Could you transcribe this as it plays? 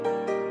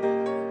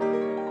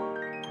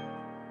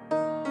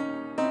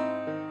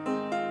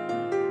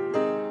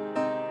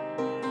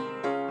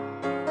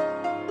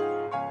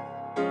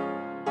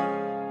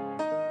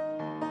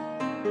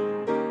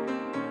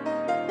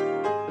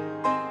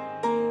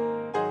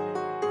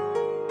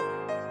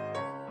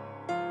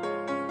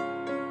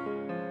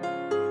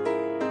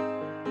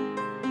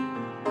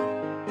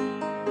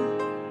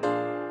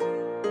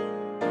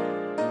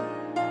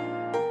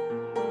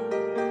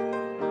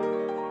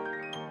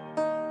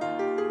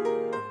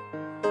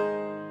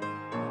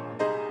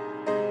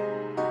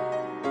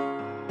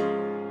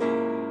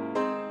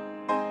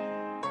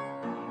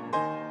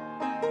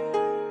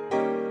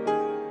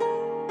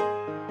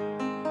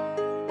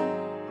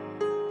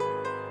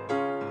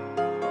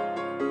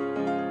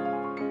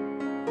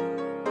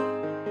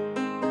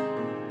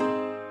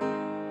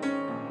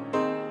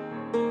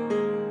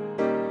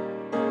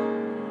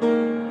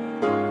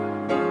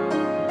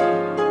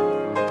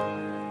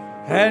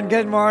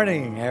Good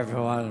morning,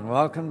 everyone.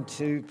 Welcome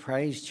to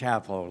Praise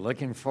Chapel.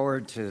 Looking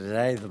forward to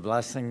today, the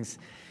blessings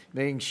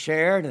being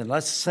shared. And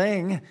let's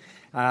sing.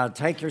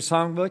 Take your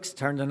songbooks,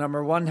 turn to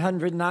number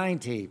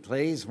 190,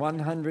 please.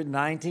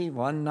 190,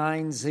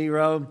 190.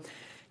 And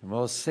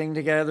we'll sing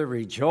together,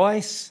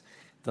 Rejoice,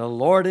 the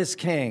Lord is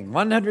King.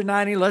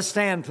 190, let's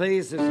stand,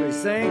 please, as we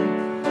sing.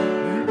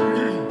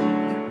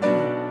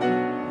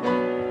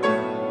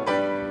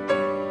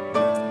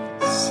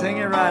 Sing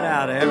it right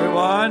out,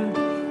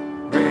 everyone.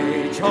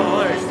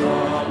 Rejoice,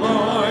 the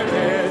Lord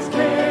is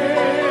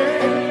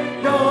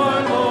King, your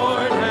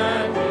Lord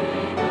and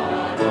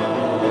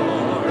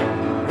Lord.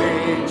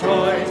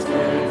 Rejoice,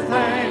 give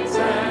thanks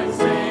and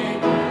sing,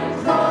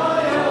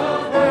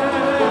 triumph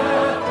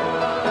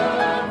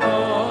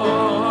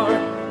evermore.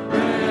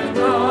 Lift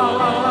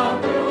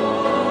up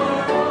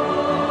your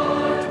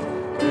voice,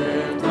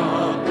 lift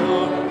up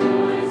your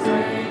voice,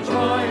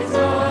 rejoice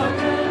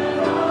again,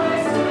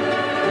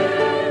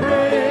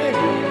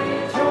 rejoice.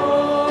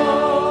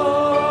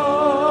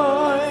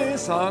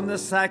 On the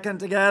second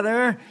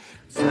together,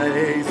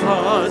 saves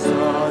us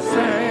the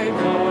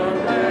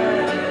Savior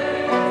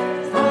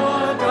reigns,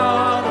 the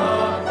God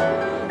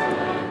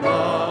of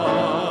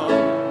love.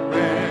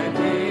 When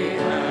He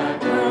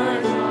had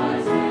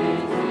purchased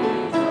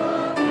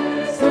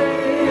His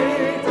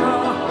seat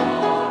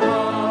above,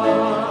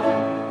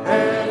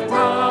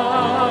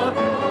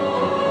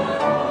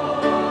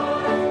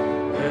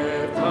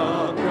 lift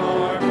up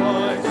your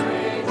voice,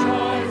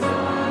 rejoice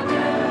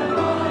again,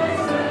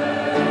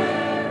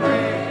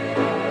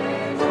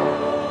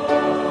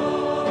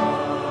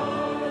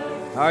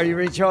 Are you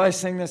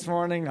rejoicing this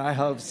morning? I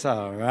hope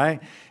so,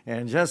 right?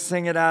 And just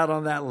sing it out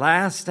on that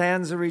last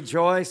stanza,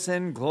 rejoice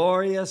in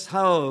glorious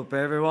hope,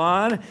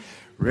 everyone.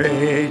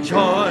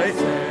 Rejoice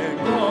in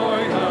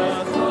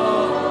glorious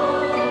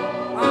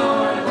hope,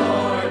 our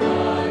Lord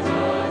the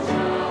Judge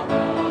shall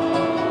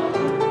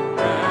come,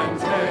 and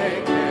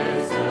take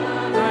His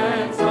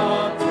sentence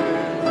up to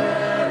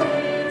their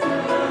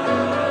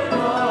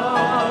eternal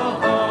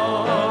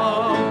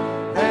home.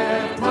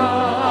 Lift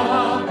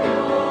up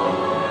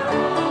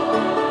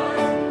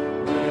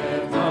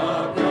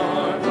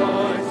your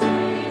voice,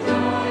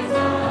 rejoice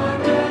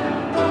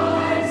again,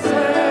 I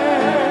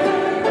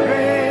say,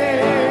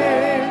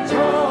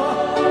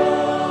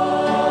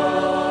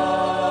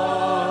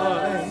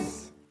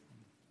 rejoice.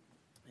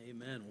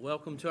 Amen.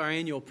 Welcome to our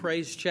annual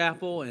Praise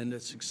Chapel, and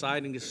it's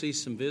exciting to see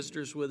some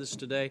visitors with us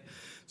today.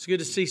 It's good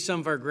to see some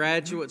of our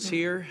graduates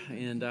here,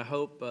 and I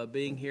hope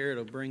being here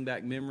it'll bring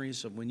back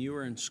memories of when you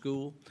were in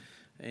school,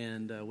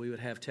 and we would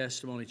have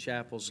testimony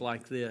chapels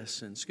like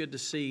this. And it's good to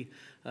see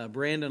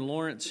Brandon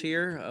Lawrence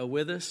here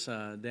with us,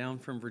 down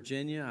from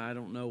Virginia. I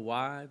don't know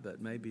why,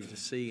 but maybe to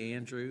see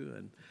Andrew,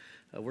 and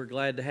we're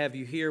glad to have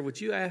you here.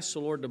 Would you ask the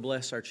Lord to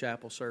bless our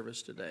chapel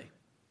service today?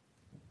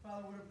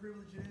 Father, what a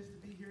privilege it is to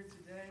be here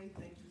today.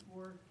 Thank you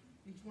for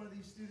each one of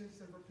these students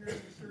that are prepared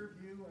to serve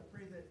you. I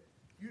pray that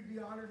you'd be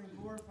honored and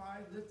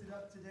glorified, lifted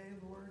up today,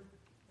 Lord,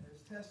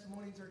 as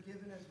testimonies are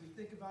given, as we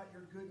think about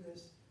your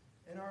goodness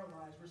in our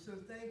lives. We're so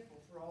thankful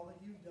for all that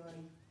you've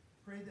done.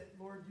 Pray that,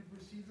 Lord, you'd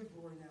receive the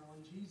glory now.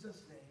 In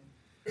Jesus' name,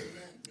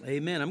 amen.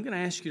 Amen. I'm going to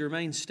ask you to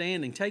remain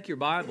standing. Take your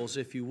Bibles,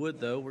 if you would,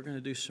 though. We're going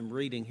to do some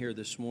reading here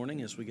this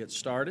morning as we get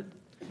started.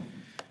 I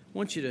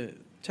want you to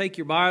take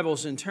your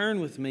Bibles and turn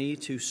with me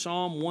to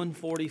Psalm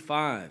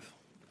 145.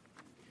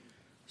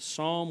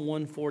 Psalm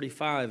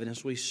 145. And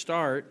as we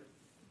start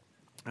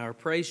our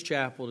praise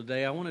chapel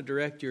today, I want to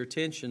direct your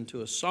attention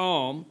to a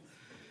psalm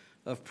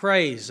of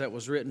praise that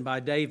was written by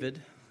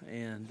David.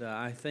 And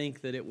I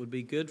think that it would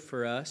be good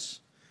for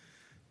us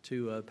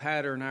to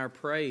pattern our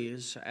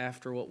praise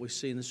after what we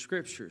see in the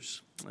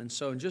Scriptures. And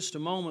so in just a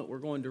moment, we're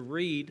going to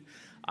read.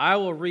 I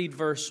will read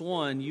verse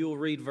 1, you will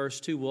read verse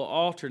 2. We'll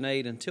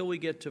alternate until we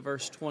get to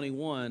verse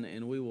 21,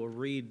 and we will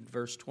read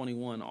verse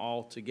 21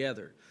 all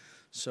together.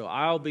 So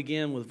I'll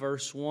begin with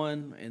verse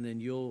 1, and then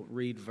you'll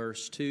read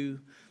verse 2,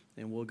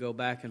 and we'll go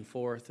back and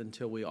forth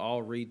until we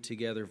all read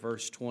together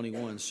verse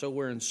 21. So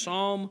we're in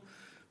Psalm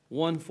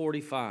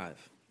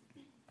 145.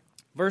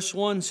 Verse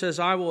 1 says,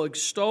 I will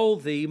extol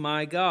thee,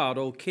 my God,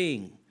 O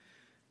King,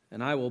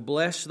 and I will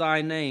bless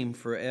thy name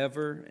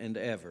forever and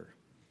ever.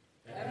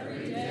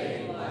 Every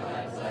day will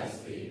I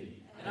bless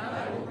thee, and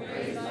I will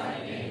praise thy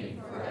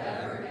name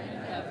forever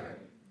and ever.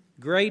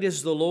 Great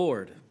is the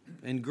Lord,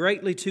 and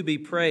greatly to be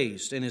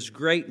praised, and His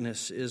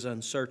greatness is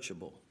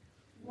unsearchable.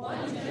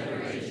 One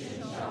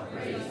generation shall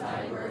praise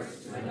thy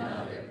works to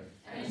another,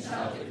 and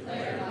shall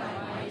declare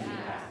thy mighty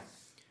acts.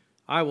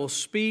 I will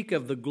speak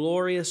of the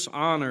glorious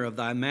honor of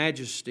thy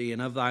majesty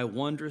and of thy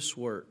wondrous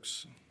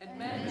works. And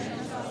men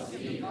shall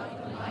speak of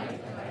the might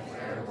of thy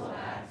terrible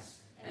acts,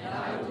 and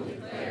I will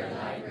declare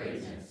thy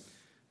greatness.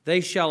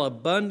 They shall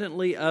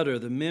abundantly utter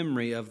the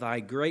memory of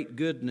thy great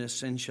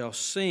goodness, and shall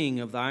sing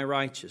of thy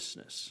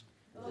righteousness.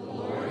 The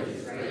Lord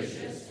is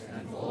gracious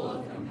and full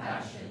of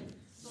compassion,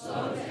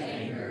 slow to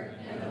anger,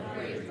 and of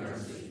great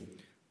mercy.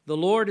 The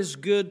Lord is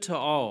good to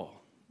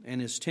all, and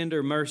His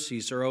tender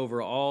mercies are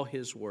over all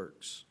His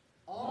works.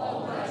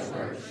 All thy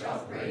works shall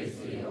praise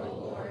thee, O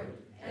Lord.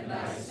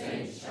 thy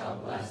saints shall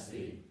bless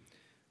thee.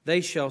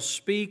 They shall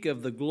speak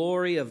of the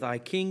glory of thy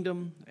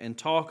kingdom and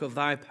talk of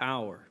thy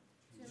power.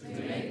 To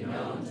make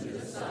known to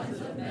the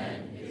sons of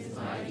men his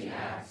mighty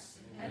acts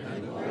and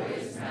the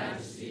glorious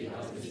majesty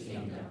of his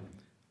kingdom.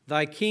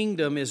 Thy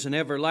kingdom is an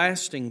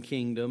everlasting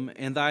kingdom,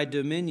 and thy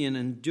dominion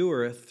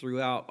endureth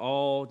throughout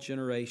all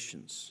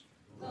generations.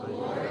 The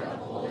Lord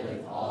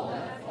upholdeth all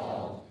that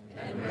fall,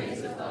 and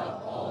raiseth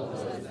up all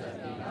those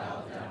that be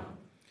bowed down.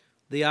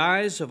 The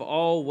eyes of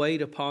all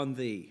wait upon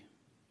thee,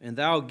 and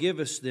thou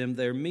givest them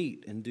their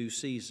meat in due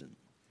season.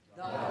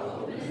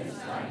 Thou openest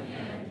thine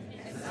hand,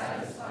 and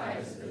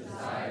satisfiest the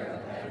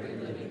desire of every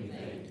living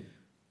thing.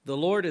 The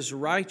Lord is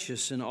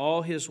righteous in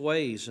all his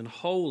ways, and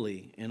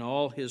holy in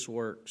all his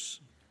works.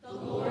 The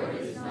Lord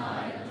is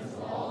nigh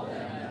unto all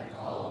them that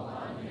call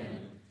upon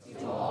him,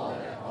 to all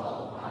that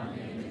call upon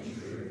him in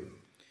truth.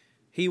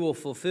 He will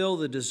fulfill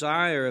the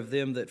desire of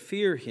them that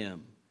fear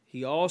him.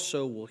 He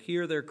also will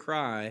hear their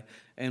cry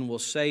and will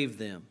save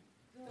them.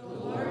 The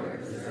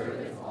Lord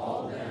preserveth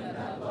all them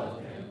that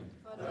love him,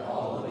 but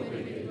all the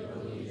wicked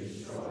will he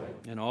destroy.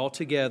 And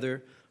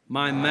altogether,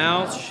 my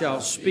mouth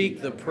shall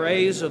speak the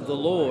praise of the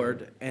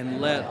Lord,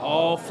 and let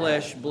all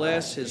flesh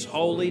bless his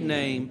holy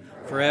name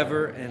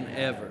forever and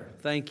ever.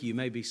 Thank you. You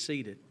may be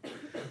seated.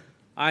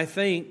 I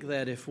think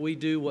that if we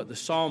do what the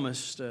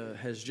psalmist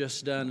has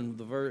just done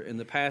in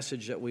the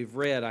passage that we've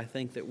read, I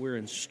think that we're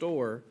in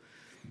store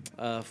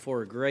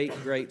for a great,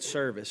 great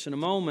service. In a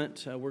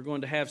moment, we're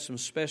going to have some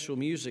special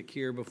music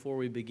here before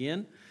we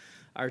begin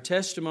our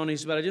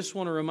testimonies, but I just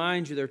want to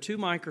remind you there are 2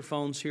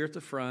 microphones here at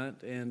the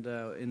front, and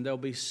there'll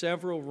be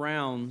several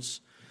rounds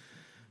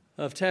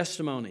of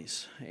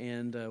testimonies.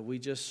 And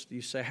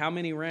you say, how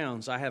many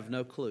rounds? I have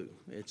no clue.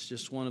 It's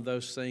just one of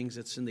those things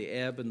that's in the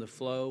ebb and the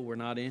flow. We're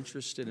not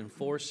interested in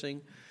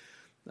forcing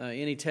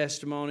any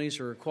testimonies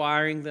or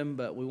requiring them,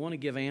 but we want to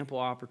give ample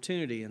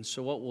opportunity. And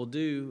so what we'll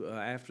do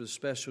after the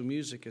special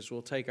music is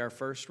we'll take our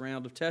first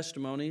round of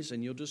testimonies,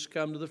 and you'll just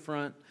come to the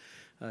front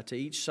to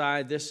each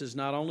side. This is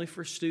not only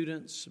for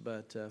students,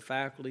 but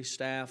faculty,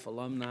 staff,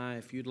 alumni.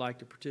 If you'd like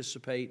to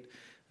participate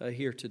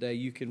here today,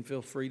 you can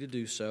feel free to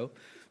do so.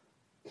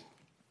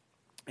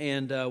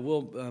 And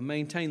we'll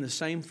maintain the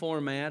same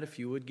format. If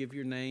you would give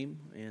your name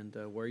and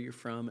where you're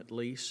from at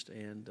least,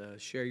 and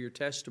share your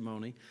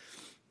testimony.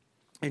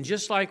 And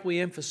just like we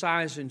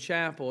emphasize in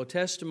chapel, a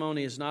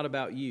testimony is not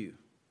about you.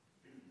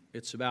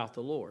 It's about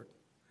the Lord.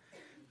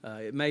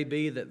 It may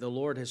be that the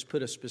Lord has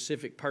put a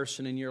specific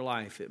person in your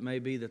life. It may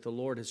be that the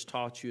Lord has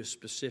taught you a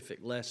specific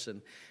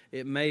lesson.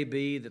 It may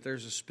be that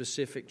there's a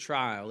specific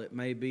trial. It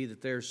may be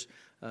that there's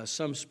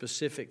some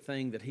specific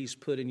thing that He's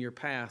put in your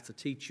path to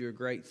teach you a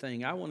great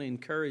thing. I want to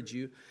encourage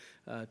you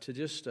to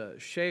just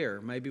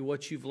share maybe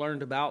what you've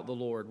learned about the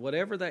Lord.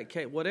 Whatever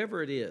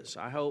it is,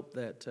 I hope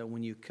that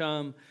when you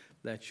come,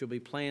 that you'll be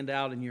planned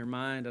out in your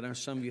mind. I know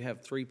some of you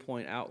have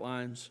 3-point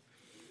outlines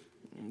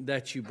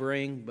that you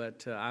bring,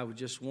 but I would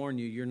just warn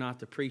you, you're not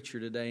the preacher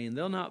today, and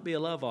there'll not be a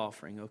love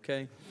offering,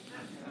 okay?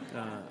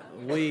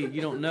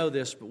 You don't know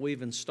this, but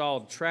we've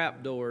installed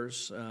trap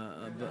doors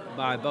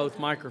by both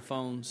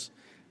microphones,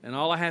 and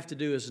all I have to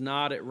do is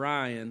nod at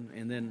Ryan,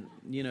 and then,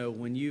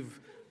 when you've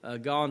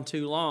gone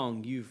too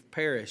long, you've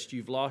perished,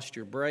 you've lost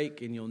your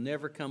break, and you'll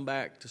never come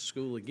back to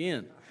school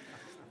again.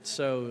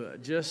 So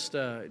just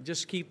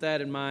keep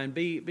that in mind.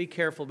 Be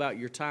careful about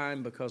your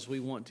time, because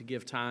we want to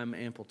give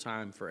ample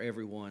time for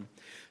everyone.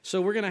 So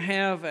we're going to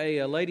have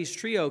a ladies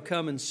trio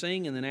come and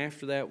sing, and then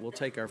after that we'll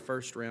take our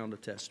first round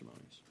of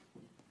testimonies.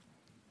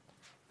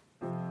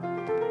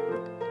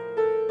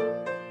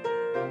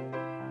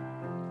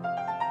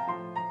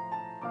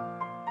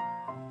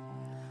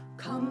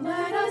 Come,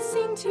 let us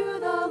sing to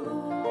the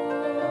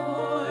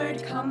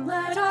Lord. Come,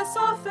 let us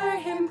offer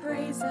Him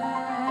praises.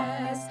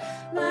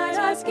 Let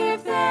us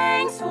give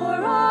thanks for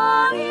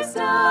all He's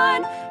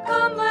done.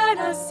 Come, let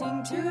us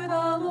sing to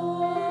the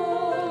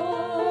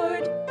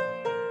Lord.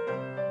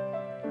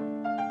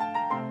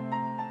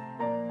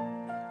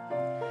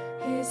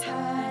 His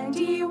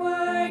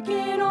handiwork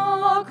in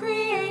all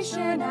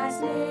creation,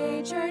 as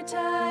nature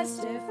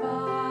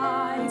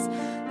testifies,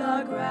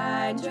 the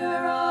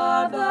grandeur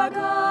of the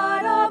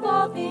God of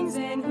all things,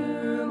 in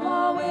whom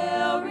all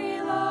will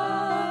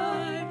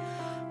rely.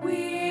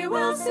 We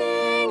will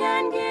sing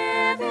and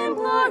give Him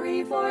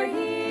glory, for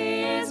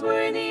He is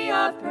worthy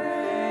of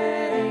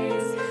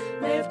praise.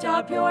 Lift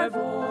up your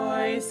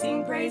voice,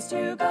 sing praise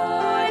to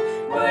God,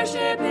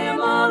 worship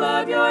Him all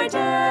of your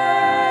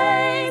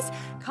days.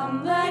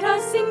 Come, let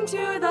us sing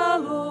to the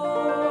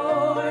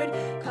Lord.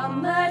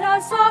 Come, let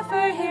us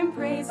offer Him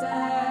praises.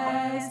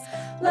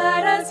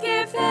 Let us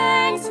give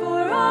thanks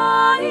for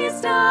all He's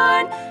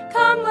done.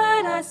 Come,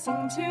 let us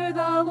sing to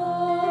the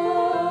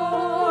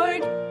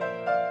Lord.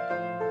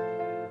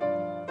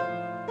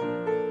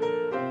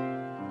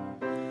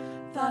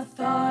 The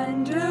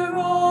thunder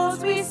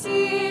rolls, we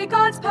see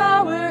God's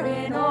power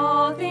in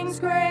all things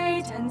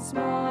great and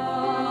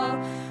small.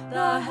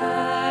 The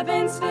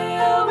heavens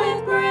fill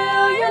with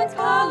brilliant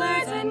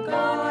colors, and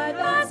God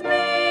has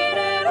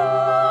made it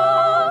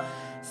all.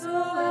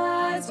 So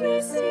as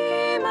we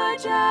see, my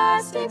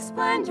majestic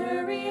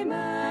splendor,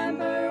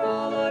 remember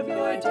all of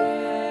your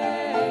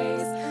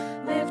days.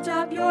 Lift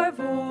up your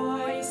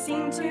voice,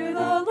 sing to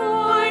the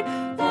Lord,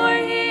 for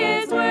he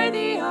is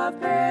worthy of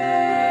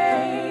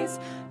praise.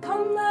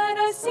 Come, let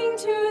us sing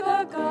to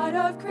the God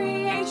of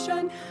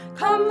creation.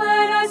 Come,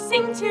 let us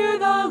sing to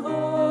the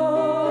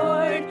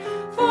Lord,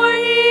 for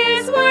he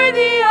is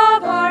worthy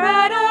of our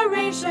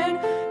adoration.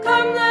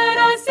 Come, let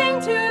us sing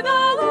to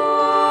the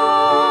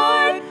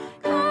Lord.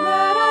 Come,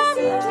 let us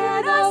sing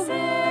to the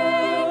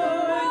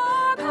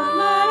Lord. Come,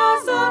 let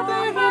us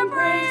offer him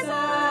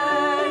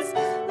praises.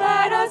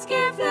 Let us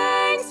give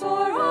thanks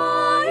for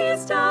all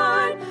he's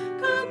done.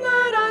 Come,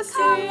 let us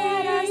sing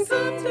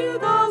to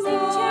the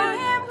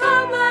Lord.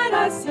 Come, let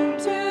us sing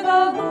to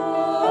the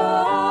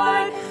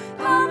Lord.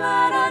 Come,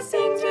 let us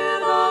sing to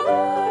the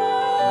Lord.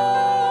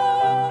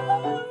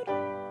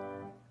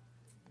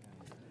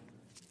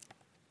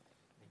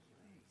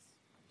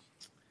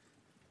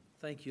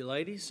 Thank you,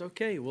 ladies.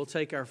 Okay, we'll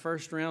take our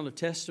first round of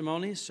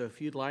testimonies. So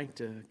if you'd like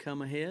to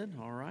come ahead,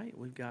 all right,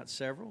 we've got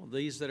several.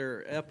 These that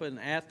are up and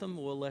at them,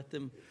 we'll let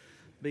them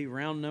be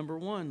round number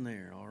one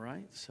there, all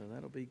right? So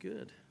that'll be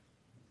good.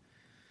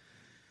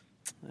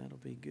 That'll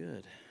be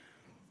good.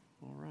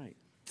 All right.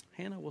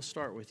 Hannah, we'll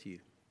start with you.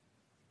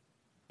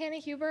 Hannah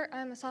Huber,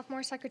 I'm a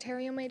sophomore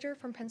secretarial major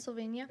from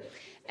Pennsylvania,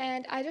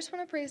 and I just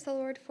want to praise the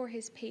Lord for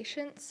his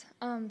patience.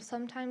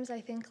 Sometimes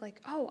I think like,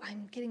 oh,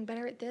 I'm getting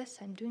better at this,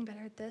 I'm doing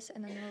better at this,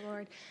 and then the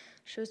Lord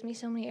shows me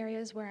so many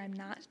areas where I'm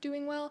not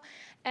doing well,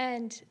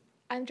 and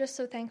I'm just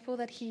so thankful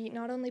that he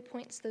not only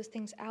points those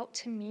things out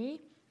to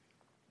me,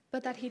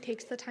 but that he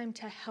takes the time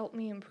to help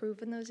me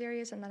improve in those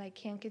areas and that I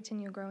can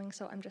continue growing,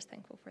 so I'm just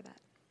thankful for that.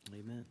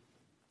 Amen.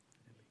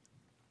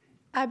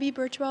 Abby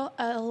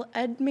Birchwell,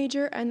 Ed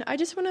major, and I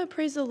just want to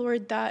praise the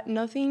Lord that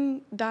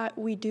nothing that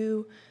we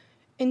do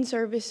in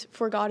service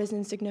for God is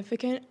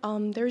insignificant.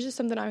 There was just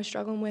something I was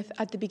struggling with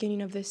at the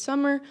beginning of this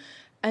summer,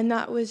 and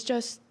that was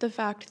just the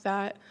fact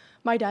that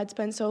my dad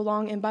spent so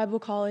long in Bible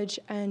college,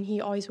 and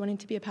he always wanted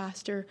to be a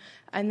pastor,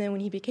 and then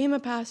when he became a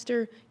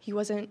pastor, he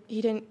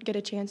didn't get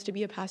a chance to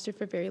be a pastor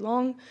for very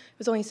long. It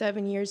was only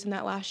 7 years, and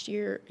that last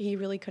year, he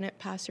really couldn't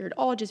pastor at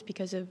all just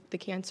because of the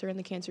cancer and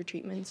the cancer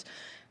treatments.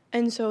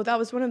 And so that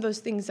was one of those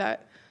things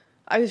that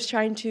I was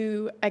trying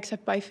to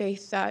accept by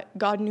faith, that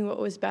God knew what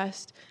was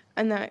best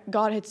and that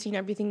God had seen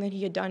everything that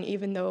he had done,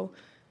 even though,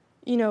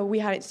 we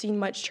hadn't seen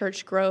much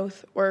church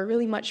growth or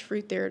really much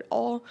fruit there at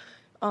all,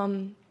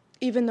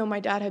 even though my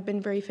dad had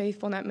been very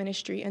faithful in that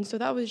ministry. And so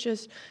that was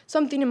just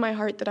something in my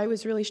heart that I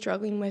was really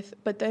struggling with.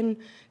 But then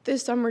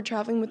this summer,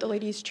 traveling with the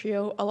Ladies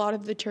Trio, a lot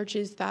of the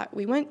churches that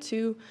we went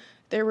to,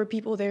 there were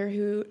people there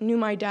who knew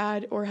my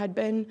dad or had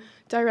been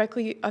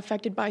directly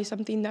affected by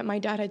something that my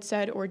dad had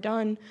said or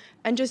done.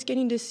 And just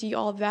getting to see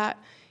all of that,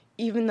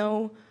 even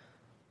though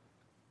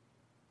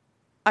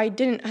I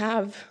didn't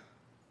have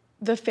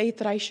the faith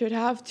that I should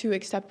have to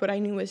accept what I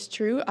knew was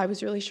true, I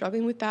was really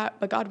struggling with that.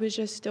 But God was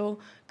just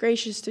still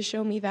gracious to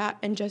show me that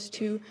and just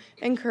to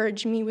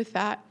encourage me with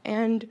that.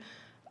 And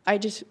I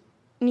just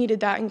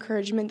needed that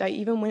encouragement that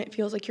even when it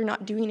feels like you're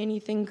not doing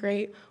anything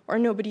great or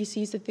nobody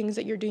sees the things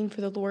that you're doing for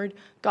the Lord,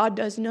 God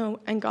does know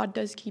and God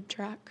does keep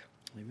track.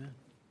 Amen.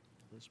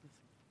 Elizabeth?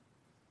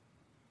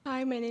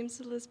 Hi, my name's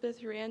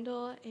Elizabeth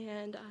Randall,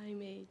 and I'm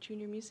a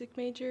junior music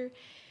major.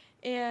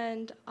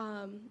 And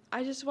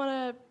I just want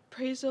to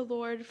praise the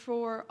Lord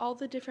for all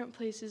the different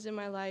places in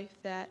my life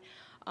that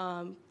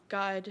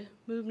God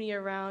moved me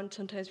around.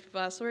 Sometimes people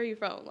ask, where are you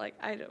from? Like,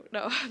 I don't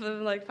know. I live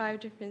in like 5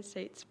 different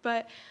states.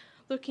 But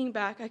looking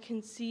back, I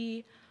can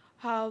see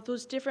how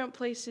those different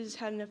places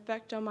had an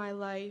effect on my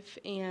life,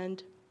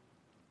 and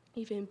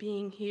even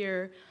being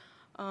here,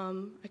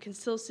 I can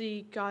still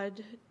see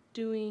God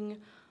doing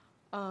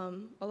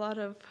a lot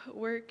of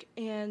work.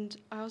 And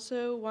I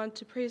also want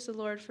to praise the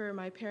Lord for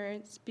my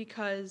parents,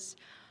 because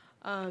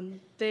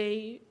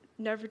they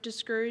never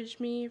discouraged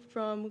me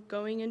from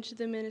going into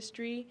the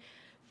ministry.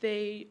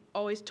 They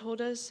always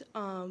told us,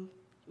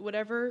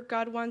 whatever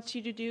God wants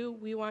you to do,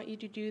 we want you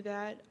to do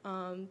that.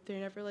 They're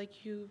never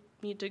like, you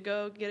need to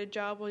go get a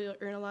job where you'll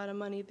earn a lot of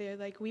money. They're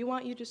like, we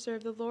want you to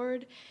serve the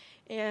Lord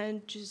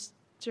and just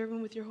serve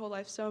him with your whole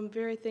life. So I'm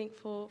very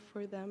thankful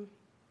for them.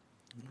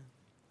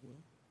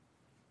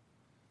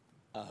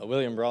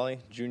 William Brawley,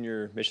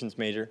 junior missions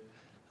major.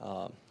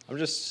 I'm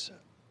just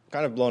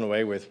kind of blown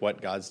away with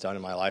what God's done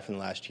in my life in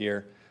the last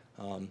year.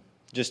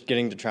 Just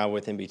getting to travel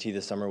with MBT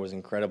this summer was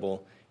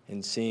incredible,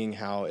 and seeing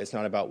how it's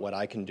not about what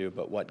I can do,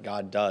 but what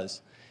God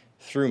does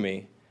through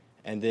me.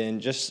 And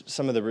then just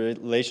some of the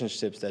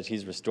relationships that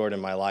he's restored in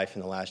my life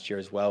in the last year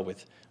as well,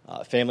 with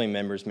family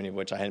members, many of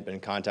which I hadn't been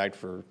in contact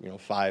for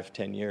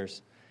 5-10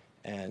 years.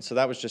 And so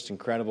that was just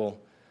incredible.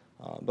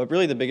 But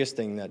really the biggest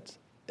thing that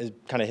has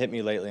kind of hit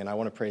me lately, and I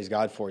want to praise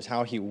God for, is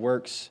how he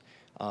works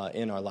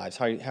in our lives,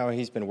 how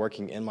he's been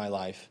working in my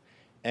life.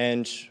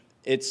 And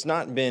it's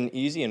not been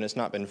easy, and it's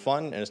not been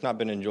fun, and it's not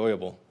been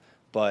enjoyable.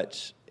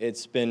 But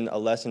it's been a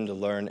lesson to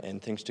learn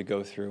and things to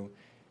go through.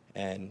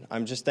 And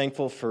I'm just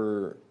thankful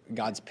for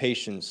God's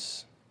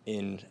patience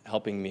in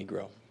helping me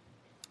grow.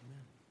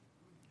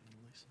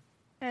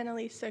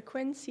 Annalisa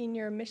Quinn,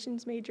 senior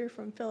missions major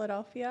from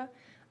Philadelphia.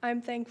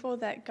 I'm thankful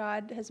that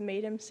God has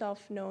made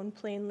himself known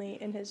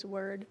plainly in his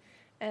word,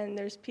 and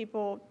there's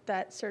people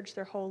that search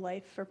their whole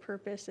life for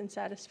purpose and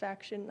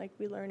satisfaction, like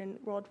we learn in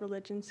world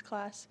religions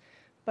class,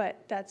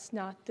 but that's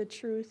not the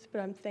truth.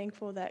 But I'm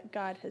thankful that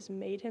God has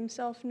made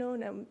himself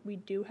known, and we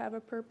do have a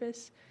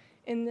purpose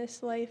in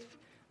this life,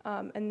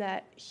 and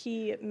that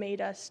he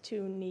made us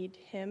to need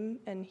him,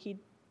 and he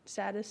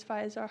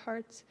satisfies our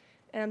hearts.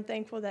 And I'm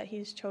thankful that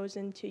he's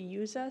chosen to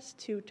use us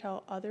to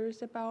tell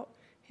others about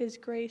his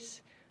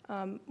grace.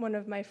 One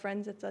of my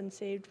friends that's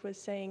unsaved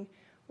was saying,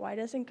 why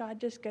doesn't God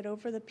just get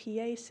over the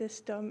PA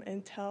system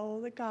and tell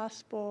the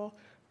gospel?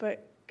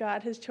 But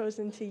God has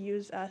chosen to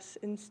use us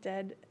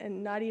instead,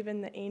 and not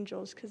even the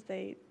angels, because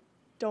they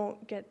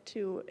don't get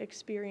to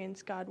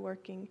experience God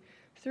working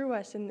through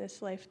us in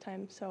this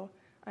lifetime. So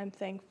I'm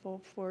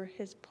thankful for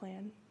his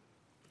plan.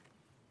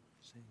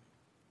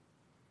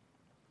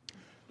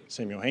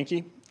 Samuel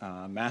Hankey,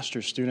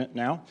 master's student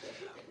now.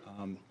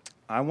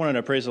 I wanted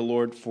to praise the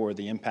Lord for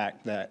the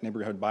impact that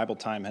Neighborhood Bible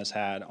Time has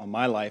had on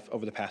my life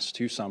over the past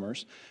 2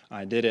 summers.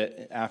 I did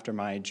it after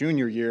my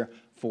junior year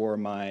for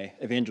my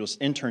evangelist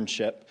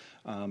internship.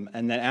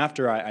 And then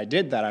after I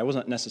did that, I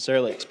wasn't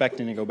necessarily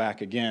expecting to go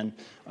back again.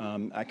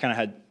 I kind of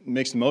had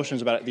mixed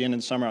emotions about it at the end of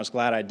the summer. I was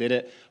glad I did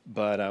it,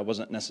 but I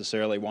wasn't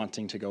necessarily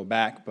wanting to go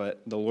back.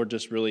 But the Lord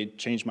just really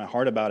changed my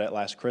heart about it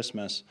last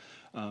Christmas.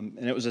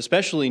 And it was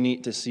especially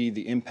neat to see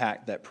the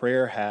impact that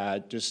prayer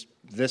had just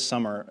this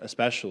summer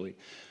especially.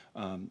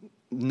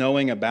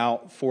 Knowing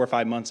about 4 or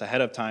 5 months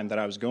ahead of time that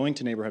I was going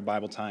to Neighborhood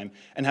Bible Time,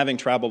 and having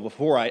traveled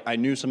before, I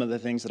knew some of the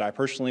things that I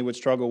personally would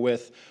struggle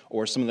with,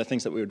 or some of the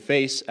things that we would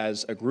face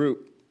as a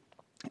group.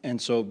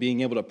 And so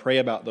being able to pray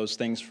about those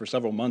things for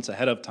several months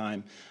ahead of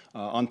time,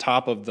 on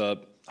top of the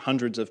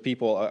hundreds of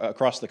people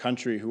across the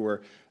country who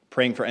were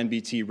praying for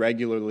NBT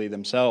regularly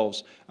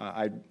themselves,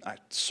 I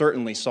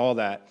certainly saw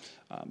that.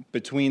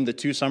 Between the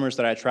 2 summers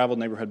that I traveled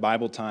Neighborhood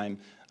Bible Time,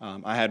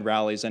 I had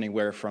rallies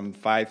anywhere from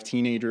 5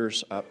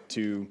 teenagers up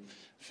to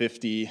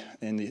 50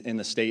 in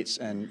the States,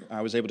 and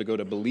I was able to go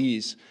to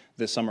Belize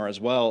this summer as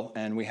well,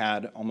 and we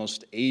had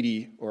almost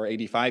 80 or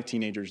 85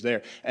 teenagers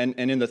there. And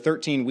in the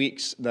 13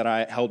 weeks that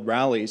I held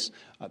rallies,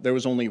 there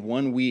was only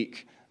 1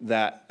 week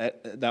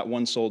that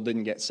one soul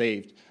didn't get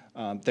saved.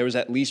 There was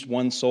at least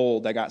 1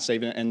 soul that got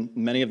saved, and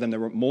many of them, there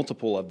were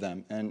multiple of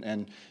them.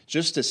 And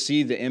just to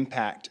see the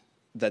impact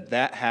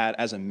that had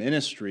as a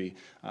ministry,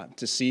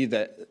 to see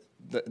that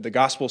the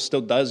gospel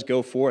still does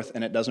go forth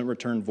and it doesn't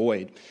return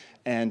void,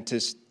 and to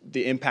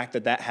the impact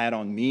that had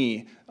on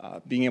me,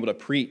 being able to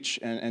preach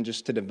and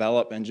just to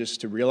develop and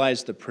just to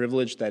realize the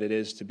privilege that it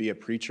is to be a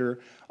preacher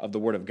of the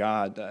Word of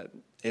God,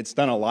 it's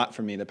done a lot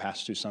for me the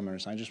past 2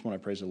 summers. I just want to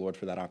praise the Lord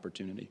for that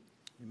opportunity.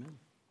 Amen.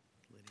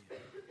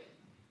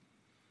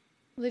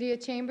 Lydia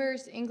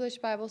Chambers, English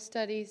Bible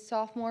Studies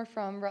sophomore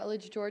from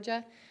Rutledge,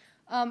 Georgia.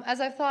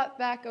 As I've thought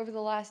back over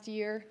the last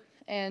year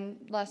and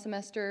last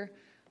semester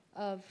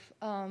of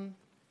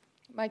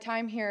my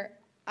time here,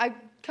 I've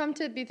come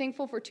to be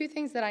thankful for 2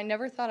 things that I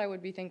never thought I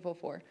would be thankful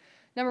for.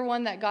 Number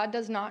 1, that God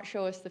does not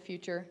show us the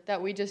future, that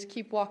we just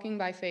keep walking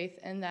by faith,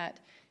 and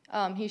that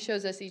he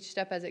shows us each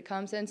step as it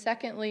comes. And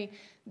secondly,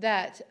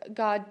 that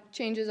God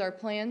changes our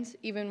plans.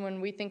 Even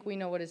when we think we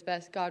know what is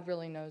best, God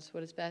really knows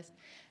what is best.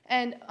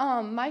 And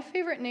my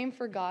favorite name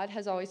for God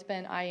has always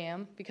been I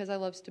Am, because I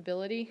love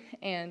stability,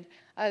 and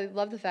I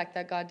love the fact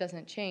that God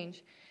doesn't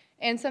change.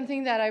 And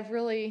something that I've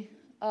really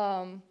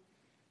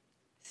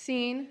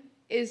seen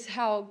is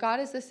how God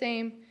is the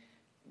same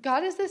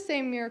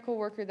miracle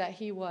worker that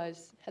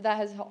that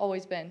has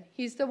always been.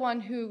 He's the one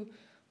who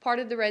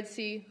parted the Red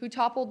Sea, who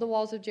toppled the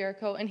walls of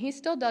Jericho, and he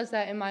still does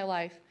that in my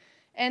life.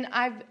 And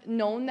I've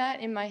known that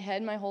in my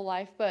head my whole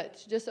life,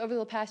 but just over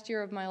the past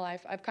year of my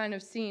life, I've kind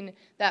of seen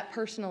that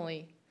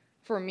personally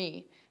for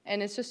me.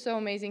 And it's just so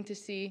amazing to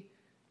see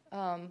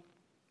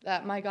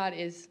that my God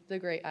is the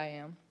great I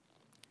Am.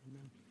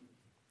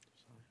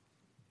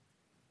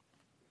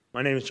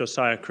 My name is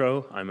Josiah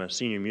Crow. I'm a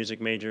senior music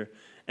major,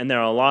 and there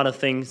are a lot of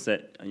things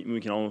that we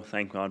can all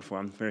thank God for.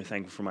 I'm very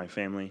thankful for my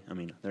family. I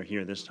mean, they're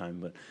here this time,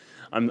 but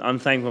I'm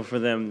thankful for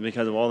them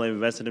because of all they've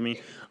invested in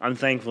me. I'm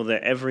thankful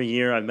that every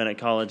year I've been at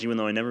college, even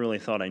though I never really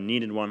thought I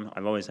needed one,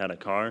 I've always had a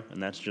car,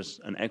 and that's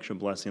just an extra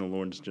blessing the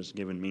Lord's just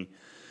given me.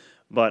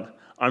 But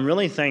I'm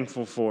really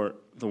thankful for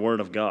the Word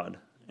of God,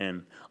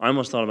 and I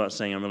almost thought about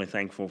saying I'm really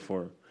thankful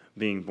for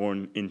being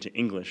born into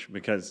English,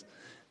 because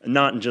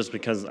not just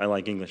because I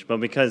like English, but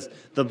because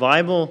the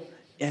Bible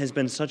has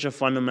been such a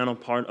fundamental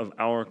part of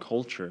our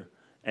culture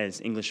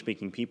as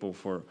English-speaking people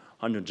for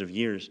hundreds of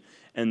years,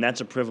 and that's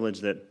a privilege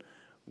that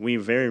we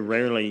very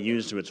rarely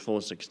use to its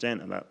fullest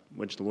extent, about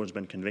which the Lord's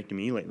been convicting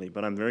me lately.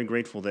 But I'm very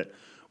grateful that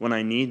when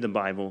I need the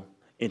Bible,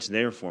 it's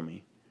there for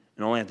me,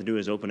 and all I have to do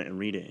is open it and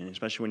read it, and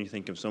especially when you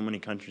think of so many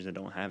countries that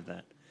don't have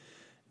that.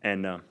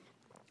 And I'm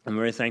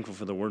very thankful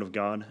for the Word of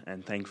God,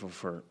 and thankful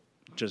for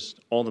just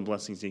all the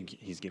blessings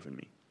He's given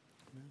me.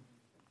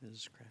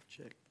 Mrs.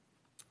 Kraftchick.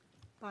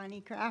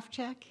 Bonnie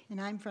Krafchek, and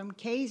I'm from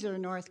Kaiser,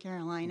 North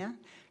Carolina.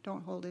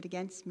 Don't hold it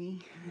against me.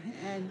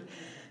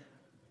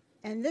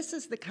 And this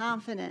is the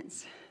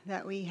confidence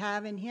that we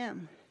have in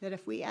him, that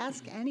if we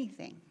ask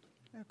anything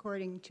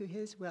according to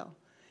his will,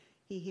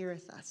 he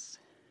heareth us.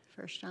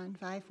 1 John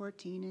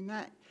 5:14. And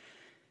that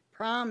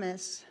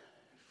promise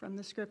from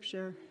the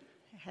scripture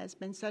has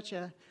been such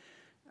a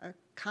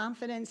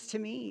confidence to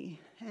me.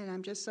 And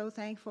I'm just so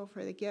thankful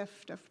for the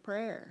gift of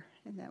prayer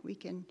and that we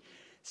can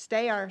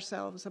stay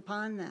ourselves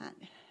upon that.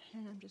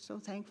 And I'm just so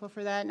thankful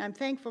for that. And I'm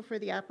thankful for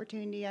the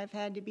opportunity I've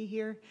had to be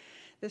here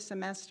this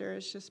semester.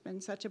 It's just been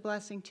such a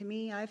blessing to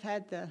me. I've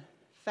had the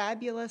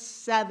fabulous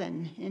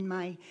 7 in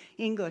my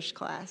English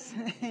class.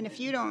 And if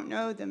you don't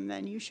know them,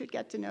 then you should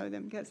get to know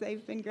them because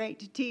they've been great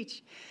to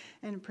teach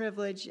and a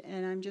privilege.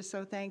 And I'm just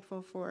so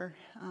thankful for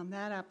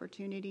that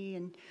opportunity.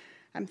 And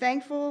I'm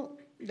thankful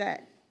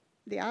that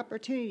the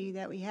opportunity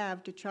that we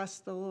have to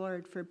trust the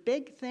Lord for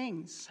big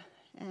things.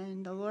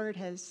 And the Lord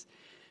has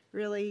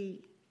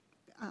really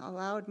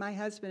allowed my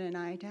husband and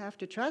I to have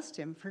to trust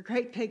him for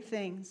great big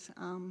things.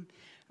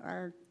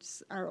 Our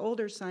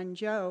older son,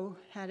 Joe,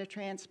 had a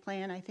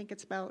transplant. I think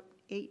it's about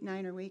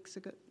 9 weeks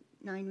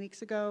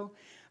ago,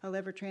 a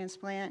liver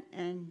transplant.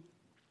 And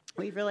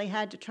we really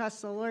had to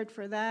trust the Lord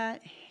for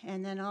that.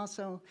 And then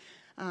also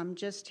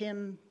just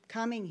him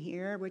coming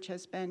here, which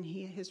has been,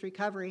 his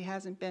recovery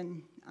hasn't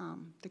been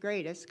the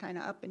greatest, kind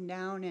of up and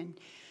down.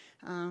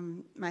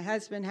 And my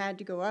husband had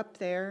to go up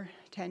there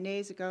 10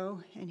 days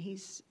ago, and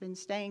he's been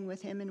staying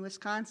with him in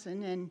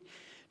Wisconsin and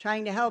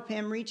trying to help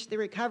him reach the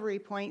recovery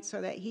point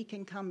so that he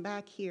can come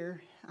back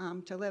here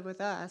to live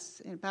with us.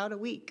 In about a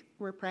week,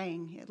 we're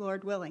praying,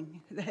 Lord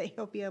willing, that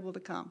he'll be able to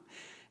come.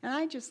 And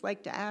I'd just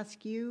like to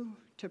ask you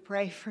to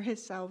pray for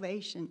his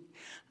salvation.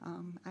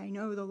 I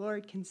know the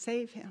Lord can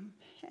save him,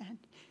 and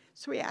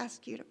so we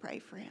ask you to pray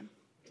for him.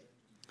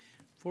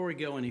 Before we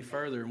go any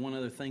further, one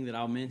other thing that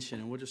I'll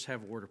mention, and we'll just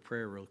have a word of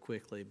prayer real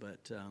quickly,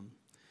 but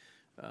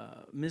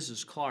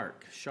Mrs.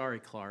 Clark, Shari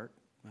Clark,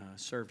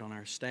 served on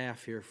our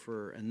staff here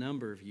for a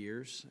number of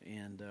years,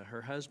 and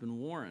her husband,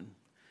 Warren,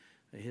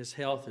 his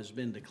health has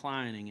been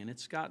declining, and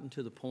it's gotten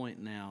to the point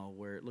now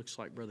where it looks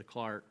like Brother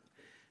Clark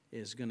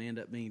is going to end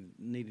up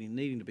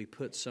needing to be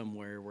put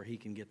somewhere where he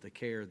can get the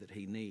care that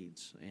he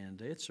needs, and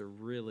it's a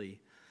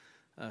really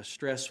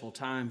stressful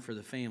time for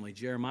the family.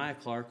 Jeremiah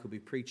Clark, who will be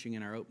preaching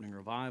in our opening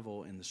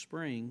revival in the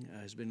spring,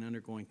 has been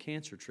undergoing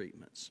cancer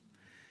treatments.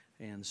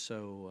 And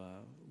so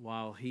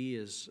while he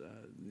is,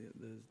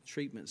 the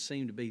treatments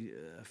seem to be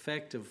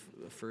effective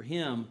for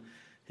him,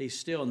 he's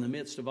still in the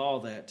midst of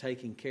all that,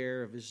 taking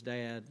care of his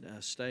dad,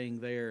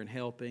 staying there and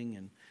helping.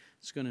 And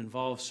it's going to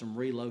involve some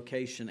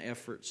relocation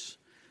efforts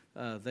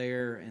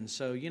there. And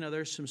so,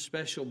 there's some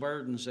special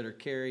burdens that are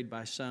carried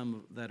by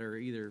some that are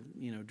either,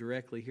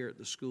 directly here at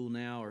the school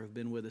now or have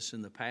been with us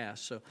in the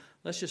past. So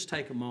let's just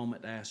take a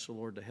moment to ask the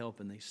Lord to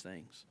help in these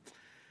things.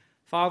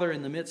 Father,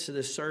 in the midst of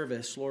this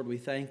service, Lord, we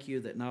thank you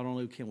that not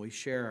only can we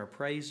share our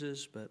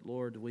praises, but,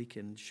 Lord, we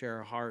can share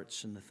our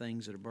hearts and the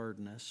things that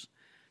burden us.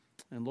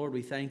 And, Lord,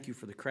 we thank you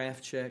for the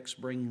Krafcheks,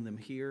 bringing them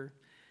here.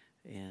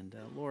 And,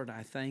 Lord,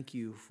 I thank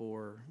you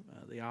for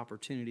the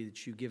opportunity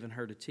that you've given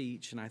her to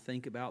teach. And I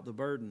think about the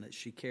burden that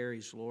she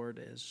carries, Lord,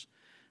 as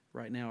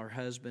right now her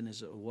husband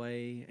is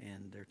away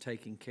and they're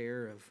taking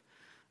care of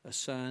a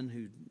son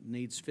who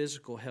needs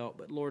physical help.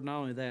 But, Lord, not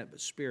only that, but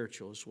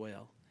spiritual as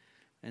well.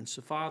 And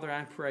so, Father,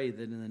 I pray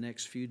that in the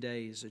next few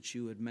days that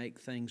you would make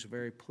things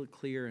very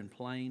clear and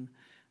plain,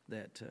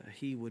 that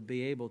he would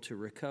be able to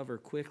recover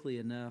quickly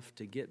enough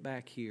to get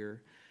back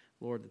here,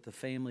 Lord, that the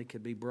family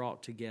could be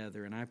brought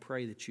together. And I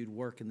pray that you'd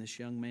work in this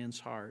young man's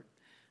heart.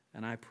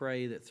 And I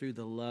pray that through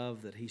the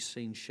love that he's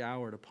seen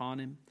showered upon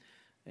him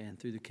and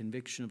through the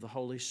conviction of the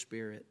Holy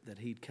Spirit, that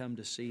he'd come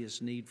to see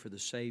his need for the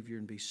Savior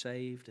and be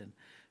saved. And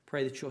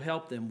pray that you'll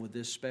help them with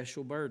this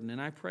special burden.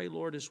 And I pray,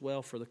 Lord, as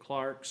well for the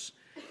Clarks.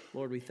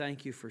 Lord, we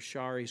thank you for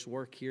Shari's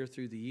work here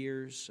through the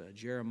years,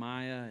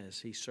 Jeremiah as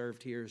he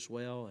served here as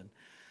well. And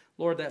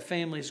Lord, that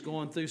family's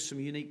going through some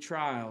unique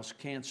trials.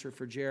 Cancer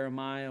for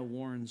Jeremiah.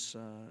 Warren's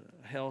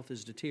health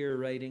is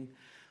deteriorating.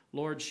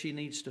 Lord, she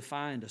needs to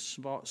find a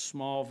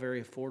small,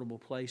 very affordable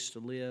place to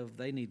live.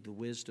 They need the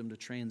wisdom to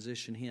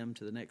transition him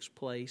to the next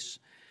place.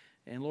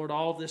 And Lord,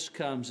 all this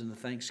comes in the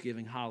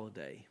Thanksgiving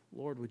holiday.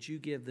 Lord, would you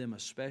give them a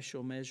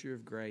special measure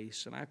of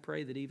grace? And I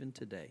pray that even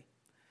today,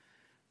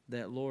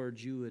 that, Lord,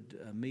 you would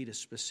meet a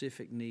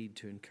specific need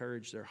to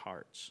encourage their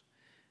hearts.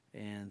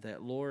 And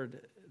that,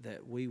 Lord,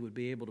 that we would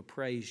be able to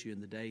praise you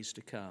in the days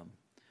to come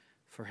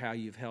for how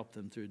you've helped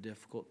them through a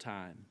difficult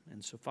time.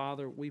 And so,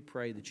 Father, we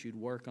pray that you'd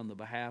work on the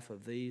behalf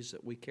of these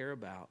that we care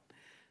about.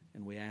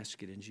 And we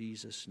ask it in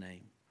Jesus'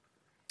 name.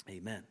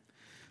 Amen.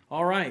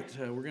 All right,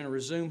 we're going to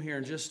resume here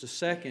in just a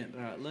second.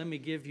 Let me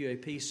give you a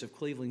piece of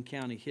Cleveland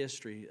County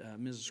history.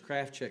 Mrs.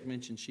 Krafchek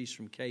mentioned she's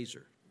from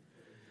Kaiser.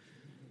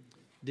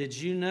 Did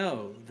you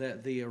know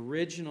that the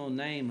original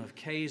name of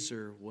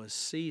Kaiser was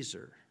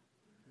Caesar,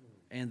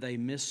 and they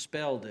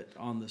misspelled it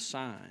on the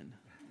sign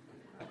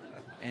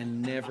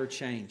and never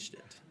changed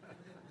it?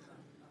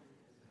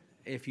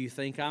 if you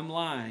think I'm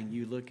lying,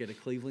 you look at a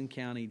Cleveland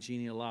County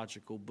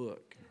genealogical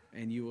book,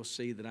 and you will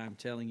see that I'm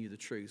telling you the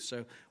truth.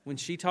 So when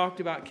she talked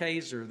about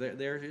Kaiser,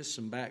 there is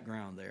some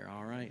background there,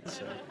 all right?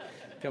 So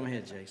come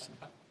ahead, Jason.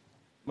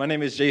 My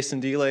name is Jason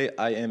Delay.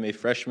 I am a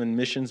freshman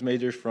missions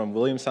major from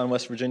Williamstown,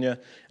 West Virginia.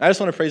 And I just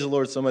want to praise the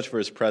Lord so much for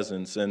his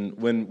presence. And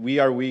when we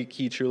are weak,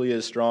 he truly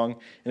is strong.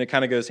 And it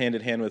kind of goes hand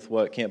in hand with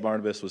what Camp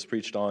Barnabas was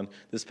preached on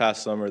this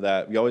past summer,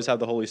 that we always have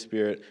the Holy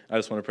Spirit. I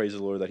just want to praise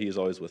the Lord that he is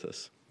always with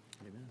us.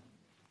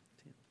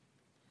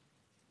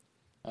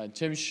 Amen.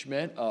 Tim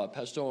Schmidt,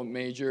 pastoral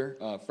major,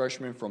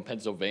 freshman from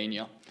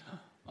Pennsylvania.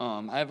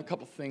 I have a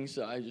couple things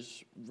that I'm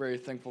just very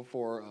thankful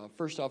for.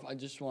 First off,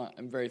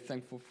 I'm very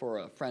thankful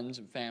for friends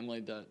and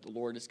family that the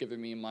Lord has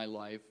given me in my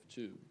life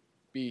to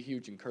be a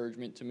huge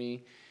encouragement to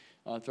me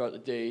throughout the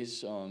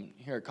days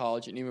here at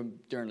college and even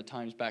during the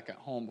times back at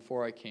home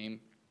before I came,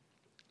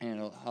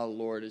 and how the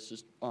Lord has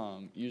just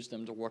used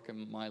them to work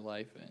in my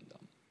life. And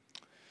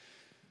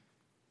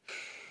the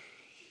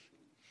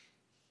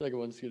second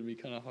one's going to be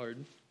kind of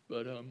hard,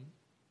 but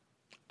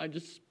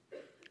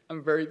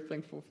I'm very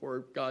thankful for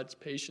God's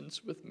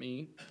patience with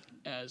me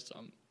as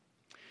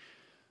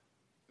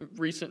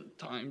recent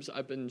times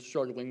I've been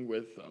struggling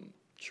with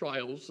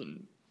trials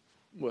and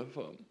with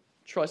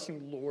trusting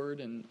the Lord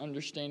and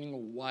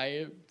understanding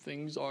why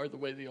things are the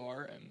way they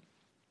are,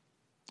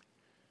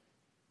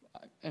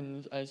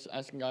 and I was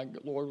asking God,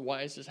 Lord,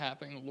 why is this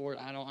happening? Lord,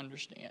 I don't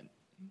understand.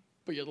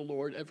 But yet the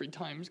Lord every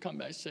time has come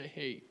back and say,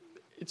 hey,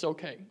 it's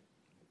okay.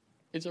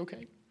 It's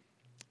okay.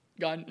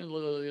 God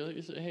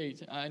literally said, hey,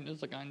 I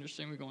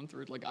understand we're going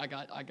through it. Like, I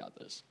got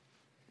this.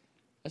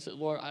 I said,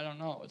 Lord, I don't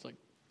know. It's like,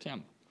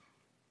 Tim,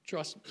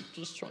 just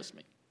trust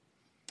me.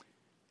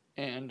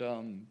 And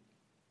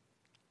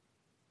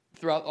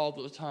throughout all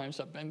those times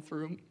I've been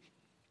through,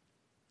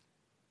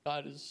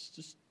 God has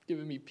just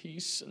given me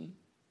peace and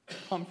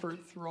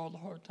comfort through all the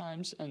hard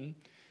times. And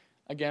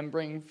again,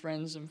 bringing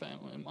friends and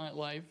family in my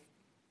life,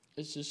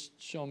 it's just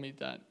shown me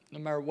that no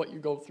matter what you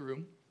go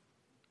through,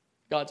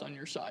 God's on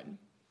your side.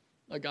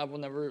 Like, God will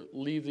never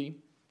leave thee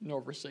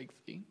nor forsake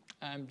thee.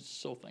 I'm just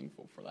so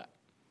thankful for that.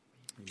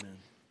 Amen.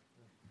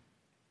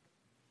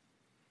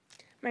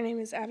 My name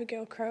is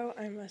Abigail Crow.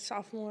 I'm a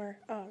sophomore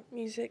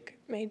music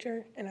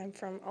major, and I'm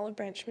from Olive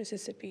Branch,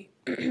 Mississippi.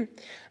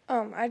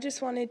 I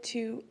just wanted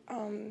to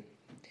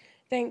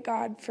thank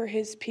God for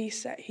his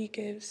peace that he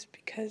gives,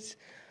 because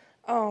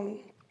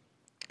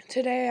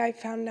today I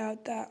found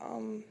out that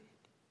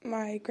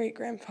my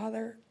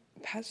great-grandfather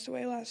passed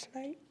away last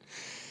night.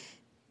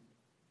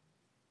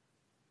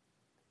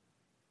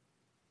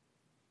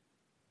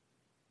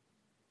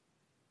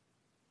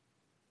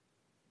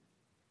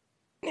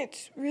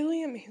 It's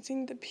really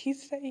amazing the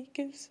peace that he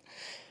gives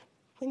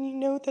when you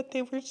know that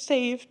they were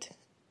saved.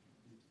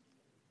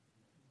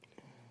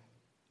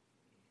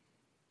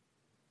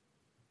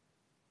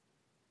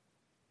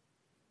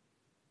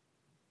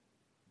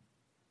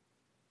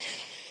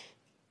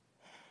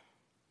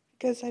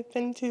 Because I've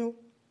been to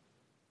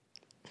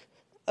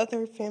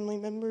other family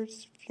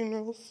members'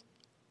 funerals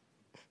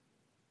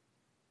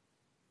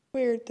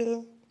where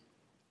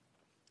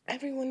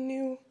everyone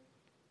knew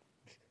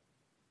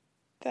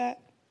that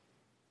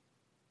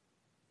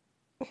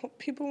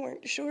people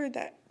weren't sure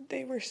that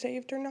they were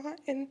saved or not,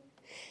 and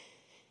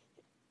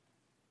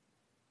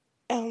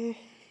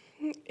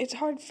it's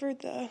hard for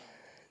the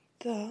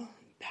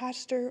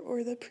pastor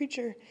or the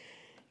preacher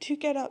to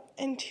get up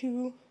and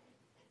to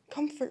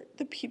comfort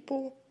the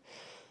people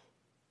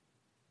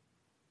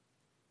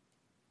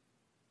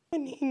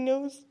when he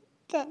knows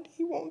that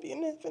he won't be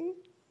in heaven.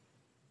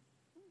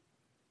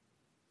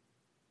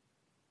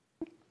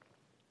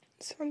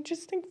 So I'm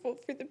just thankful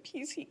for the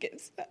peace he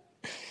gives, that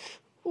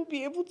we'll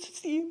be able to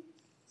see him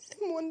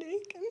one day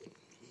again.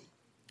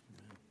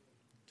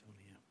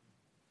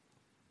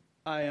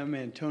 Hi, I'm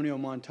Antonio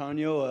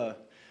Montano, a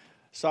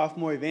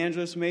sophomore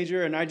evangelist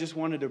major, and I just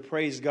wanted to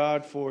praise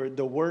God for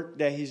the work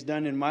that he's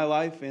done in my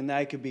life, and that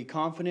I could be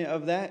confident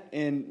of that,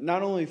 and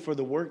not only for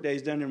the work that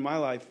he's done in my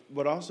life,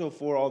 but also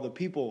for all the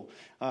people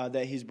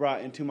that he's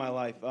brought into my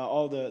life,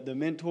 all the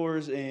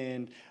mentors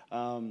and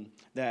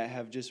that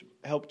have just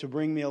helped to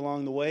bring me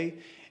along the way.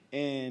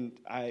 And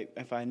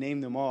if I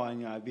name them all,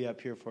 I'd be up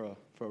here for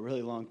a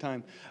really long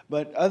time.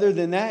 But other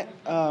than that,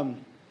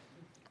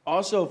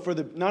 also for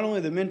not only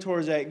the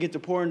mentors that get to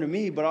pour into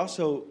me, but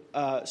also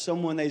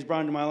someone that he's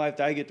brought into my life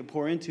that I get to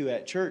pour into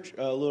at church,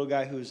 a little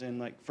guy who's in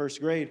like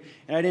first grade.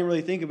 And I didn't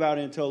really think about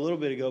it until a little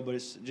bit ago, but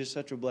it's just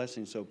such a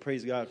blessing. So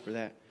praise God for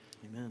that.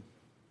 Amen.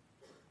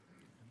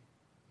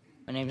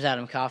 My name is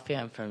Adam Coffey.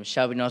 I'm from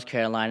Shelby, North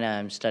Carolina.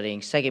 I'm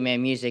studying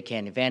second-man music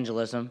and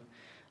evangelism.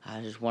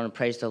 I just want to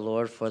praise the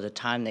Lord for the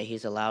time that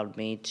he's allowed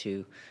me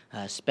to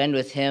spend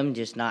with him,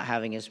 just not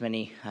having as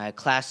many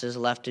classes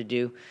left to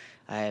do.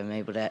 I am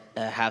able to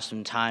have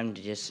some time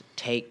to just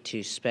take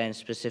to spend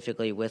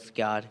specifically with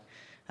God,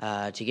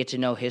 to get to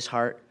know his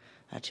heart,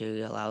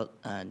 to allow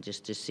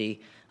just to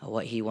see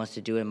what he wants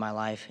to do in my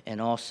life,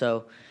 and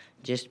also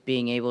just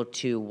being able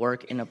to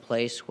work in a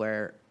place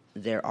where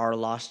there are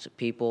lost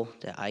people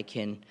that I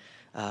can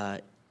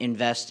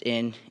invest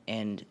in.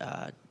 And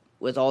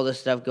with all this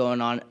stuff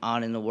going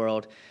on in the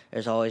world,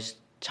 there's always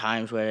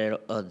times where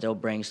they'll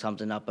bring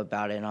something up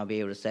about it, and I'll be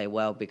able to say,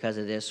 well, because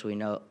of this, we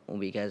know,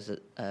 because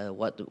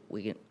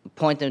we can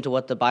point them to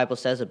what the Bible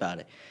says about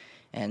it.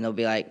 And they'll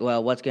be like,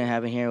 well, what's going to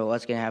happen here? Well,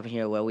 what's going to happen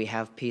here? Well, we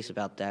have peace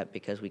about that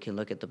because we can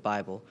look at the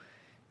Bible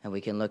and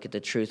we can look at the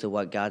truth of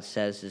what God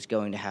says is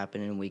going to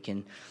happen, and we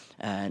can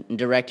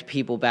direct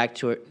people back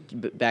to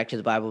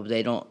the Bible.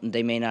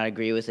 They may not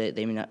agree with it.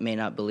 They may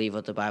not believe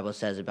what the Bible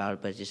says about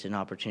it, but it's just an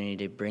opportunity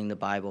to bring the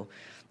Bible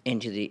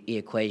into the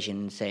equation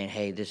and saying,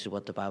 hey, this is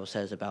what the Bible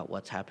says about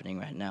what's happening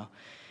right now.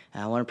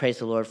 I want to praise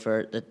the Lord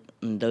for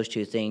those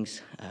two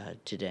things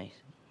today.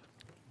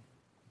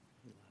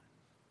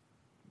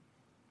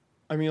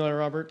 I'm Eli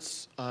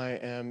Roberts. I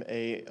am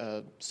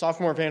a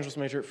sophomore evangelist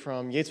major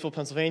from Yatesville,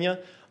 Pennsylvania.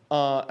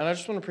 And I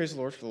just want to praise the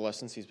Lord for the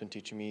lessons he's been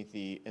teaching me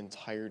the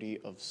entirety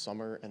of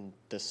summer and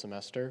this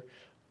semester.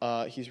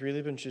 He's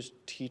really been just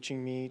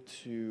teaching me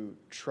to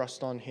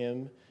trust on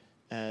him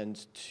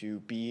and to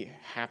be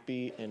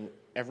happy in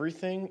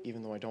everything,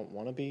 even though I don't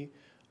want to be.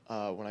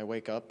 When I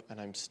wake up and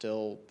I'm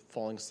still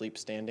falling asleep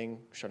standing,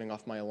 shutting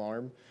off my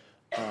alarm.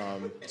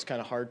 It's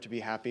kind of hard to be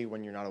happy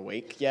when you're not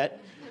awake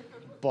yet.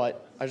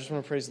 But I just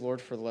want to praise the Lord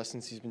for the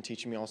lessons he's been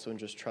teaching me also, and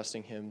just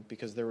trusting him,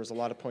 because there was a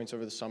lot of points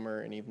over the summer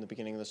and even the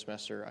beginning of the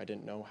semester I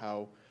didn't know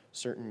how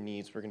certain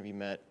needs were going to be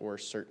met or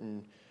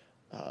certain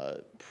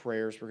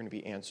prayers were going to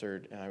be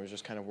answered, and I was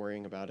just kind of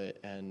worrying about it.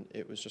 And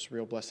it was just a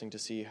real blessing to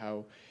see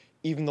how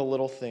even the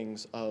little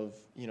things of,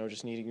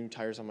 just needing new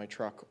tires on my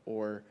truck,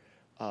 or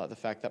the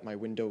fact that my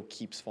window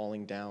keeps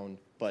falling down,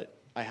 but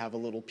I have a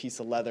little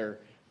piece of leather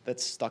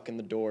that's stuck in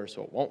the door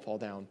so it won't fall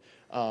down.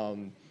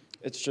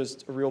 It's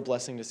just a real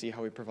blessing to see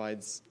how he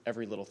provides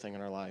every little thing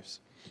in our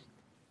lives.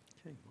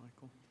 Okay,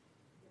 Michael.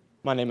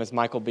 My name is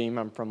Michael Beam.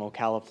 I'm from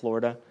Ocala,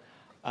 Florida.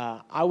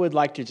 I would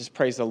like to just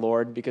praise the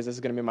Lord because this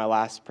is going to be my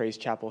last praise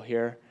chapel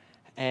here.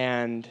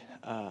 And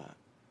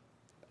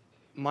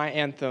my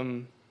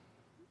anthem,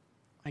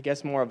 I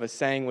guess more of a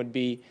saying would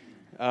be,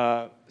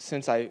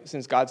 since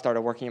God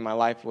started working in my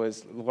life,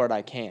 was, Lord,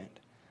 I can't.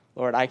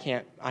 Lord, I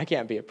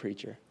can't be a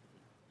preacher.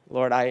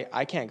 Lord,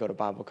 I can't go to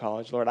Bible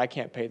college. Lord, I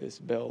can't pay this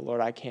bill.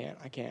 Lord, I can't.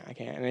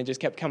 And it just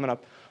kept coming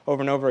up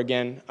over and over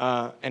again.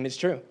 And it's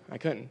true. I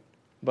couldn't.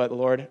 But the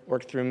Lord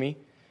worked through me,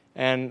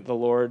 and the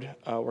Lord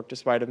worked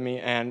despite of me.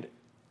 And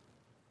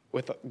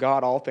with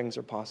God, all things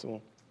are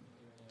possible.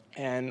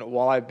 And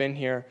while I've been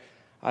here,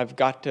 I've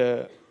got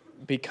to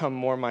become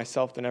more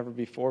myself than ever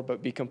before,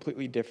 but be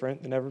completely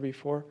different than ever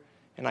before.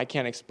 And I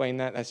can't explain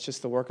that. That's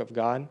just the work of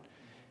God.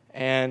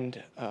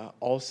 And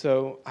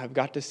also, I've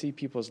got to see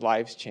people's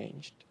lives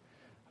changed.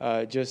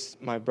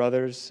 Just my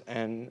brothers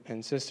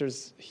and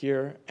sisters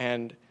here,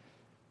 and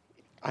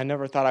I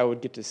never thought I would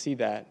get to see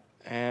that,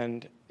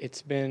 and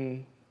it's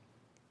been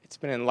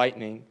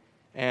enlightening,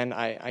 and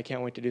I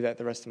can't wait to do that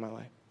the rest of my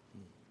life.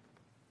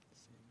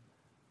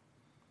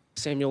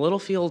 Samuel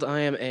Littlefield.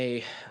 I am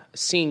a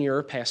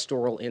senior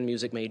pastoral and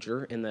music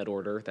major, in that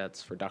order.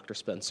 That's for Dr.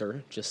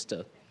 Spencer, just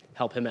to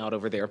help him out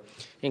over there,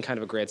 and kind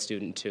of a grad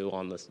student too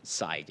on the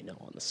side,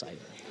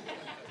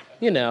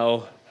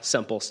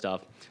 simple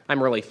stuff.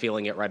 I'm really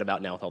feeling it right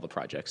about now with all the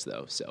projects,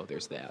 though, so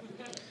there's that.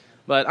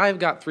 But I've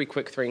got 3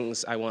 quick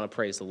things I want to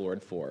praise the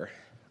Lord for.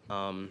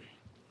 You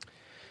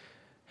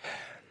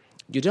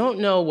don't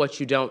know what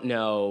you don't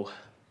know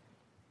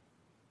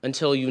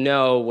until you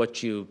know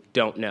what you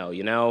don't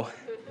know,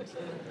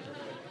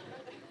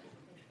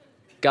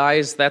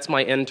 Guys, that's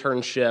my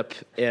internship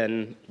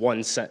in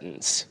one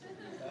sentence.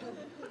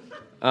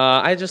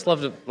 I just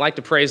like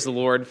to praise the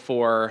Lord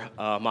for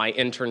my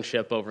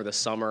internship over the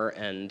summer,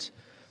 and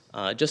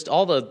just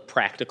all the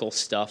practical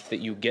stuff that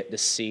you get to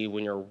see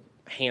when you're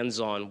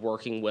hands-on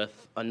working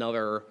with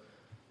another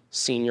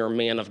senior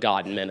man of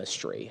God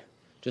ministry.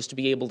 Just to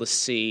be able to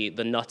see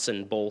the nuts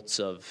and bolts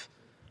of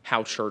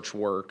how church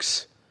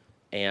works,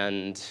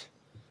 and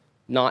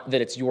not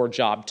that it's your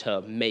job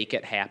to make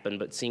it happen,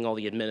 but seeing all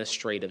the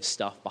administrative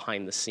stuff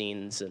behind the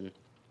scenes and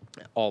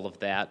all of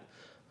that.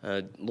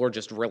 Lord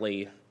just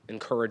really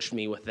encouraged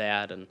me with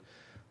that, and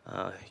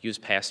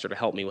used Pastor to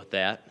help me with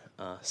that.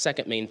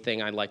 Second main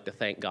thing I'd like to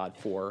thank God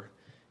for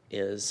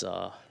is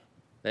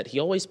that he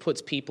always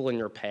puts people in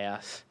your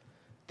path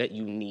that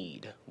you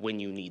need when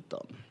you need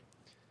them.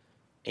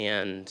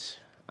 And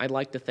I'd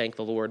like to thank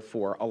the Lord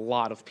for a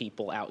lot of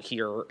people out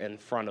here in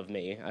front of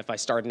me. If I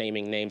start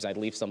naming names, I'd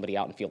leave somebody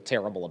out and feel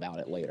terrible about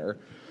it later.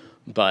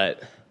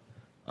 But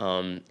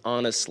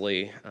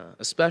honestly,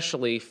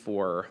 especially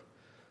for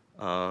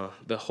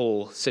the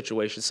whole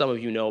situation. Some of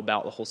you know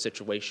about the whole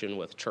situation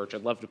with church.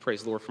 I'd love to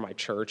praise the Lord for my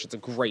church. It's a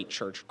great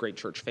church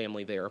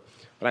family there.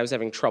 But I was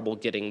having trouble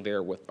getting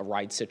there with a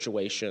ride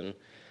situation.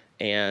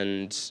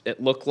 And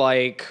it looked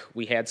like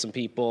we had some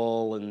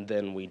people, and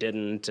then we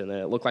didn't. And then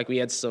it looked like we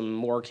had some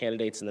more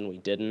candidates, and then we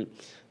didn't.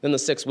 Then the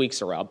 6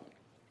 weeks are up.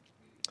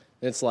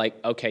 And it's like,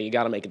 okay, you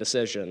got to make a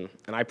decision.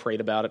 And I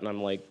prayed about it, and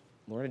I'm like,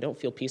 Lord, I don't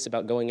feel peace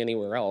about going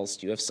anywhere else.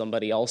 Do you have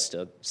somebody else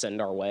to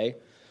send our way?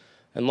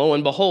 And lo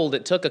and behold,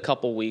 it took a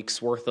couple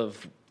weeks worth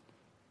of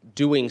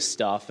doing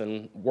stuff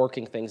and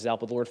working things out,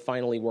 but the Lord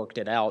finally worked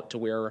it out to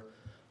where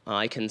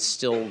I can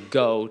still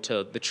go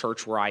to the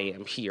church where I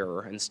am here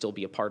and still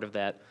be a part of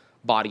that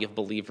body of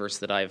believers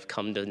that I've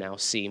come to now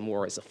see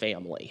more as a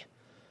family.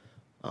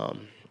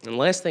 And the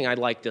last thing I'd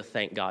like to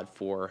thank God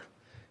for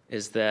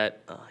is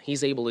that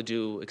he's able to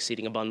do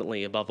exceeding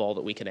abundantly above all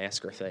that we can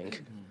ask or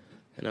think.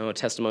 I know a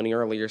testimony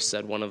earlier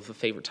said one of the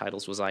favorite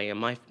titles was I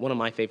Am. One of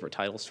my favorite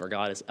titles for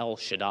God is El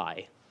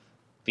Shaddai,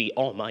 the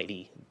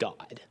Almighty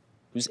God,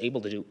 who's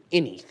able to do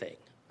anything.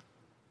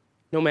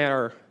 No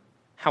matter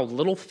how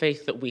little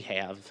faith that we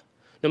have,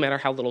 no matter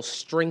how little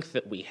strength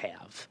that we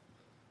have,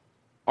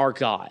 our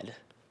God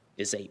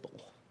is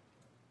able.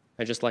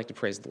 I'd just like to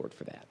praise the Lord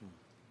for that.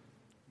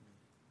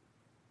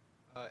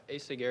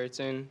 Asa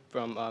Garrettson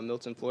from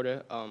Milton,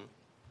 Florida.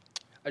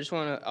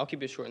 I'll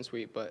keep it short and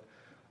sweet, but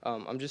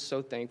I'm just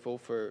so thankful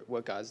for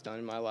what God's done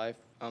in my life.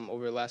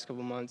 Over the last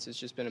couple months, it's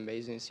just been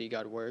amazing to see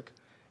God work,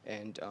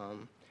 and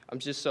I'm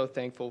just so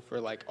thankful for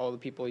like all the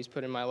people he's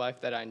put in my life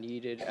that I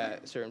needed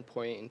at a certain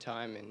point in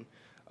time,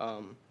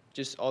 and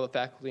just all the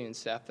faculty and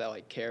staff that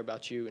like care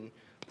about you and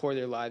pour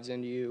their lives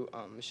into you.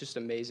 It's just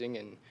amazing,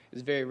 and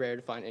it's very rare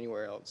to find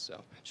anywhere else, so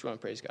I just want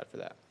to praise God for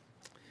that.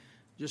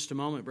 Just a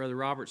moment, Brother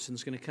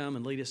Robertson's going to come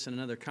and lead us in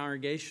another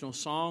congregational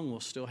song. We'll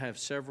still have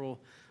several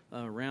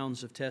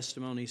rounds of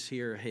testimonies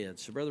here ahead.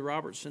 So, Brother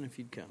Robertson, if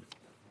you'd come.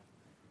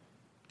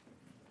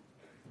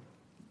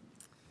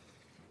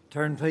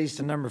 Turn, please,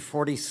 to number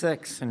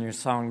 46 in your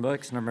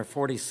songbooks. Number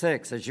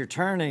 46. As you're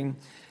turning,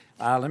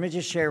 let me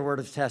just share a word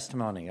of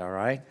testimony, all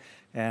right?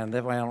 And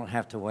that way I don't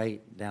have to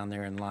wait down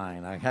there in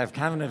line. I have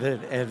kind of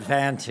an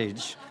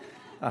advantage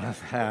of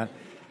that.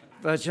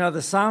 But, you know,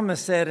 the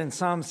psalmist said in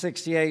Psalm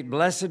 68,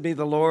 "Blessed be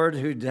the Lord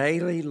who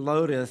daily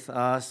loadeth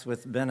us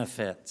with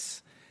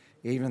benefits,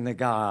 even the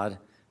God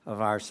of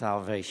our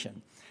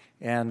salvation."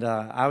 And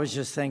I was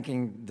just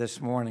thinking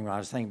this morning when I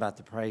was thinking about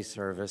the praise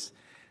service,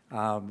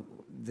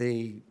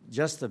 the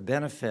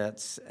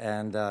benefits,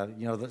 and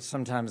you know, that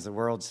sometimes the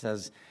world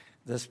says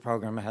this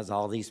program has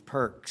all these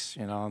perks,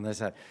 you know, and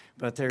this,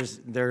 but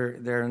there's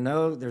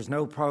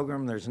no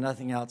program, there's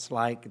nothing else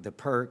like the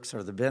perks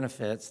or the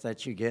benefits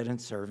that you get in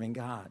serving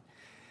God.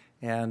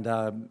 And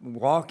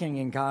walking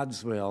in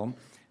God's will,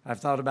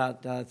 I've thought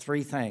about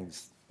three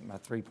things, my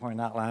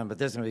three-point outline, but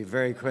this is going to be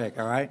very quick,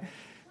 all right?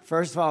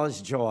 First of all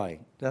is joy.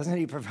 Doesn't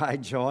he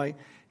provide joy?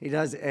 He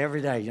does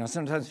every day. You know,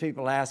 sometimes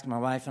people ask my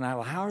wife and I,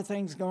 well, how are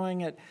things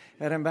going at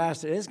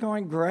Ambassador? It's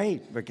going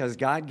great because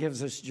God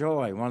gives us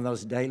joy, one of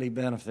those daily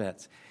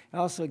benefits. It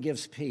also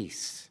gives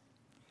peace.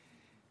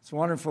 It's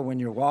wonderful when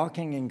you're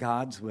walking in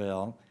God's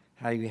will,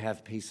 how you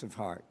have peace of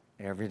heart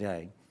every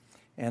day.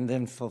 And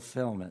then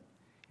fulfillment.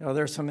 You know,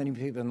 there's so many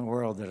people in the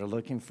world that are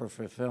looking for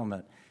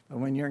fulfillment. But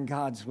when you're in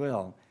God's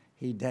will,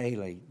 he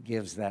daily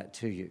gives that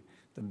to you,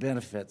 the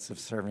benefits of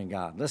serving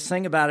God. Let's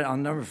sing about it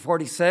on number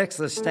 46.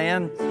 Let's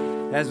stand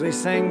as we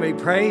sing, "We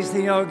praise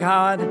thee, O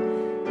God,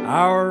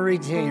 our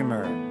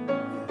Redeemer."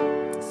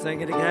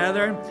 Sing it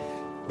together.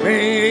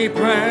 We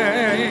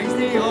praise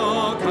thee,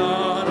 O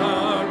God,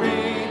 our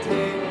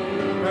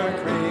Redeemer,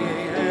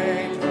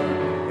 Creator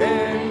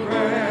in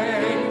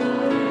great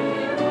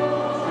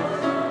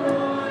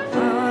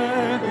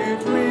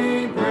tribute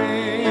we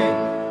bring,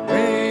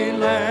 we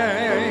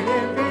lay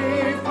it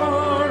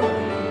before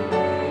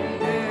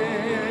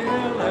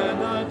kneel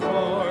and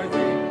adore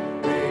thee.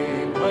 We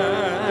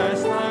bless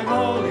thy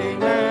holy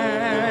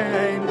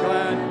name,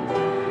 glad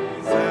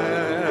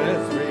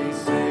praises we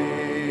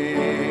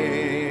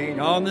sing.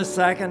 On the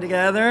second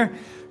together,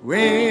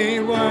 we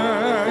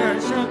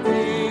worship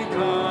thee,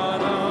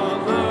 God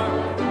of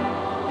our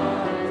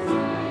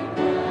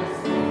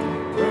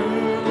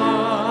through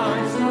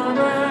life's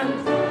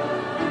torment.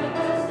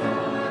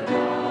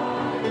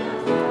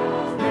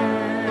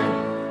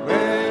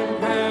 When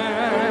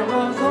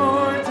perils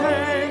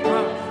o'ertake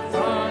us,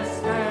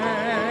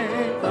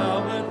 sustain thou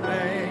and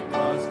make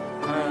us,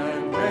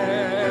 and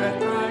with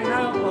thy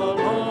help, O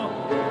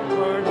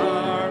Lord,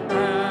 our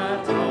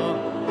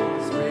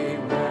battles we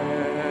win.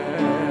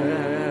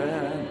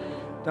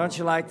 Don't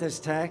you like this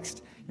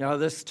text? You know,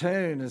 this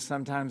tune is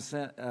sometimes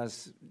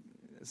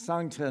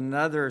sung to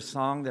another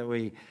song that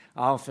we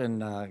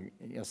often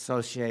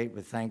associate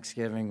with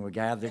Thanksgiving. We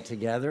gather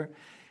together.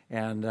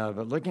 And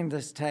but looking at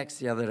this text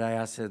the other day,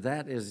 I said,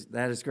 that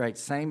is great.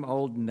 Same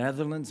old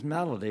Netherlands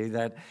melody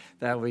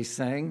that we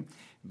sing,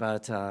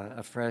 but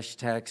a fresh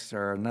text,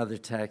 or another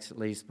text at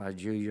least, by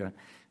Julia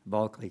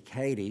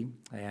Bulkley-Cady,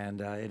 and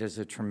it is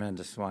a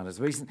tremendous one. As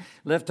we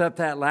lift up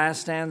that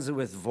last stanza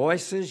with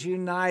voices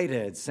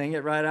united, sing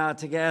it right out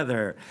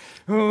together.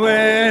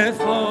 With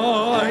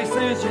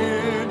voices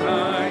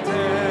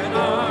united,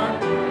 our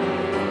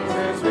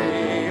praises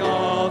we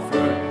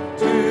offer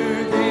to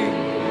thee,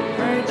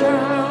 great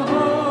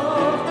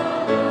Jehovah.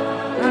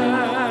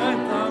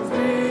 Anthems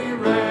we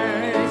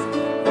raise,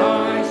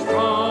 thy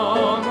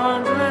strong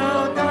arms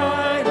will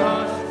guide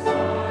us.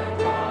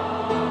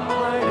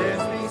 Light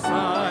is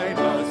beside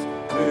us,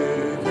 to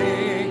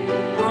thee,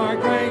 our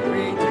great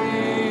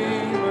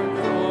Redeemer,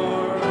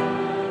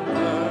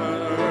 forever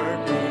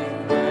be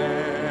praised.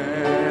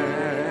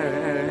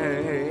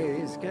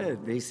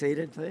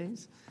 seated,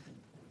 please.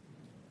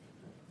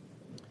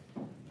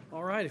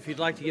 All right, if you'd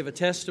like to give a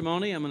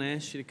testimony, I'm going to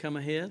ask you to come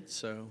ahead.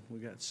 So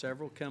we've got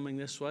several coming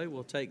this way.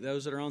 We'll take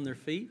those that are on their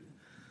feet.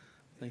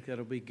 I think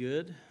that'll be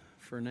good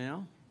for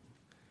now.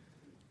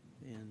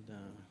 And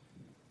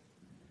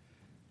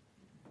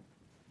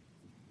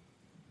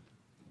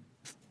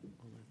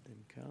we'll let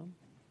them come.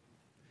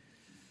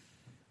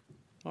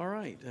 All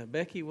right,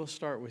 Becky, we'll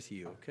start with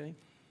you, okay?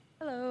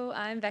 Hello,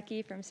 I'm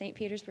Becky from St.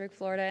 Petersburg,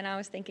 Florida, and I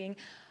was thinking,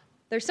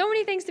 there's so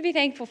many things to be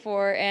thankful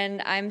for,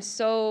 and I'm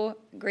so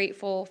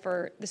grateful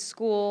for the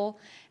school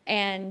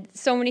and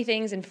so many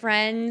things, and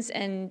friends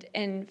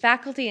and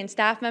faculty and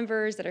staff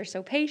members that are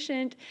so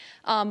patient.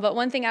 But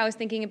one thing I was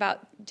thinking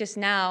about just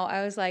now,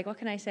 I was like, what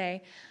can I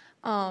say?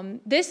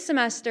 This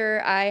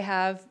semester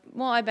I've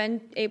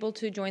been able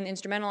to join the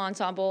instrumental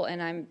ensemble,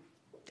 and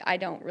I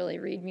don't really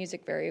read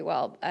music very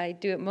well. I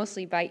do it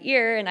mostly by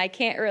ear, and I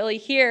can't really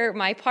hear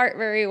my part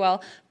very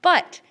well.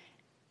 But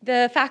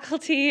the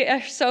faculty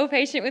are so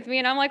patient with me,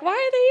 and I'm like, why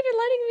are they even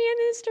letting me in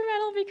the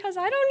instrumental? Because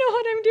I don't know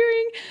what I'm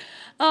doing.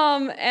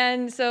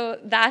 And so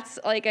that's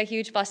like a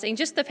huge blessing.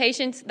 Just the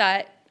patience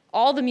that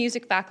all the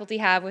music faculty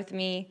have with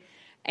me,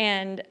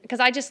 and because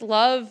I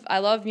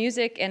love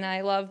music, and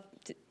I love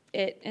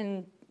it,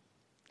 and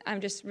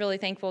I'm just really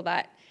thankful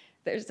that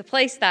there's a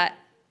place that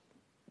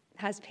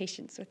has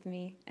patience with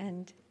me.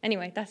 And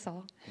anyway, that's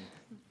all.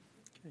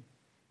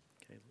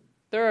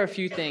 There are a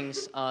few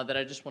things that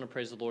I just want to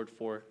praise the Lord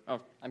for. Oh,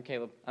 I'm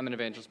Caleb. I'm an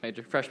evangelist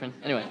major, freshman.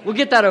 Anyway, we'll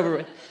get that over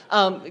with.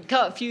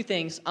 A few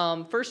things.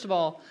 First of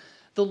all,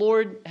 the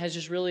Lord has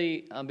just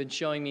really been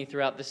showing me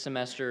throughout this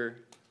semester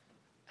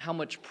how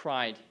much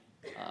pride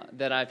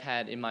that I've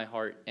had in my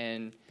heart,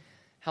 and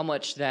how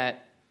much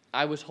that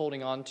I was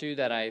holding on to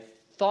that I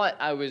thought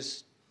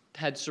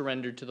had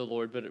surrendered to the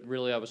Lord, but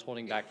really I was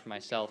holding back for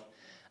myself.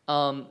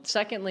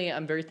 Secondly,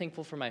 I'm very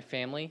thankful for my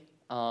family.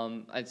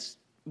 It's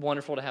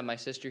wonderful to have my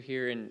sister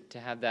here and to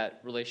have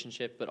that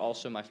relationship, but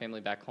also my family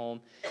back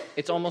home.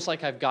 It's almost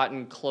like I've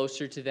gotten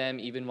closer to them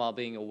even while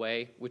being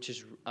away, which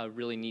is a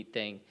really neat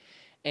thing.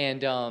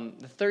 And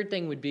the third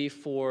thing would be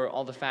for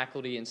all the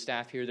faculty and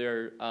staff here.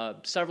 There are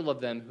several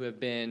of them who have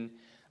been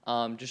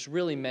just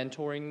really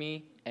mentoring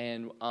me,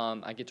 and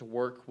I get to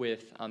work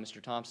with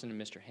Mr. Thompson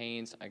and Mr.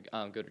 Haynes.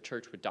 I go to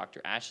church with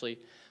Dr. Ashley,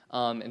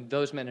 and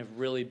those men have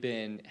really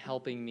been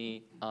helping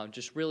me,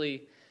 just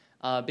really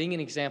being an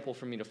example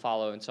for me to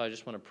follow, and so I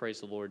just want to praise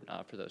the Lord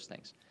for those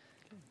things.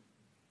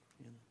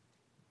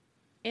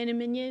 Anna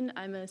Minion.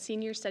 I'm a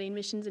senior studying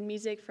missions and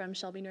music from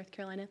Shelby, North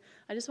Carolina.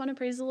 I just want to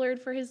praise the Lord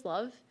for his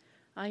love.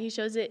 He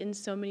shows it in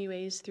so many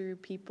ways through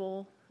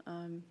people,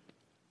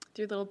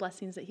 through little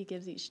blessings that he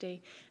gives each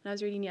day. And I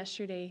was reading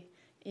yesterday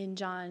in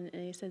John,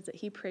 and he says that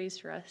he prays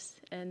for us,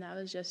 and that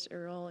was just a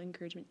real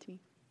encouragement to me.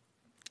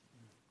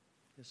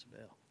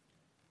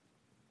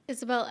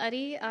 Isabel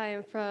Eddy. I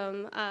am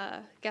from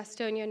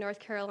Gastonia, North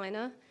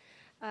Carolina.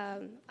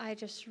 I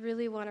just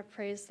really want to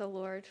praise the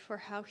Lord for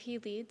how he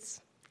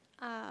leads.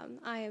 I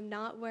am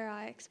not where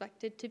I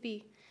expected to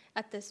be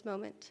at this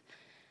moment,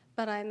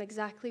 but I am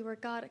exactly where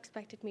God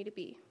expected me to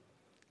be.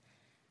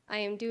 I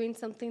am doing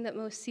something that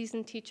most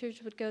seasoned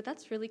teachers would go,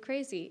 that's really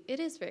crazy. It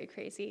is very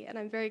crazy, and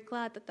I'm very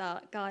glad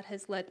that God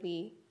has led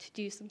me to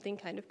do something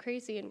kind of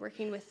crazy and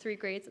working with 3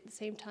 grades at the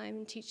same time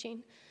and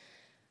teaching.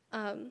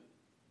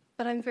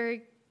 But I'm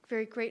very,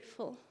 very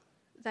grateful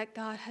that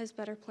God has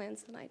better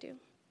plans than I do.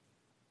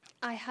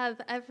 I have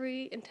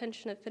every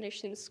intention of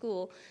finishing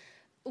school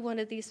one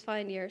of these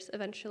fine years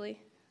eventually,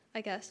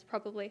 I guess,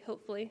 probably,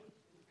 hopefully.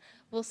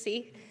 We'll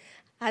see,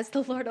 as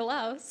the Lord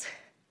allows.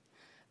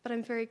 But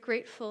I'm very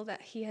grateful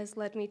that he has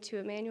led me to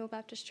Emmanuel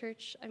Baptist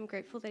Church. I'm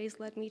grateful that he's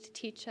led me to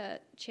teach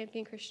at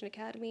Champion Christian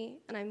Academy.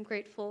 And I'm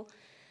grateful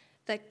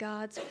that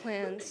God's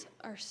plans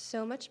are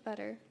so much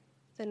better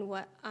than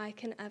what I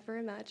can ever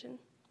imagine.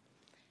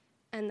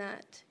 And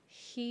that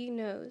he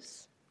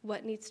knows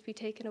what needs to be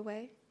taken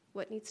away,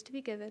 what needs to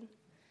be given,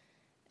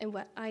 and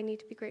what I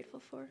need to be grateful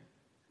for.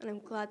 And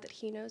I'm glad that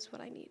he knows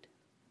what I need.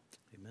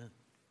 Amen.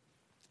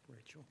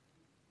 Rachel.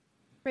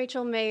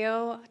 Rachel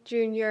Mayo,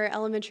 junior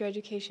elementary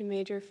education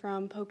major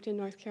from Polkton,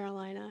 North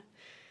Carolina.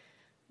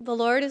 The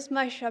Lord is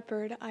my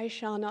shepherd, I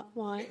shall not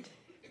want.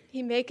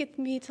 He maketh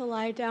me to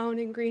lie down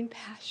in green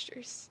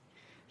pastures.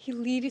 He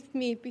leadeth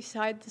me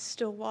beside the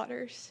still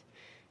waters.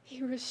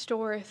 He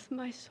restoreth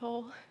my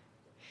soul.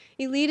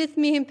 He leadeth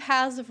me in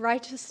paths of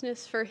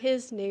righteousness for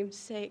his name's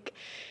sake.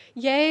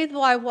 Yea,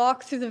 though I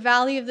walk through the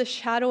valley of the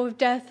shadow of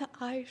death,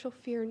 I shall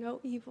fear no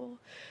evil,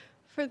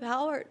 for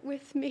thou art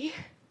with me.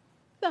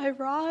 Thy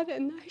rod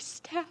and thy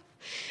staff,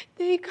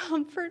 they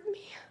comfort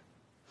me.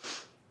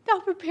 Thou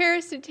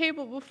preparest a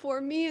table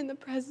before me in the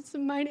presence of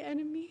mine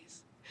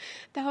enemies.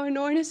 Thou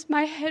anointest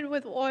my head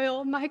with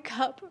oil, my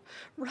cup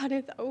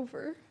runneth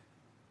over.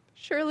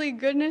 Surely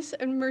goodness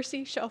and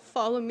mercy shall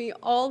follow me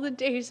all the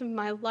days of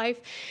my life,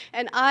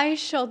 and I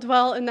shall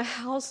dwell in the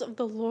house of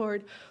the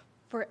Lord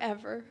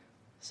forever.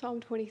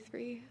 Psalm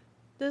 23.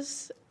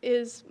 This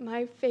is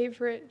my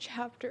favorite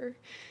chapter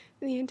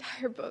in the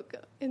entire book,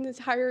 in the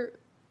entire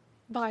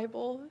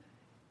Bible.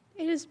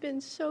 It has been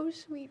so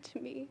sweet to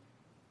me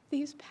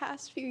these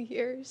past few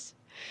years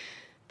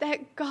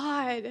that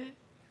God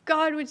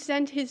would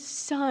send his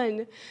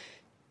son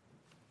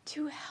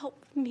to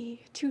help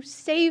me, to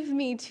save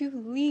me, to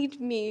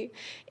lead me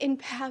in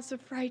paths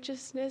of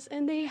righteousness,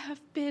 and they have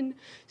been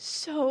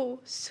so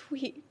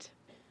sweet.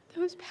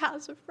 Those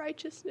paths of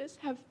righteousness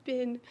have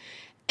been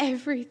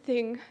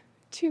everything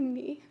to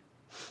me,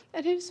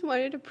 and I just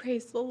wanted to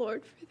praise the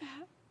Lord for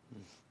that.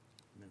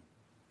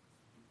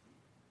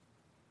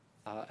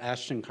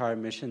 Ashton Carr,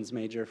 missions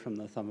major from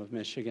the Thumb of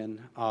Michigan.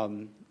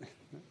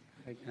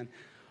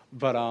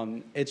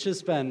 It's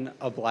just been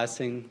a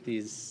blessing.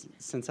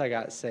 Since I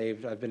got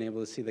saved, I've been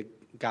able to see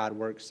God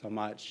work so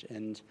much,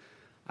 and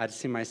I'd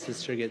see my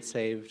sister get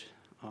saved.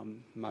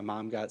 My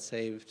mom got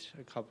saved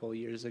a couple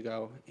years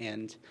ago,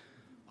 and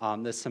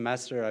this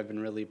semester I've been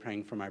really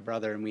praying for my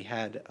brother, and we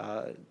had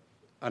a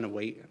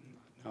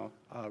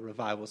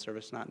revival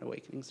service, not an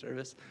awakening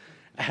service,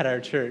 at our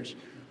church.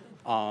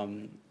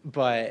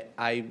 But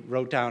I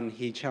wrote down,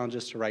 he challenged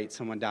us to write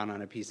someone down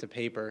on a piece of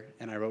paper,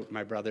 and I wrote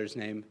my brother's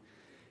name.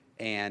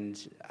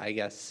 And I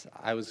guess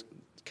I was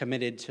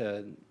committed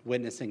to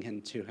witnessing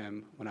him to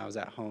him when I was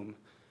at home.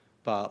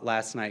 But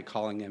last night,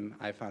 calling him,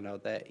 I found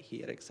out that he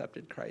had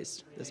accepted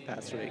Christ this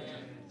past week.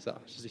 So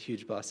it's just a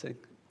huge blessing.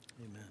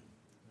 Amen.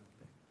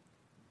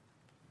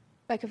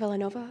 Becca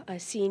Villanova, a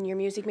senior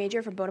music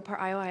major from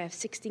Bonaparte, Iowa. I have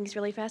 6 things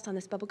really fast on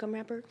this bubblegum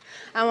wrapper.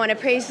 I want to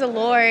praise the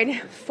Lord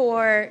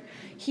for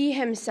he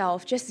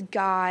himself, just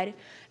God,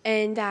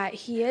 and that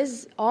he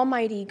is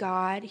almighty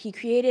God. He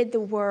created the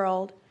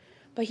world,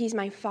 but he's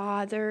my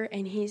father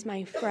and he's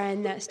my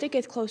friend that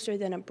sticketh closer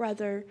than a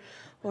brother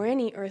or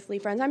any earthly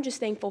friends. I'm just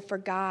thankful for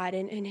God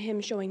and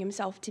him showing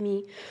himself to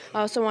me.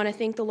 I also want to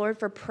thank the Lord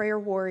for prayer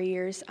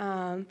warriors.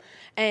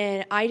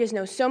 And I just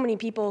know so many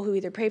people who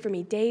either pray for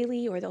me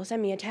daily or they'll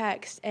send me a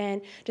text.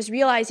 And just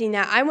realizing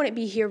that I wouldn't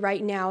be here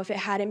right now if it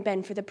hadn't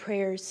been for the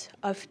prayers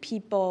of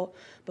people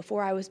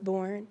before I was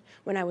born,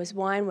 when I was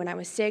 1, when I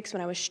was 6,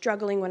 when I was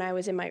struggling, when I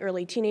was in my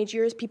early teenage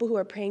years, people who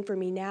are praying for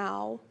me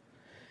now.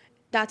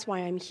 That's why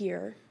I'm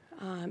here.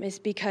 Is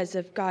because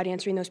of God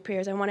answering those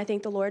prayers. I want to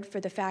thank the Lord for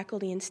the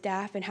faculty and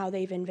staff and how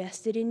they've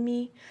invested in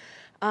me.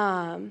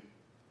 I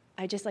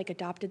just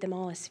adopted them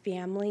all as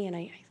family, and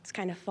it's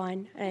kind of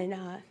fun. And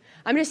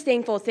I'm just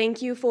thankful.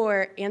 Thank you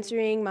for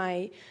answering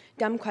my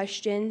dumb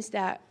questions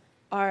that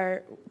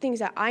are things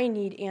that I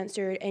need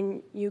answered,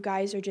 and you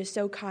guys are just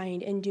so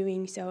kind in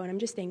doing so, and I'm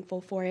just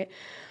thankful for it.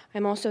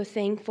 I'm also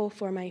thankful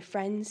for my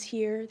friends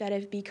here that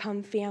have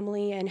become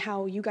family and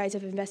how you guys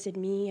have invested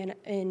in me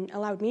and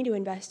allowed me to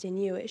invest in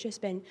you. It's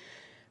just been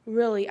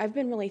I've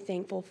been really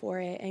thankful for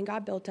it, and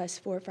God built us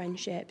for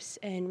friendships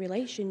and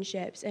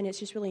relationships, and it's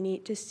just really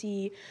neat to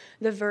see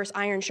the verse,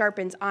 iron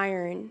sharpens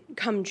iron,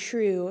 come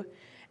true,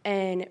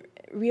 and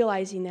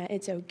realizing that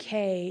it's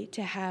okay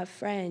to have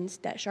friends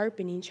that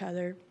sharpen each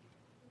other.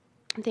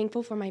 I'm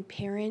thankful for my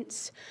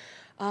parents.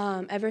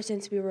 Ever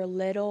since we were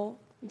little,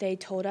 they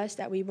told us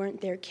that we weren't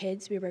their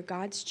kids, we were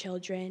God's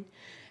children.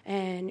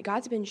 And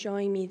God's been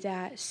showing me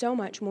that so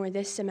much more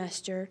this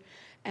semester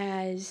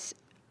as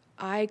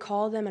I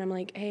call them and I'm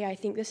like, hey, I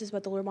think this is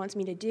what the Lord wants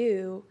me to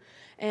do.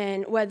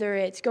 And whether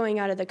it's going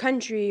out of the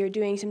country or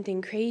doing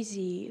something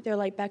crazy, they're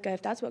like, Becca,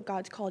 if that's what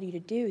God's called you to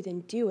do,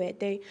 then do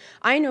it.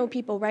 I know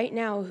people right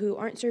now who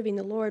aren't serving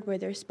the Lord where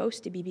they're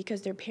supposed to be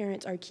because their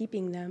parents are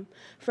keeping them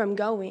from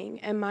going.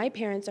 And my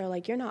parents are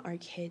like, you're not our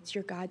kids,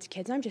 you're God's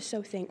kids. I'm just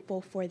so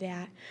thankful for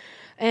that.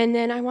 And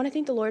then I want to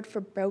thank the Lord for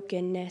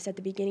brokenness. At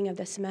the beginning of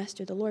the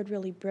semester, the Lord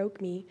really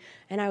broke me.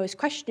 And I was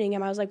questioning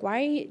him. I was like,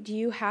 why do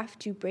you have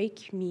to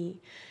break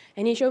me?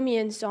 And he showed me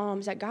in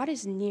Psalms that God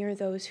is near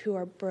those who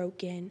are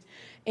broken.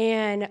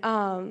 And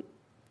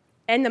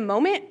in the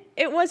moment,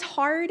 it was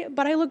hard,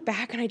 but I look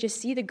back and I just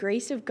see the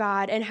grace of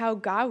God and how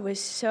God was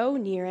so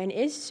near and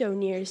is so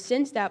near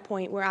since that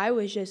point where I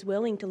was just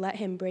willing to let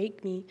him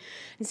break me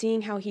and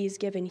seeing how he's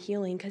given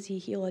healing because he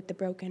healeth the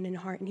broken in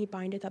heart and he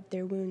bindeth up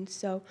their wounds.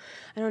 So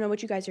I don't know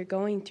what you guys are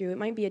going through. It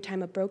might be a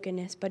time of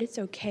brokenness, but it's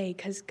okay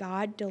because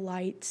God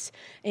delights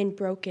in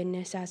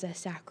brokenness as a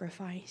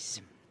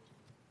sacrifice.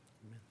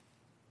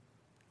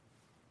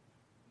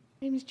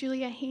 My name is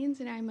Julia Haynes,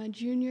 and I'm a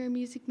junior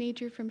music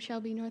major from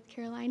Shelby, North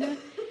Carolina.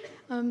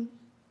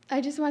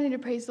 I just wanted to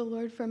praise the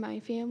Lord for my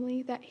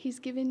family that he's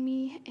given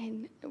me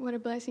and what a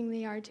blessing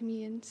they are to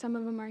me, and some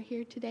of them are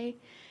here today.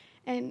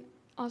 And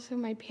also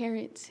my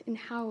parents and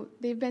how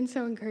they've been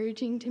so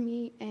encouraging to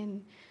me,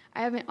 and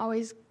I haven't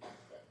always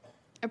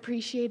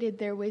appreciated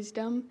their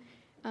wisdom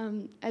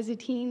as a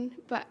teen,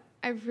 but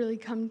I've really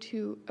come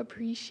to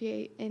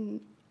appreciate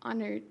and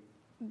honor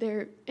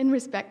and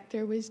respect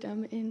their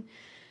wisdom.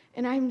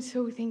 And I'm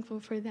so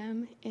thankful for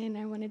them, and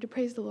I wanted to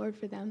praise the Lord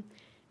for them.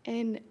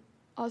 And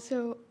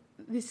also,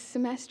 this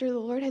semester, the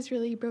Lord has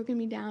really broken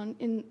me down.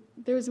 And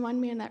there was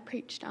one man that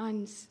preached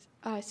on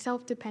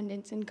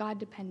self-dependence and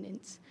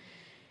God-dependence.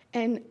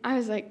 And I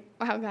was like,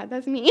 wow, God,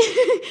 that's me.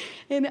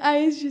 And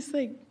I was just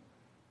like,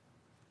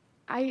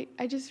 I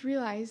just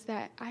realized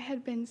that I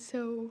had been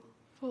so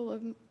full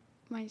of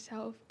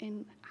myself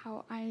and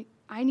how I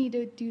I need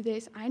to do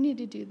this,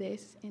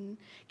 and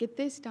get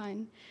this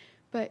done.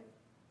 But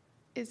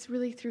it's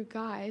really through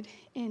God,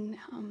 and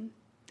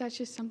that's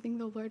just something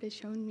the Lord has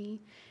shown me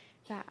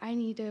that I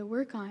need to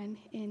work on,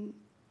 and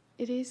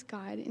it is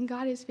God, and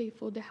God is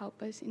faithful to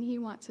help us, and he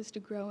wants us to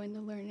grow and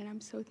to learn, and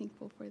I'm so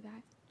thankful for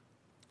that.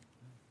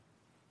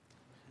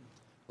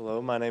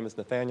 Hello, my name is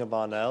Nathaniel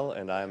Bonnell,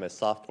 and I am a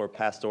sophomore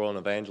pastoral and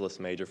evangelist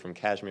major from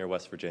Kashmir,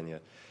 West Virginia.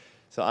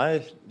 So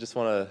I just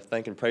want to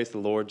thank and praise the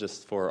Lord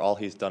just for all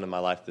he's done in my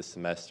life this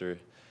semester.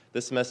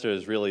 This semester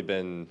has really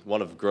been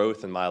one of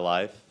growth in my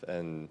life,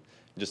 and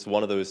just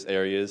one of those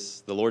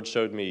areas. The Lord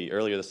showed me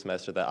earlier this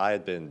semester that I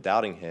had been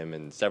doubting him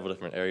in several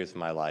different areas of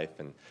my life,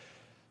 and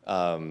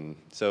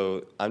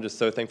so I'm just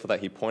so thankful that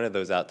he pointed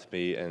those out to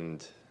me,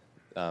 and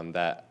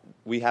that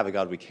we have a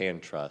God we can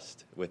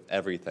trust with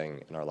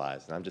everything in our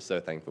lives, and I'm just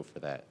so thankful for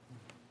that.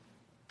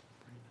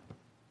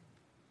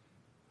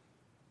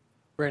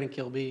 Brandon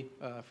Kilby,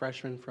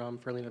 freshman from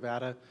Fairleigh,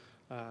 Nevada.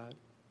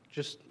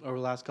 Just over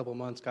the last couple of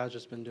months, God's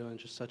just been doing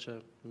just such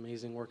an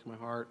amazing work in my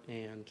heart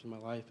and in my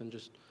life, and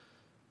just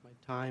my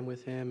time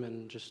with him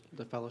and just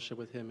the fellowship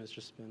with him has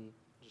just been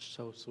just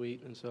so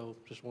sweet and so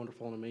just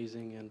wonderful and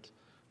amazing, and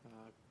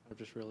I've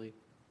just really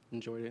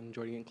enjoyed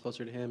getting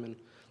closer to him and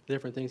the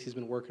different things he's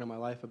been working on my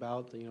life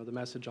about. You know, the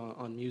message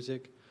on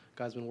music.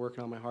 God's been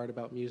working on my heart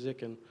about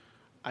music, and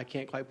I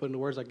can't quite put into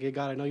words like, hey,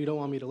 God, I know you don't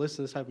want me to listen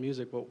to this type of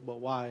music, but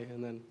why?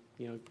 And then,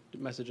 you know,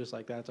 messages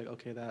like that, it's like,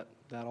 okay, that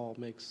all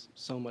makes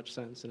so much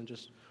sense, and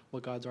just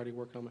what God's already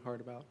working on my heart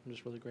about. I'm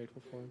just really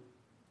grateful for him.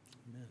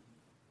 Amen.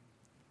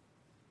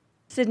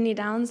 Sydney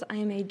Downs. I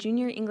am a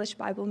junior English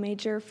Bible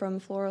major from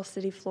Floral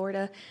City,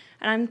 Florida,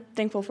 and I'm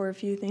thankful for a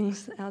few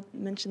things I'll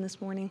mention this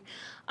morning.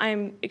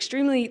 I'm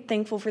extremely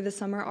thankful for the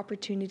summer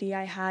opportunity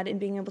I had in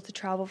being able to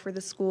travel for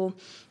the school.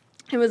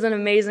 It was an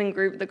amazing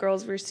group. The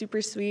girls were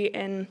super sweet,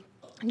 and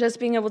just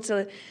being able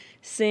to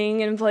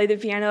sing and play the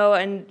piano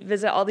and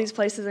visit all these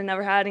places I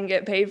never had and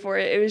get paid for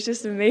it, it was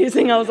just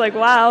amazing. I was like,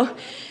 wow.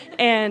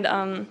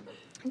 And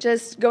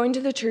just going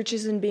to the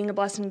churches and being a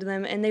blessing to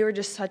them, and they were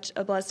just such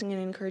a blessing and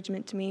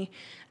encouragement to me,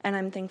 and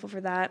I'm thankful for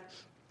that.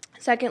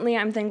 Secondly,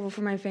 I'm thankful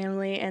for my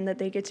family and that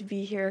they get to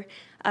be here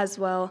as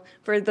well.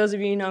 For those of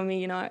you who know me,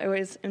 you know, I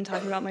always am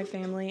talking about my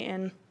family,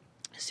 and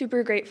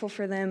super grateful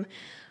for them.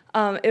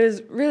 It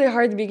was really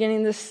hard at the beginning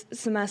of this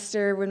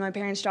semester when my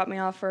parents dropped me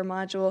off for a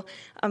module.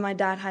 My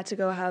dad had to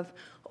go have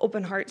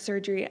open heart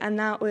surgery, and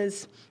that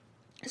was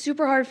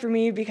super hard for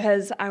me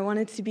because I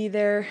wanted to be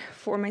there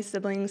for my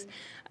siblings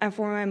and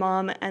for my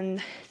mom,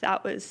 and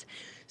that was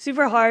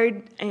super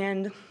hard,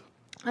 and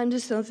I'm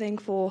just so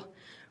thankful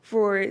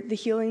for the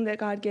healing that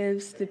God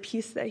gives, the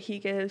peace that he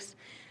gives,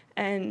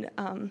 and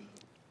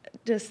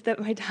just that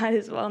my dad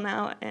is well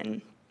now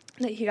and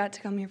that he got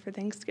to come here for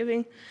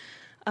Thanksgiving.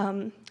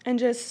 And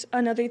just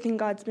another thing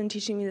God's been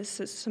teaching me this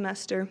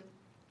semester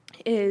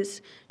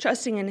is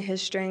trusting in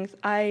his strength.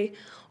 I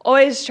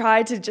always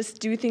try to just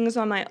do things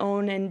on my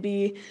own and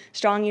be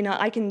strong, you know,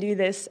 I can do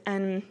this,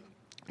 and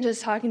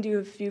just talking to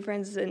a few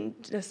friends, and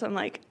just I'm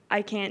like,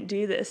 I can't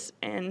do this,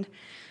 and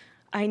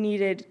I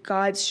needed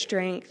God's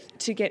strength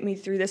to get me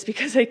through this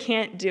because I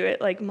can't do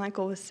it, like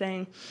Michael was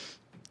saying,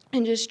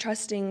 and just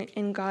trusting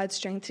in God's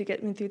strength to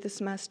get me through the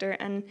semester,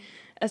 and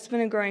it's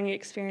been a growing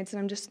experience, and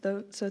I'm just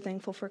so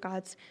thankful for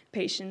God's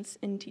patience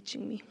in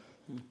teaching me.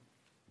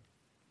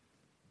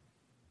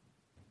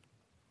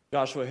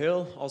 Joshua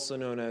Hill, also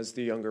known as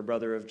the younger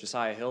brother of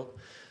Josiah Hill.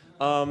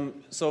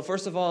 So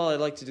first of all,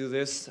 I'd like to do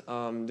this.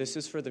 This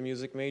is for the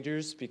music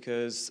majors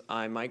because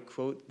I might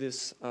quote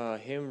this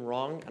hymn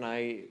wrong, and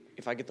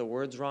if I get the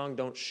words wrong,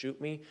 don't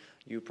shoot me.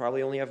 You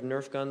probably only have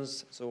Nerf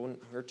guns, so it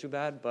wouldn't hurt too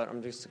bad, but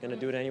I'm just going to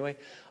do it anyway.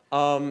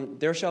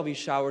 There shall be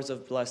showers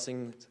of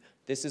blessings.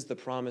 This is the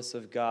promise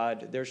of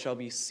God. There shall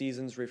be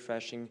seasons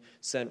refreshing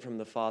sent from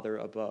the Father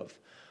above.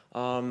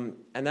 And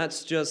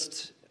that's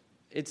just...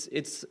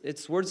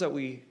 It's words that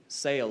we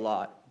say a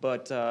lot,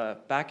 but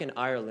back in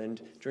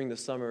Ireland during the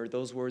summer,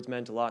 those words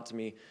meant a lot to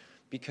me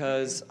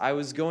because I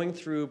was going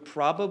through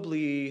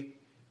probably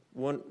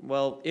one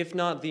of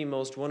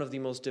the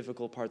most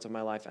difficult parts of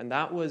my life, and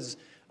that was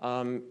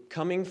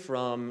coming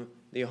from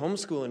the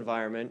homeschool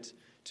environment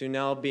to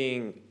now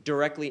being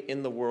directly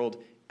in the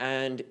world.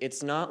 And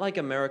it's not like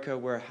America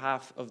where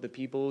half of the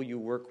people you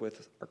work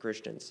with are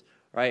Christians,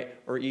 right?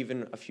 Or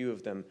even a few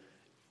of them.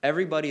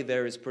 Everybody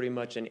there is pretty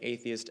much an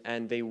atheist,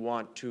 and they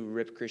want to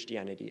rip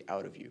Christianity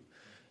out of you.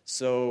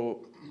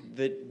 So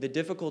the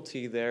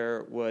difficulty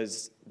there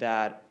was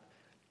that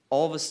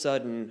all of a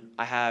sudden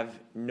I have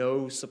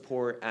no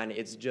support, and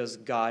it's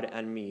just God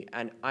and me.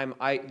 And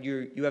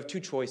you have two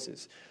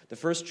choices. The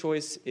first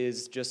choice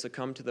is just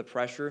succumb to the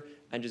pressure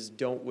and just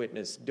don't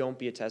witness, don't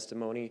be a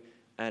testimony,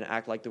 and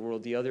act like the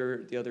world. The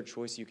other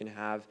choice you can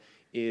have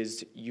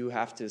is you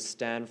have to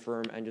stand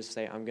firm and just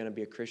say, I'm going to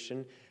be a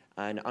Christian.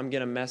 And I'm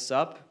going to mess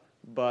up,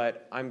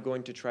 but I'm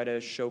going to try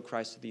to show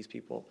Christ to these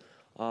people.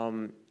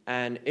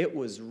 And it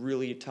was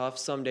really tough.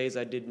 Some days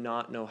I did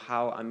not know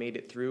how I made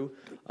it through.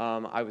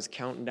 I was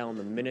counting down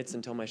the minutes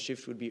until my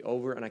shift would be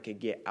over and I could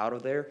get out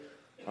of there.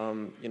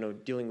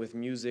 dealing with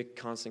music,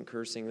 constant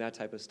cursing, that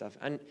type of stuff.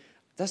 And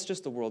that's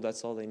just the world.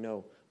 That's all they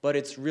know. But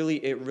it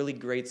really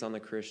grates on the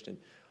Christian.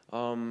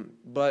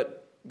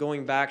 But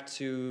going back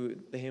to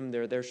the hymn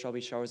there shall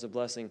be showers of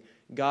blessing,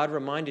 God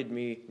reminded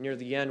me near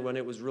the end when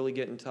it was really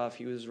getting tough,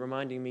 he was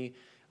reminding me,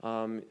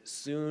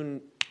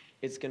 soon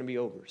it's going to be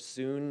over.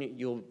 Soon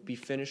you'll be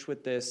finished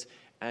with this,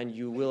 and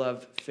you will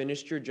have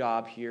finished your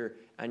job here.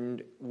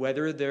 And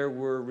whether there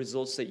were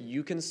results that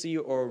you can see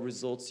or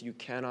results you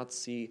cannot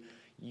see,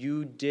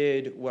 you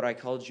did what I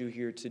called you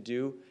here to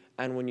do.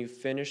 And when you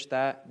finish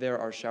that, there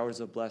are showers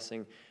of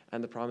blessing,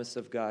 and the promise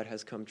of God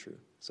has come true.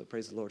 So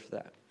praise the Lord for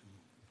that.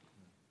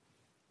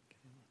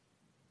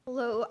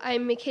 Hello,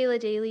 I'm Michaela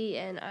Daly,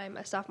 and I'm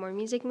a sophomore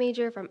music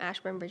major from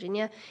Ashburn,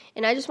 Virginia.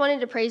 And I just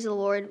wanted to praise the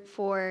Lord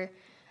for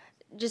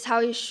just how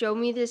he showed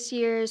me this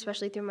year,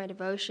 especially through my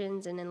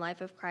devotions and in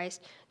Life of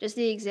Christ, just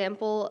the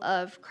example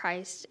of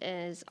Christ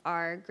as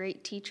our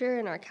great teacher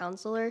and our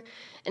counselor.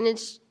 And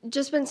it's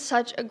just been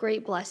such a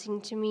great blessing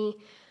to me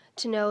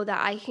to know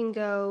that I can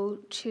go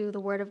to the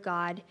Word of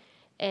God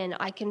and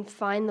I can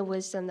find the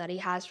wisdom that he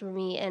has for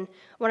me. And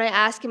when I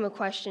ask him a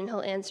question,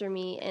 he'll answer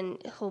me, and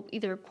he'll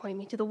either point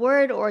me to the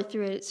Word or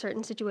through a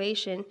certain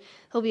situation,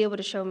 he'll be able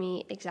to show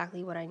me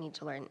exactly what I need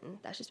to learn. And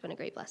that's just been a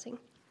great blessing.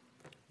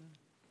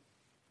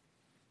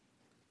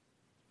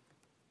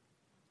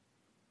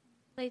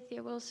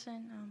 Lathia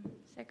Wilson,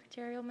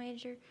 secretarial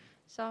major,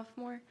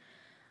 sophomore.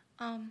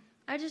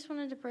 I just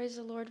wanted to praise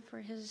the Lord for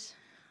his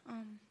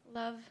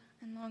love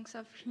and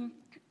long-suffering.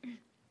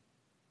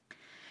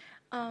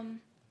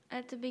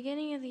 At the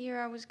beginning of the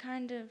year, I was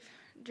kind of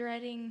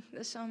dreading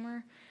the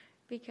summer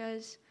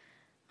because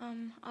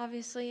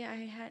obviously I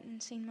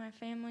hadn't seen my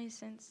family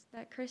since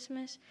that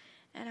Christmas,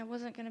 and I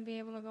wasn't going to be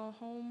able to go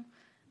home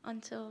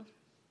until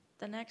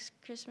the next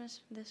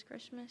Christmas, this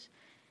Christmas.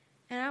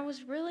 And I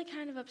was really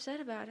kind of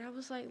upset about it. I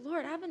was like,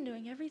 Lord, I've been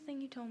doing everything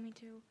you told me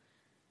to.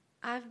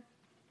 I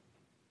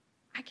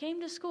came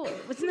to school.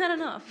 Wasn't that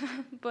enough?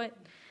 But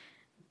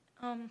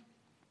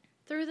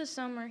through the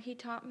summer, he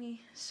taught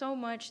me so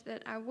much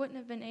that I wouldn't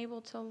have been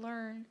able to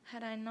learn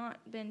had I not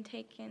been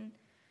taken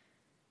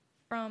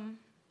from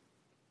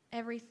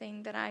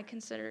everything that I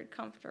considered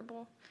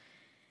comfortable.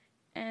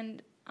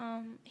 And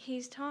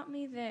he's taught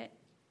me that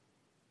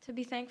to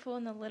be thankful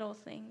in the little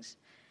things.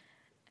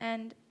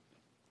 And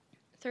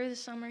through the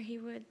summer, he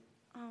would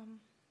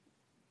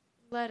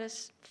let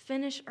us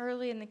finish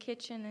early in the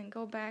kitchen and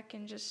go back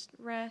and just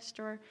rest.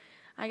 Or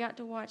I got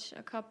to watch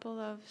a couple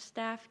of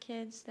staff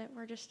kids that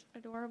were just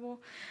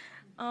adorable.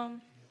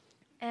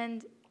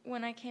 And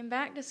when I came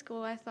back to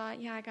school, I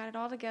thought, yeah, I got it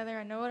all together.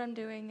 I know what I'm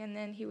doing. And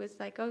then he was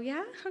like, oh,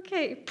 yeah?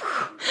 Okay.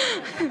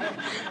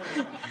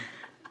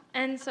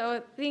 And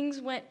so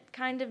things went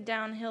kind of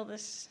downhill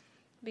this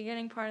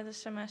beginning part of the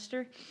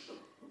semester.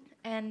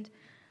 And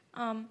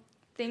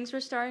things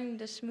were starting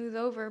to smooth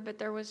over, but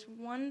there was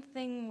one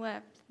thing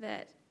left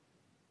that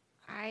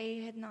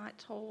I had not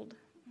told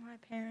my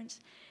parents.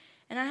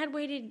 And I had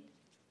waited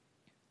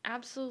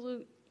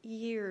absolute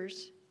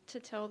years to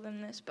tell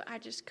them this, but I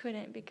just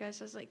couldn't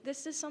because I was like,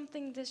 this is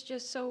something that's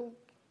just so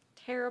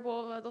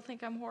terrible. They'll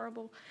think I'm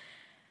horrible.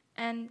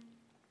 And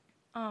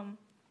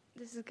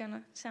this is going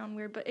to sound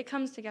weird, but it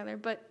comes together.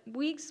 But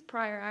weeks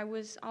prior, I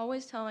was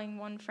always telling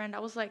one friend, I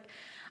was like,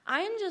 I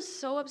am just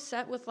so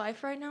upset with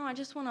life right now. I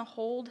just want to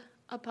hold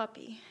a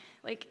puppy.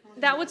 Like,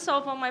 that would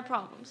solve all my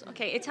problems.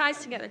 Okay, it ties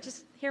together.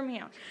 Just hear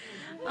me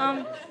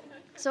out.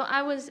 So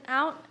I was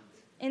out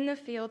in the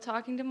field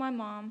talking to my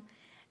mom,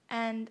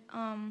 and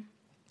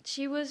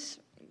she was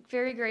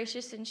very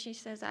gracious, and she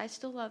says, I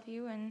still love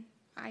you, and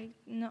I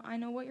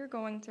know what you're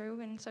going through,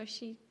 and so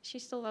she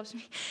still loves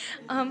me.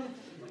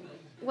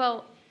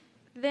 Well,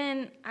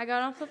 then I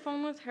got off the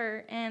phone with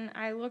her, and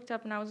I looked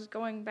up, and I was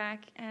going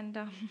back, and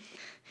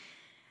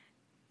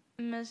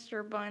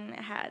Mr. Bunn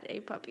had a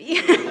puppy.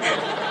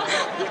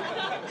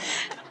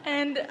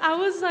 And I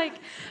was like,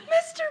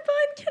 Mr.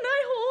 Bunn, can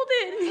I hold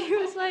it? And he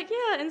was like,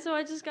 yeah. And so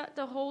I just got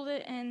to hold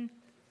it, and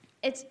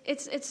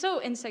it's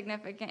so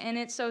insignificant, and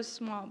it's so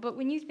small. But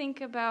when you think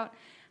about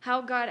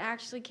how God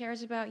actually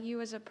cares about you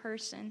as a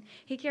person,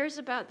 he cares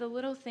about the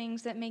little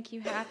things that make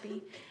you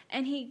happy,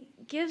 and he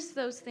gives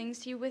those things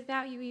to you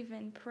without you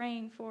even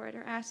praying for it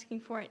or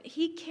asking for it.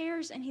 He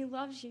cares, and he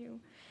loves you.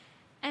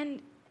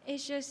 And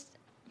it's just,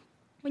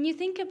 when you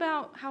think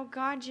about how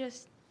God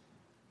just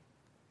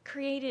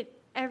created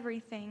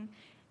everything,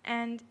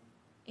 and,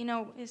 you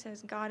know, it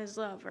says God is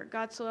love, or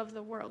God so loved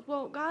the world.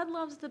 Well, God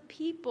loves the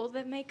people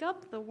that make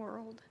up the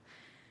world.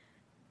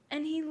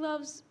 And he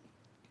loves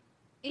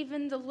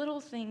even the little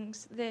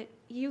things that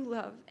you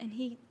love. And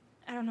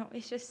I don't know,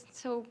 it's just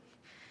so,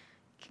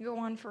 it can go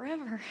on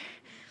forever.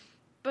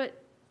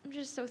 But I'm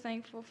just so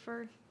thankful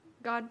for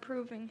God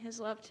proving his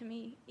love to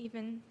me,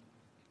 even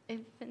if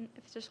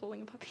it's just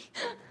holding a puppy.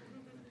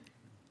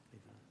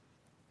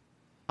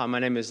 My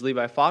name is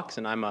Levi Fox,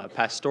 and I'm a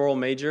pastoral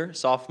major,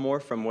 sophomore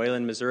from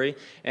Wayland, Missouri.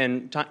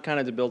 And kind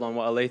of to build on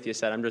what Alethea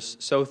said, I'm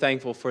just so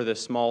thankful for the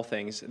small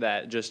things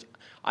that just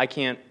I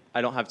can't I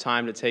don't have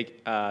time to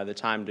take the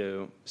time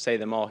to say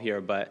them all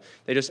here, but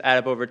they just add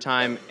up over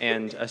time,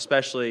 and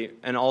especially,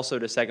 and also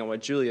to second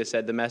what Julia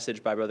said, the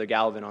message by Brother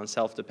Galvin on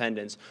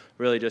self-dependence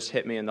really just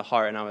hit me in the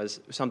heart, and was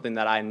something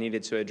that I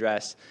needed to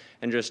address.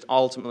 And just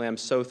ultimately, I'm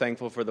so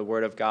thankful for the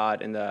Word of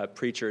God and the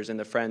preachers and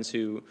the friends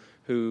who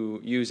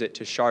use it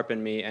to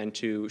sharpen me and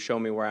to show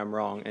me where I'm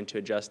wrong and to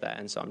adjust that.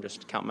 And so I'm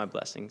just counting my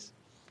blessings.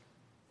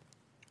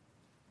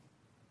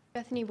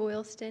 Bethany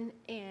Boylston,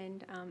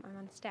 and I'm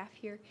on staff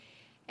here.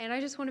 And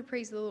I just want to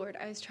praise the Lord.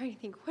 I was trying to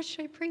think, what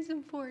should I praise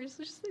him for? It's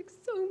just like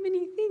so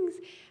many things,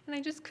 and I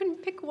just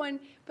couldn't pick one.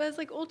 But it's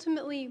like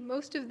ultimately,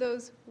 most of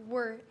those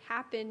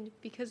happened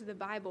because of the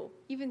Bible.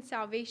 Even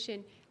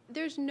salvation,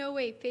 there's no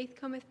way faith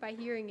cometh by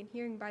hearing, and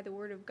hearing by the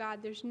word of God.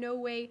 There's no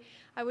way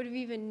I would have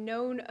even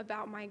known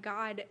about my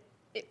God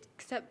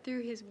except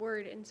through his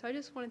word. And so I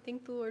just want to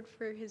thank the Lord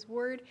for his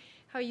word,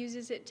 how he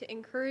uses it to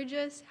encourage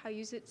us, how he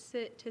uses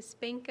it to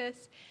spank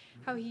us,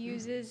 how he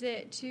uses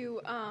it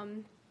to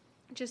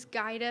just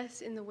guide us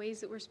in the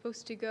ways that we're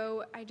supposed to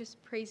go. I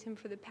just praise him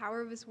for the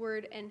power of his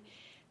word and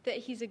that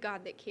he's a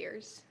God that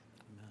cares.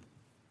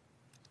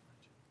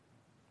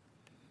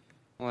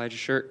 Elijah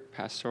Shirt,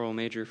 pastoral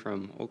major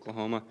from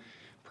Oklahoma.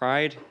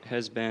 Pride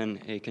has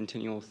been a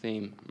continual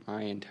theme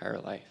my entire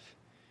life.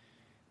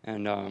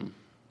 And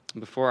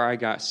before I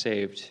got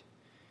saved,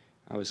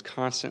 I was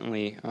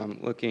constantly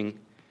looking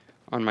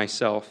on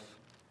myself,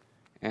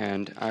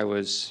 and I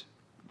was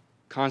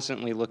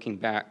constantly looking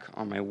back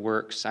on my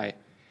works.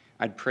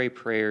 I'd pray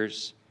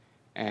prayers,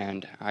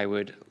 and I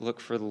would look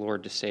for the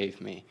Lord to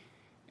save me.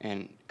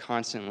 And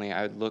constantly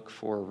I would look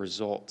for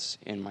results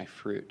in my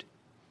fruit.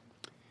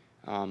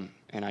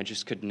 And I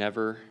just could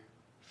never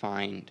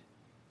find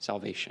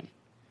salvation.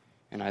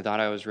 And I thought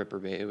I was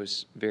reprobate. It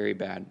was very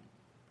bad.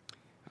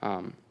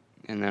 And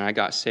then I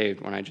got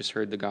saved when I just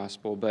heard the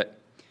gospel. But,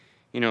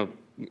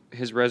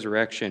 his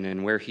resurrection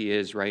and where he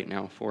is right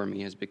now for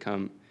me has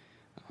become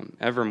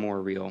ever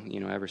more real,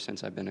 ever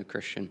since I've been a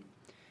Christian.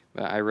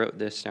 But I wrote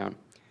this down.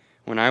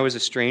 When I was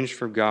estranged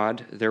from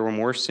God, there were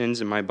more sins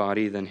in my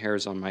body than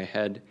hairs on my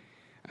head.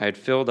 I had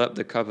filled up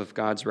the cup of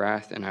God's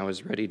wrath, and I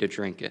was ready to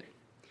drink it.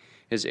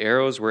 His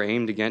arrows were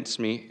aimed against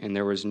me, and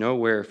there was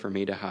nowhere for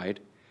me to hide.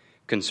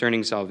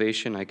 Concerning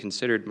salvation, I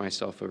considered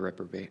myself a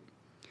reprobate.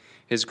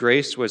 His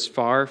grace was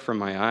far from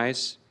my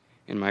eyes.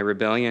 In my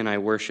rebellion, I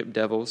worshipped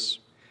devils.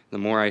 The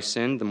more I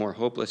sinned, the more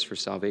hopeless for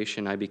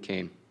salvation I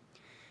became.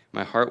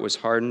 My heart was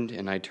hardened,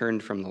 and I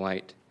turned from the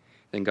light.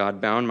 Then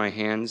God bound my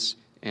hands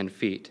and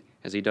feet,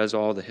 as he does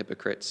all the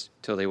hypocrites,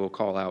 till they will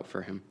call out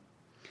for him.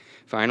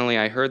 Finally,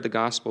 I heard the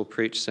gospel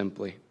preached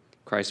simply.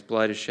 Christ's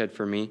blood is shed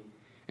for me,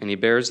 and he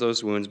bears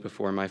those wounds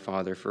before my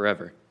Father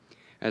forever,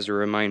 as a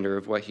reminder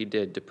of what he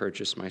did to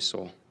purchase my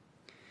soul.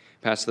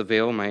 Past the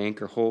veil my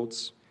anchor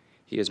holds.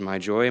 He is my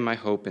joy, my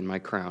hope, and my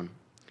crown.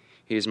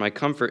 He is my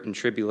comfort in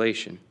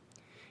tribulation.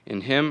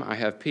 In him I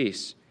have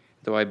peace,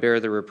 though I bear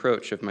the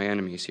reproach of my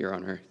enemies here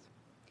on earth.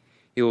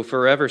 He will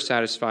forever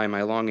satisfy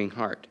my longing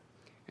heart,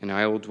 and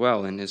I will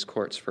dwell in his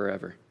courts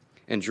forever,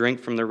 and drink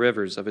from the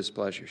rivers of his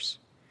pleasures.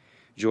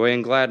 Joy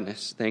and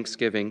gladness,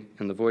 thanksgiving,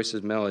 and the voice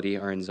of melody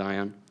are in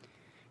Zion,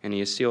 and he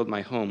has sealed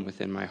my home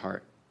within my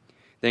heart.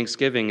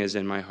 Thanksgiving is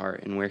in my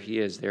heart, and where he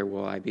is, there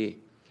will I be.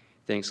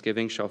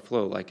 Thanksgiving shall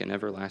flow like an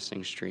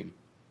everlasting stream.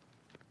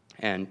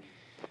 And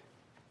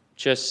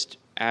just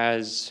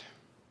as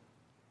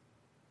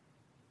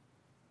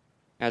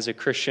a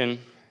Christian,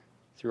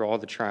 through all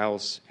the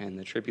trials and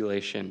the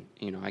tribulation,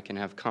 I can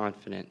have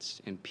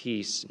confidence and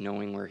peace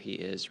knowing where he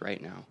is right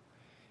now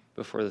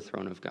before the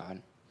throne of God.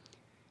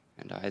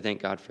 And I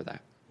thank God for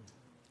that.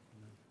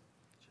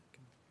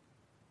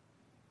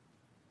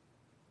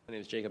 My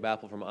name is Jacob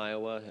Apple from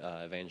Iowa,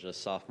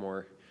 evangelist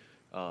sophomore.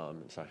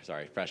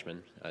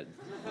 Freshman. A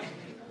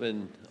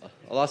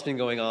lot's been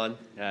going on.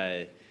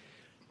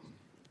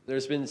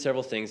 There's been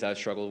several things I've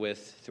struggled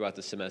with throughout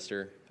the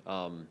semester.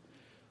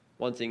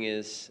 One thing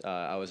is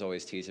I was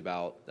always teased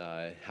about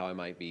how I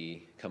might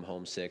become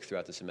homesick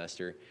throughout the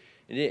semester.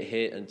 It didn't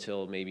hit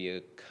until maybe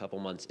a couple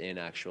months in,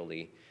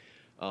 actually.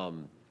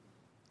 And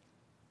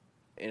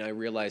I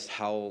realized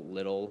how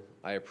little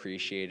I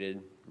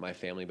appreciated my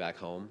family back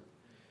home,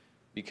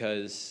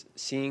 because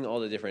seeing all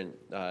the different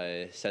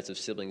sets of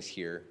siblings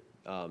here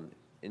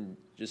and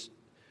just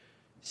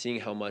seeing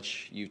how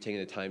much you've taken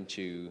the time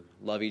to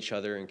love each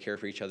other and care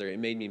for each other, it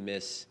made me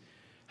miss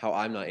how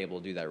I'm not able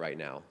to do that right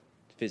now,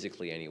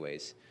 physically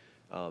anyways.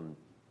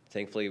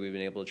 Thankfully, we've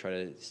been able to try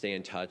to stay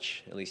in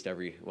touch, at least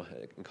every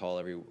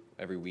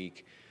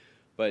week.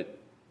 But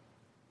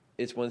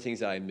it's one of the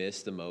things that I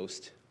miss the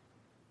most.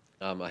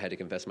 I had to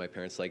confess to my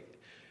parents,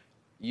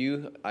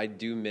 I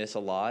do miss a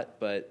lot,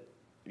 but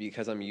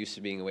because I'm used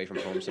to being away from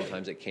home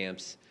sometimes at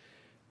camps,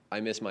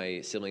 I miss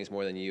my siblings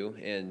more than you.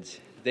 And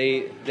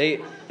they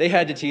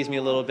had to tease me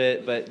a little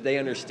bit, but they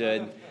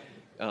understood.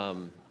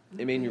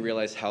 It made me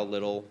realize how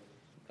little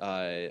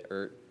how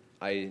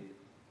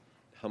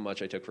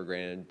much I took for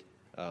granted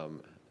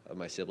of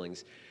my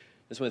siblings.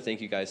 I just want to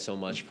thank you guys so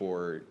much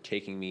for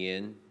taking me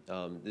in.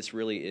 This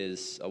really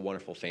is a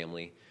wonderful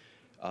family.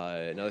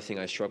 Another thing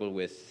I struggled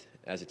with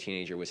as a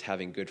teenager was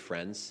having good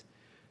friends.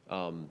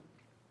 I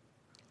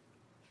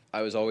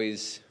was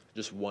always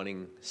just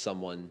wanting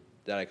someone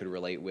that I could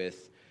relate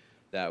with,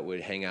 that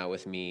would hang out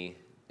with me,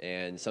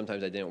 and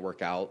sometimes that didn't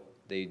work out.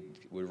 They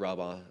would rub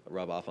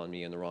off on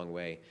me in the wrong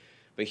way.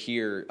 But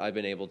here, I've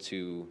been able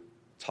to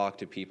talk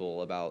to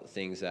people about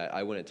things that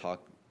I wouldn't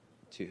talk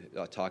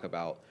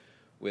about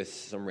with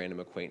some random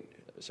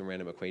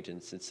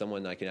acquaintance. It's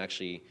someone I can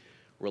actually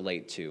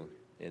relate to,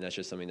 and that's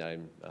just something that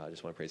I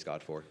just want to praise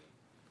God for.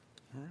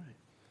 All right.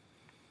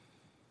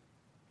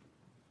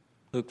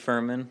 Luke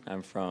Furman.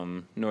 I'm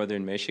from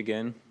Northern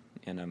Michigan,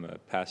 and I'm a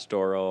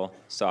pastoral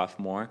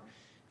sophomore.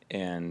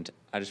 And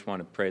I just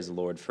want to praise the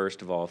Lord,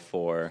 first of all,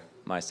 for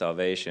my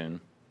salvation.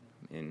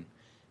 And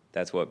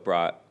that's what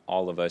brought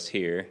all of us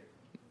here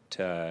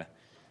to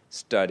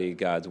study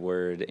God's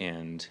Word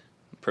and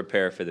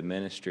prepare for the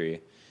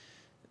ministry.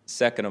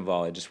 Second of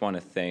all, I just want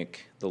to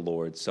thank the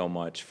Lord so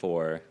much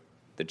for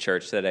the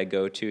church that I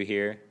go to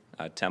here,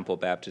 Temple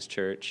Baptist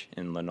Church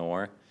in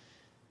Lenoir.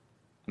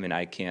 I mean,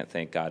 I can't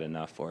thank God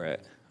enough for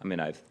it. I mean,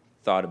 I've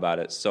thought about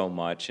it so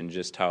much and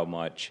just how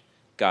much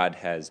God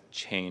has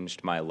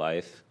changed my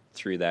life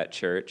through that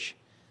church,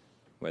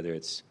 whether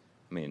it's,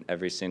 I mean,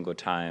 every single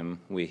time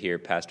we hear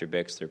Pastor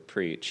Bixler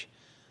preach,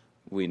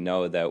 we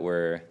know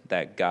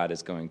that God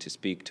is going to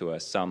speak to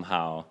us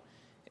somehow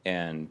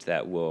and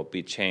that we'll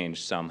be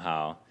changed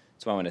somehow.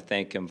 So I want to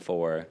thank him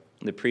for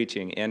the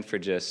preaching and for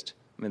just,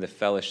 I mean, the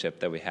fellowship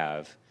that we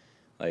have.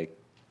 Like,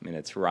 I mean,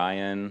 it's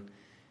Ryan,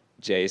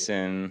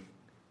 Jason,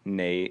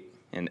 Nate,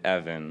 and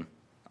Evan.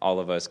 All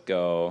of us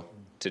go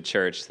to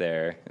church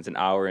there. It's an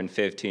hour and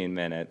 15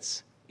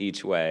 minutes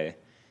each way.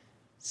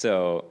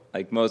 So,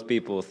 like, most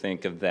people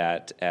think of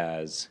that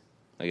as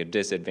like a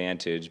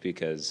disadvantage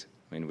because,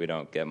 I mean, we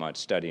don't get much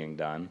studying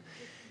done.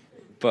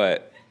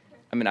 But,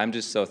 I mean, I'm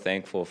just so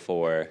thankful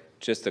for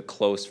just the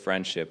close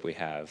friendship we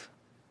have.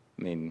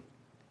 I mean,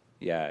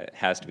 yeah, it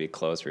has to be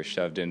close. We're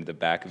shoved into the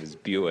back of his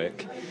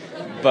Buick.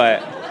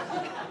 But,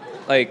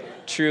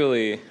 like,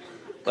 truly,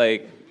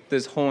 like,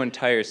 this whole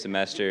entire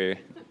semester,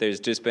 there's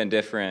just been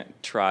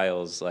different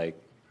trials, like,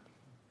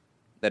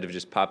 that have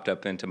just popped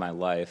up into my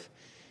life.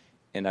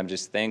 And I'm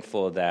just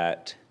thankful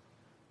that,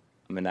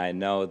 I mean, I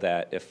know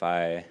that if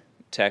I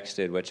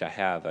texted, which I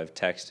have, I've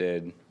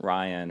texted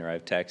Ryan or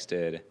I've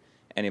texted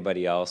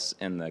anybody else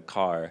in the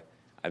car,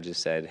 I've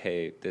just said,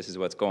 hey, this is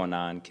what's going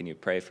on, can you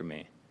pray for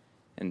me?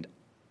 And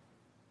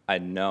I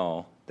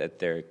know that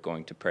they're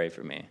going to pray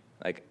for me.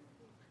 Like,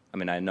 I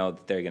mean, I know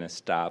that they're going to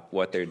stop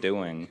what they're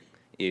doing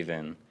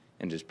even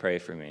and just pray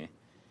for me.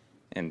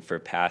 And for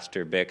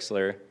Pastor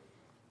Bixler,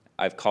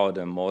 I've called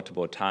him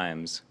multiple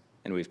times,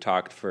 and we've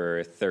talked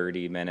for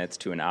 30 minutes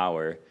to an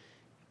hour.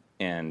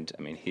 And,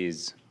 I mean,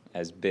 he's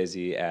as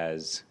busy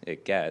as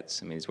it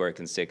gets. I mean, he's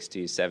working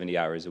 60, 70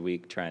 hours a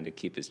week trying to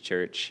keep his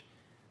church,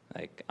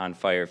 like, on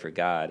fire for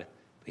God.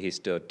 But he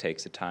still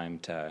takes the time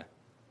to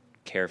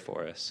care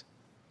for us.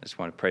 I just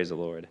want to praise the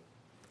Lord.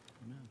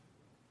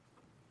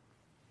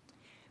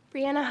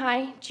 Brianna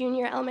High,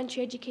 junior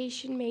elementary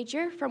education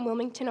major from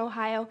Wilmington,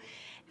 Ohio.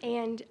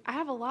 And I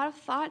have a lot of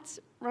thoughts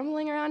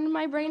rumbling around in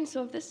my brain,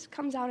 so if this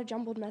comes out a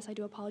jumbled mess, I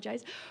do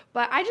apologize.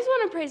 But I just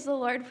want to praise the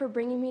Lord for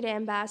bringing me to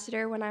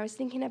Ambassador. When I was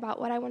thinking about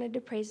what I wanted to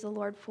praise the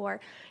Lord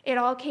for, it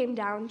all came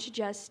down to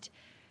just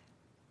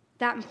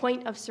that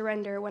point of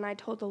surrender when I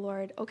told the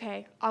Lord,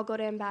 okay, I'll go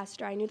to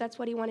Ambassador. I knew that's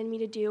what he wanted me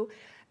to do,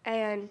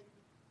 and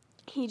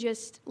he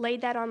just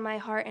laid that on my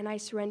heart, and I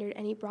surrendered,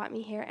 and he brought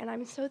me here, and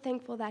I'm so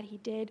thankful that he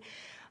did.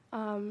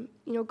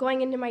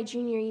 Going into my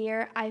junior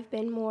year, I've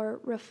been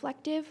more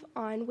reflective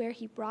on where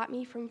he brought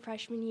me from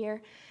freshman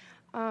year.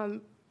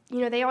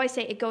 They always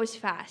say it goes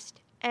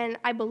fast, and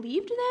I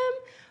believed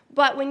them,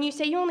 but when you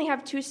say you only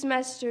have 2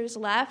 semesters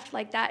left,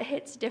 like, that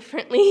hits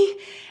differently,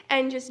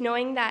 and just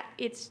knowing that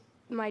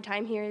my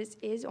time here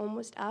is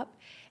almost up.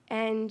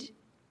 And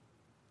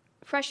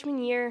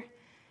freshman year,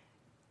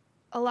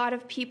 a lot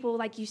of people,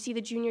 like, you see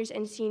the juniors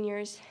and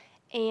seniors,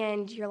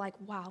 and you're like,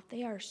 wow,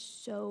 they are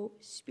so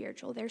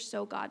spiritual. They're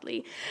so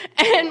godly.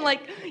 And,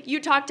 like, you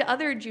talk to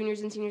other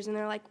juniors and seniors, and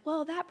they're like,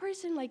 well, that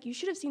person, like, you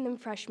should have seen them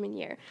freshman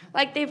year.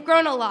 Like, they've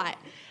grown a lot.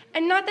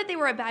 And not that they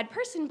were a bad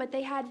person, but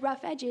they had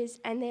rough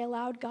edges, and they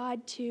allowed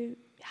God to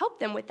help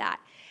them with that.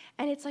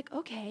 And it's like,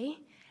 okay,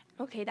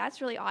 that's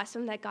really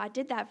awesome that God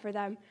did that for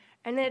them.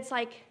 And then it's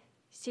like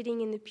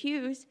sitting in the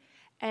pews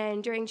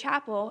and during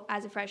chapel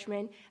as a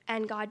freshman,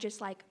 and God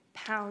just, like,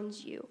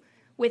 pounds you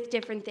with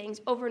different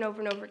things over and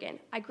over and over again.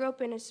 I grew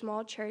up in a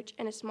small church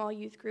and a small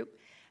youth group,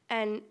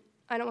 and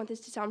I don't want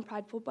this to sound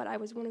prideful, but I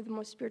was one of the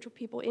most spiritual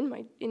people in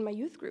my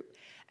youth group,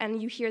 and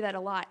you hear that a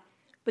lot.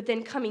 But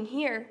then coming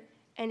here,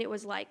 and it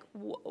was like,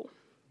 whoa,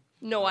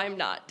 no, I'm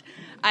not.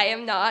 I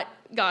am not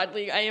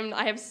godly.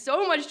 I have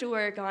so much to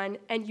work on,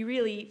 and you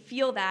really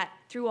feel that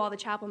through all the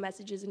chapel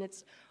messages, and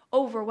it's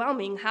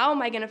overwhelming. How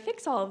am I going to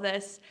fix all of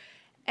this?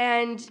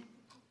 And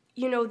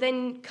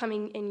then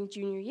coming in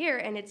junior year,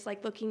 and it's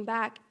like looking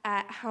back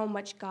at how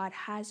much God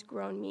has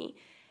grown me.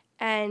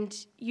 And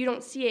you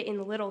don't see it in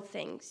the little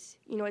things.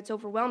 It's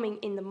overwhelming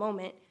in the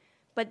moment,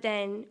 But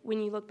then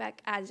when you look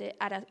back as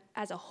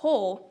a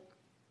whole,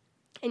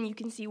 and you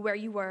can see where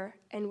you were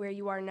and where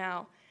you are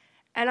now.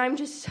 And I'm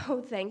just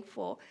so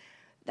thankful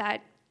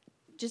that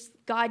just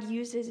God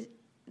uses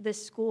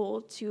this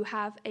school to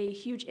have a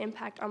huge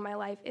impact on my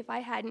life. If I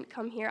hadn't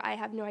come here, I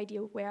have no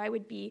idea where I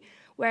would be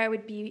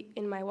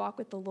in my walk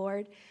with the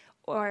Lord,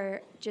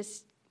 or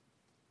just,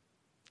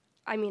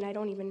 I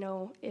don't even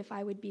know if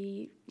I would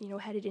be,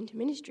 headed into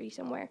ministry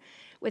somewhere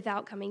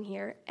without coming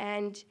here.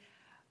 And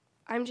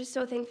I'm just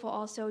so thankful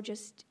also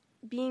just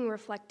being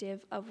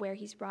reflective of where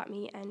he's brought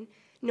me, and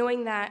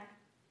knowing that,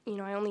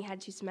 I only had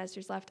 2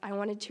 semesters left. I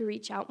wanted to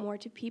reach out more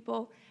to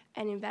people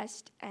and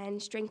invest and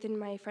strengthen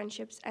my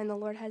friendships, and the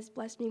Lord has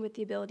blessed me with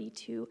the ability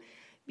to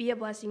be a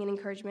blessing and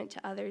encouragement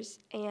to others,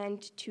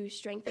 and to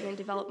strengthen and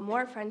develop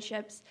more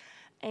friendships.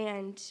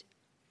 And,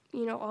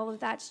 all of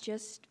that's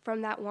just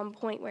from that one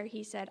point where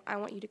he said, I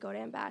want you to go to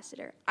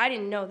ambassador. I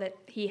didn't know that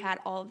he had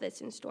all of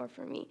this in store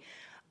for me,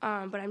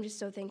 but I'm just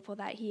so thankful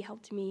that he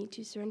helped me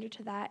to surrender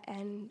to that,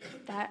 and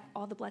that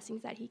all the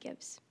blessings that he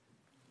gives.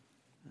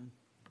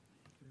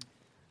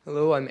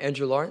 Hello, I'm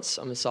Andrew Lawrence.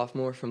 I'm a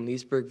sophomore from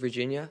Leesburg,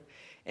 Virginia,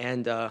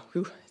 and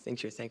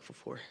things you're thankful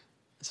for.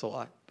 That's a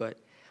lot, but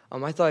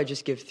I thought I'd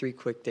just give 3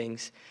 quick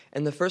things.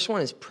 And the first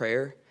one is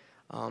prayer.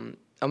 I'm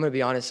going to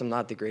be honest, I'm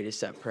not the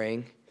greatest at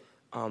praying,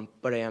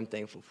 but I am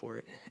thankful for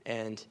it.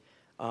 And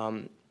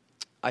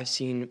I've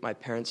seen my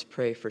parents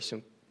pray for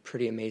some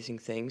pretty amazing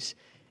things,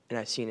 and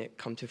I've seen it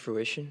come to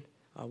fruition,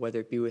 whether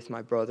it be with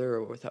my brother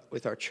or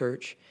with our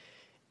church.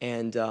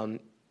 And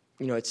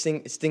it's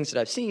things that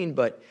I've seen,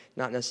 but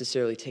not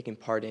necessarily taken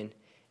part in.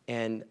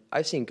 And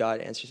I've seen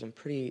God answer some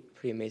pretty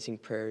amazing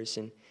prayers,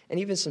 and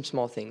even some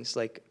small things,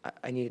 like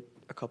I need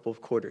a couple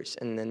of quarters,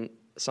 and then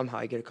somehow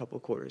I get a couple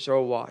of quarters, or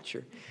a watch,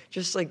 or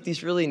just like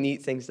these really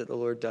neat things that the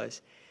Lord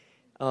does.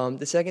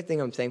 The second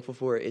thing I'm thankful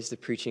for is the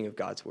preaching of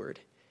God's word.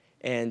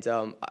 And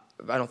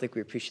I don't think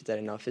we appreciate that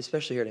enough,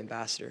 especially here at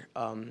Ambassador.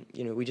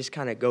 We just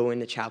kind of go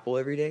into chapel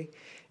every day,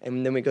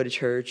 and then we go to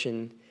church,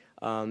 and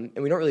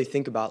we don't really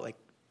think about like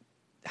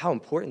how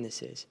important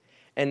this is.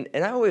 And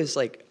I was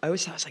like,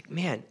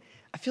 man,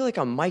 I feel like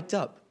I'm mic'd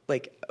up.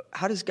 Like,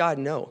 how does God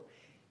know?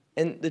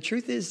 And the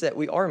truth is that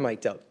we are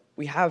mic'd up.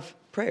 We have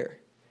prayer.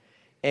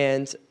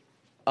 And,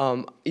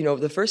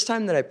 the first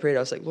time that I prayed, I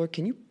was like, Lord,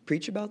 can you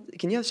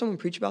have someone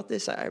preach about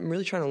this? I'm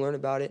really trying to learn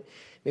about it.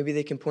 Maybe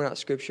they can point out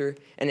scripture.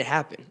 And it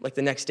happened, like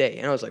the next day.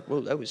 And I was like,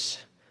 whoa, that was,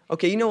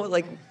 okay, you know what,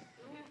 like,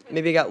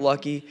 maybe I got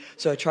lucky.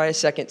 So I try a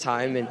second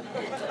time, and,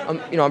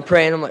 I'm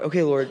praying. I'm like,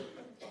 okay, Lord,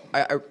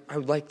 I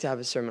would like to have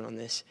a sermon on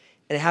this.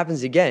 And it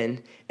happens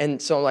again. And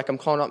so I'm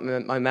calling up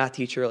my math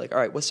teacher, like, all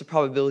right, what's the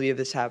probability of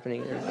this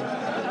happening?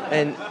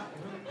 And everything.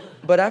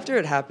 But after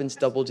it happens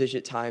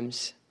double-digit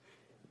times,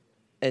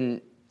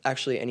 and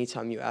actually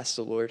anytime you ask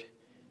the Lord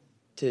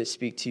to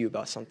speak to you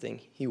about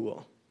something, he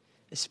will,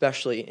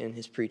 especially in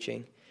his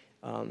preaching.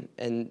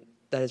 And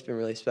that has been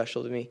really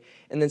special to me.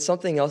 And then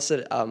something else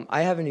that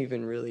I haven't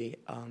even really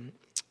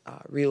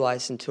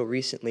realized until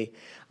recently,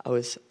 I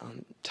was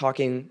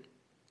talking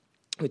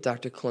with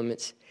Dr.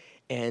 Clements,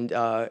 and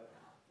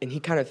he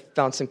kind of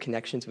found some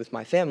connections with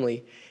my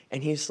family,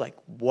 and he's like,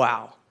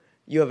 wow,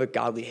 you have a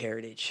godly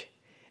heritage.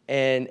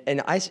 And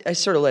I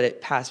sort of let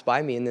it pass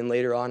by me, and then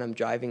later on I'm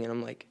driving, and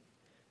I'm like,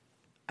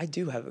 I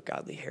do have a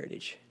godly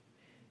heritage.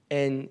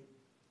 And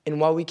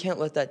while we can't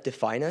let that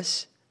define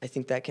us, I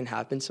think that can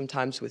happen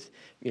sometimes with,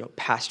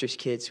 pastors'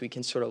 kids. We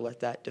can sort of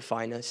let that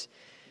define us.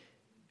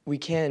 We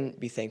can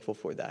be thankful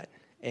for that,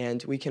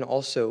 and we can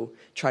also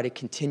try to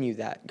continue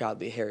that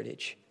godly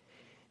heritage.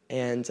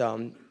 And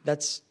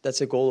that's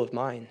a goal of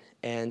mine.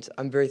 And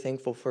I'm very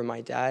thankful for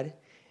my dad,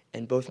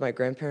 and both my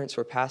grandparents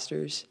were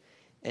pastors,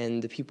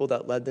 and the people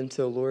that led them to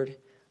the Lord.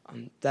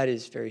 That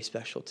is very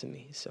special to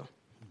me. So,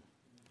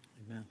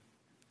 amen.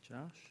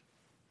 Josh?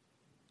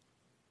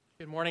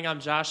 Good morning. I'm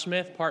Josh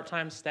Smith,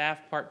 part-time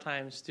staff,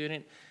 part-time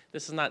student.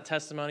 This is not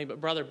testimony, but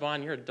Brother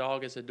Bun, your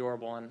dog is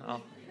adorable. And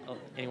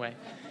anyway,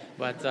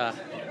 but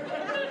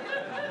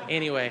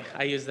anyway,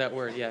 I use that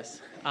word,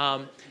 yes.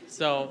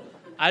 So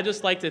I'd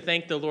just like to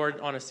thank the Lord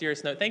on a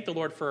serious note. Thank the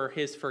Lord for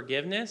his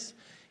forgiveness.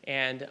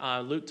 And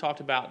Luke talked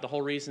about the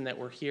whole reason that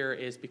we're here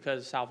is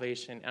because of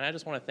salvation. And I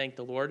just want to thank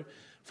the Lord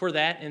for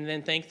that, and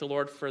then thank the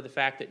Lord for the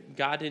fact that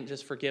God didn't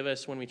just forgive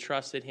us when we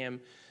trusted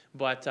him,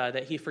 but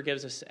that he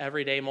forgives us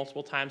every day,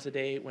 multiple times a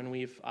day when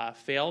we've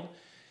failed,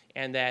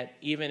 and that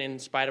even in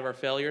spite of our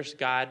failures,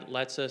 God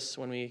lets us,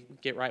 when we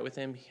get right with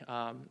him,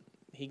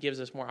 he gives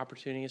us more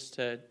opportunities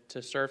to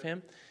serve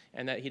him,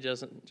 and that he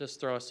doesn't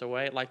just throw us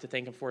away. I'd like to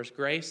thank him for his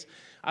grace.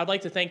 I'd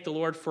like to thank the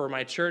Lord for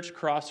my church,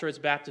 Crossroads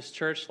Baptist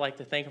Church. I'd like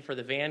to thank him for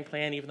the van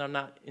clan, even though I'm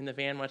not in the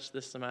van much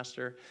this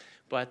semester,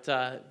 but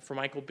for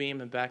Michael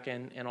Beam and Becca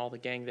and all the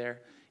gang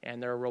there.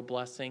 And they're a real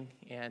blessing.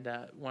 And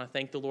I want to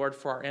thank the Lord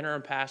for our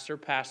interim pastor,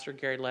 Pastor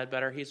Gary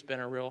Ledbetter. He's been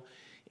a real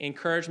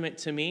encouragement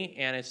to me,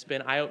 and it's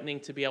been eye-opening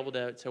to be able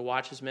to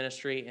watch his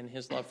ministry, and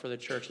his love for the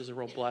church is a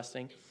real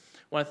blessing.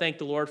 I want to thank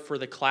the Lord for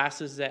the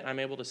classes that I'm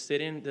able to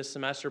sit in this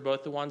semester,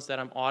 both the ones that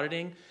I'm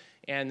auditing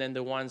and then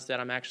the ones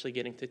that I'm actually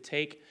getting to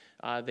take.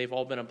 They've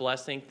all been a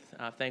blessing.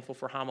 Thankful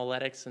for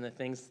homiletics and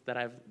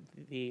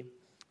the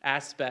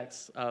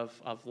aspects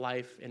of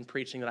life in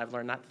preaching that I've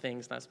learned, not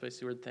supposed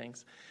to word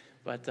things.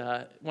 But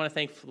I want to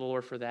thank the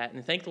Lord for that.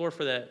 And thank the Lord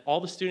for all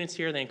the students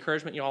here, the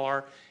encouragement you all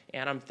are.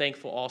 And I'm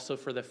thankful also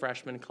for the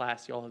freshman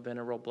class. You all have been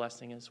a real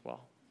blessing as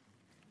well.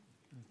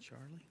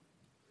 Charlie?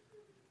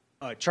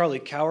 Charlie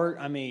Cowart.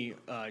 I'm a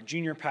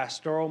junior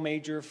pastoral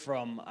major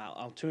from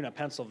Altoona,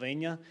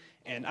 Pennsylvania.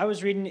 And I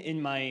was reading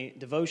in my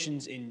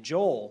devotions in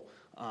Joel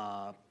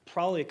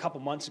probably a couple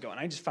months ago, and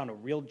I just found a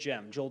real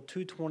gem. Joel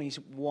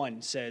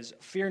 2:21 says,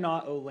 "Fear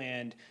not, O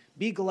land,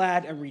 be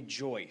glad and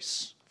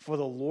rejoice, for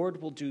the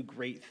Lord will do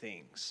great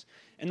things."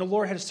 And the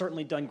Lord has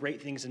certainly done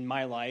great things in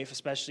my life,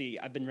 especially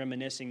I've been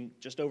reminiscing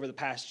just over the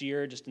past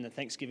year, just in the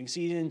Thanksgiving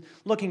season,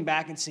 looking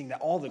back and seeing that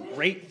all the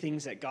great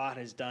things that God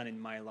has done in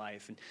my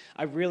life. And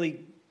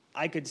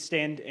I could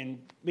stand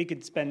and we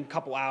could spend a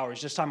couple hours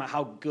just talking about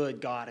how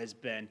good God has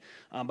been.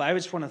 But I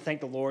just want to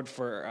thank the Lord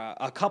for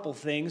a couple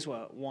things.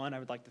 Well, one, I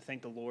would like to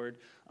thank the Lord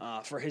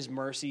for his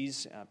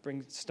mercies.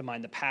 Brings to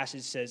mind the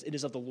passage says, "It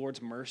is of the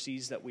Lord's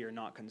mercies that we are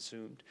not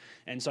consumed."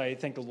 And so I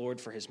thank the Lord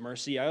for his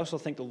mercy. I also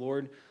thank the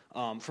Lord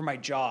for my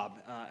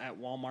job at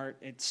Walmart.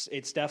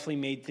 It's definitely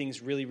made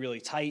things really, really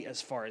tight as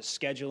far as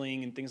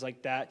scheduling and things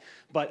like that.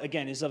 But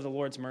again, it's of the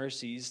Lord's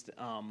mercies.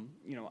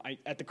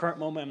 At the current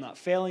moment, I'm not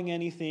failing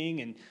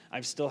anything, and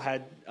I've still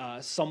had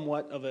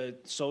somewhat of a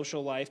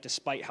social life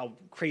despite how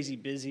crazy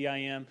busy I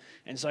am.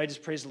 And so I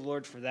just praise the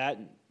Lord for that.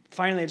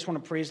 Finally, I just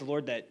want to praise the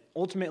Lord that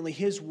ultimately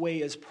his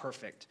way is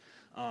perfect.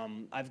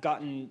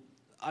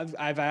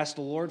 I've asked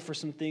the Lord for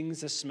some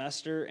things this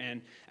semester,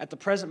 and at the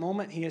present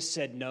moment, he has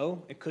said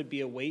no. It could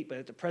be a wait, but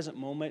at the present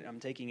moment, I'm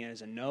taking it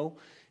as a no.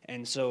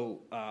 And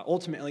so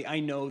ultimately, I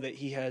know that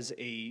he has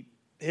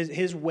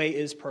his way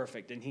is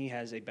perfect, and he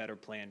has a better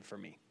plan for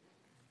me.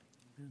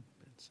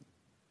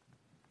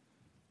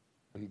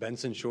 I'm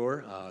Benson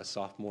Shore,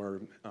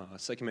 sophomore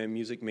second-hand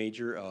music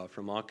major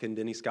from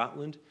Auchendenny,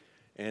 Scotland.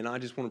 And I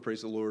just want to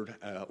praise the Lord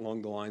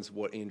along the lines of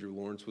what Andrew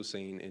Lawrence was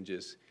saying, and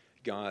just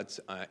God's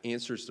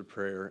answers to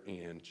prayer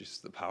and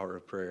just the power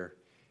of prayer.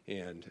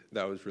 And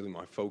that was really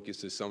my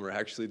focus this summer.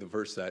 Actually, the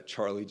verse that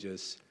Charlie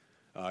just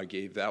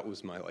gave, that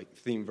was my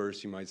theme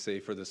verse, you might say,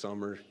 for the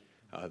summer.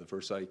 The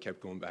verse I kept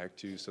going back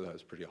to, so that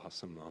was pretty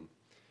awesome.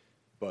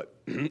 But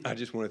I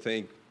just want to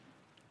thank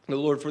the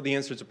Lord for the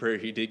answers to prayer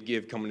he did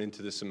give coming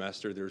into the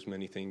semester. There's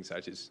many things I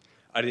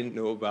didn't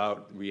know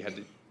about. We had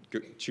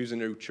to choose a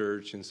new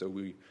church, and so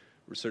we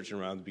were searching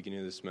around the beginning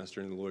of the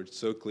semester, and the Lord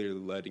so clearly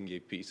led and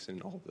gave peace in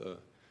all the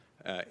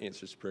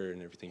answers to prayer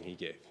and everything he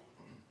gave.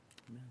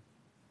 Amen.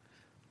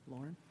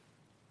 Lauren?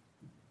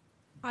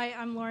 Hi,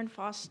 I'm Lauren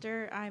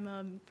Foster. I'm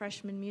a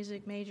freshman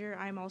music major.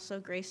 I'm also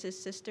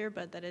Grace's sister,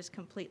 but that is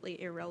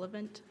completely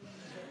irrelevant.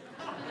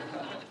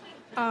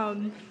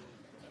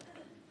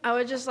 I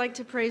would just like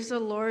to praise the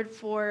Lord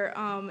for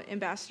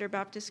Ambassador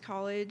Baptist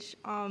College.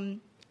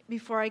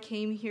 Before I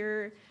came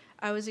here,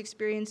 I was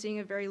experiencing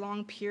a very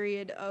long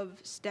period of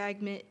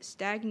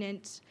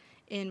stagnant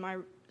in my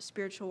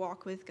spiritual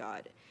walk with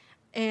God.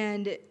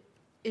 And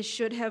it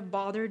should have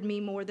bothered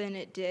me more than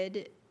it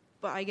did,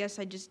 but I guess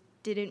I just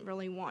didn't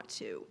really want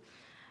to.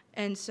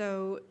 And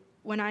so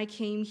when I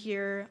came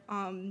here,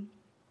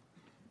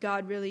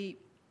 God really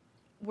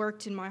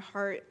worked in my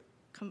heart.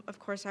 Of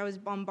course, I was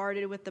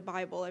bombarded with the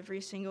Bible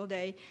every single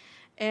day,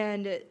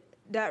 and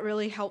that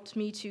really helped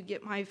me to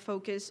get my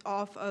focus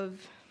off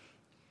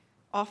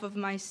of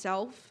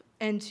myself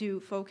and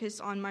to focus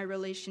on my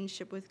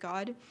relationship with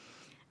God.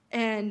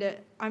 And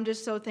I'm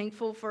just so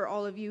thankful for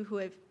all of you who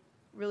have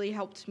really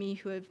helped me,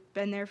 who have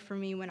been there for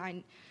me when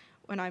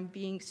I'm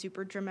being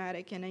super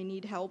dramatic and I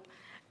need help.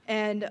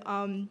 And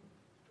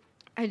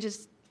I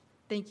just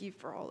thank you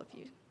for all of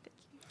you.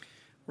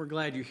 We're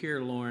glad you're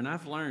here, Lauren.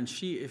 I've learned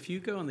if you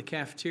go in the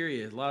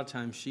cafeteria, a lot of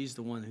times she's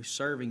the one who's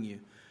serving you.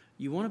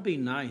 You want to be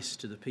nice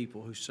to the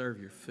people who serve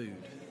your food.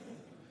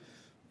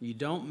 You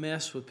don't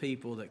mess with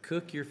people that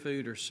cook your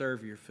food or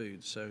serve your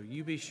food. So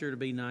you be sure to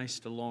be nice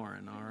to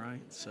Lauren, all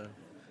right? So,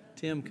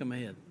 Tim, come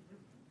ahead.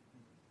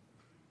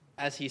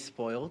 As he's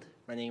spoiled,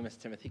 my name is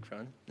Timothy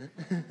Crone.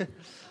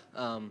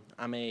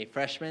 I'm a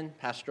freshman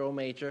pastoral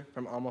major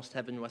from Almost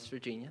Heaven, West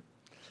Virginia.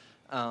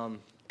 Some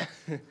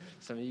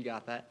of you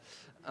got that.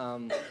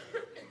 I'm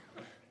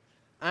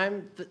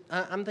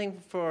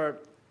thankful for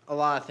a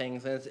lot of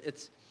things,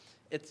 and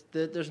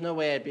there's no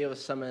way I'd be able to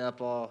sum it up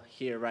all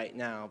here right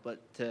now,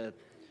 but to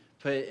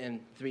put it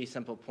in 3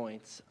 simple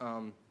points.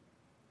 I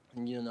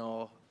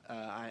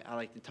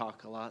like to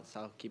talk a lot,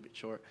 so I'll keep it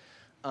short.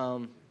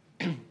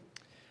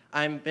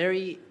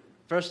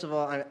 First of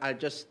all,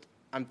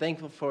 I'm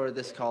thankful for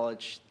this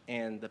college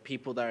and the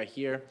people that are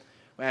here.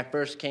 When I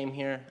first came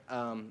here,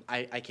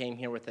 I came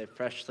here with a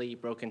freshly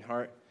broken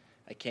heart.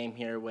 I came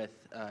here with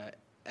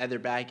other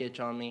baggage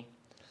on me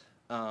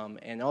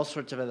and all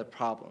sorts of other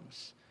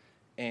problems.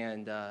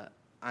 And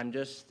I'm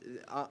just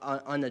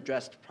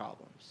unaddressed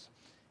problems.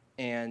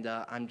 And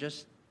I'm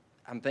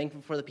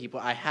thankful for the people.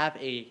 I have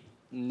a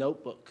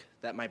notebook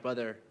that my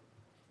brother,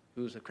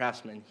 who's a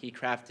craftsman, he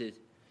crafted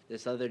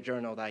this other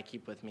journal that I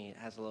keep with me. It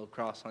has a little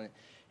cross on it.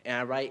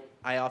 And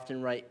I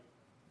often write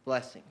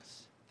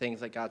blessings, things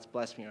that God's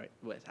blessed me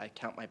with. I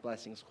count my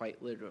blessings quite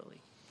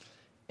literally.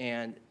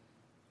 And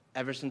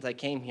ever since I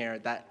came here,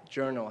 that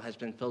journal has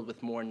been filled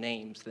with more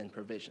names than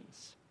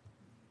provisions.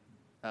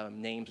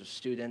 Names of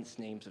students,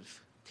 names of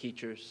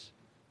teachers,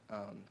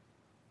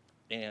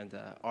 and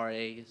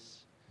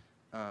RAs,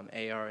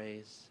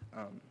 ARAs.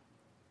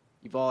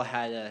 You've all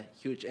had a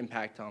huge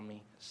impact on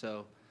me.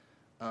 So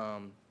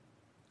I'm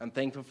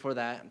thankful for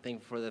that. I'm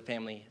thankful for the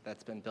family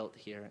that's been built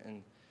here.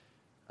 And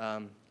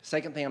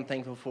second thing I'm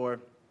thankful for,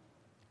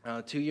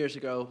 2 years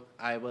ago,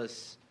 I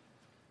was,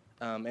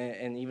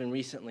 and even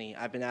recently,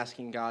 I've been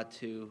asking God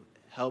to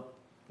help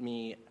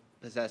me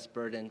possess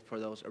burden for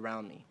those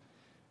around me.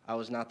 I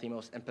was not the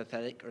most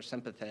empathetic or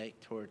sympathetic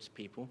towards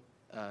people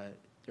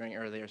during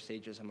earlier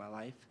stages of my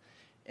life.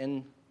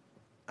 And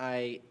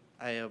I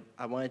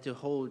wanted to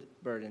hold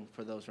burden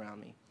for those around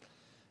me.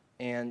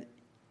 And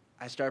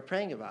I started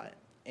praying about it.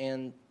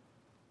 And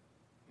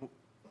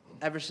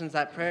ever since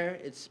that prayer,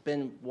 it's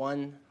been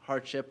one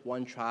hardship,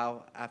 one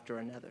trial after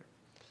another.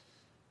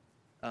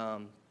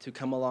 To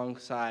come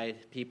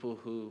alongside people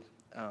who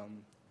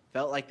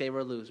felt like they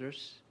were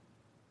losers.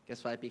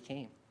 Guess what I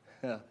became?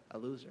 A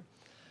loser.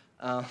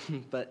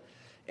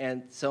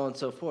 And so on and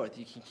so forth.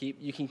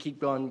 You can keep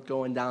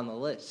going down the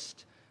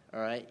list.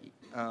 All right.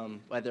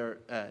 Whether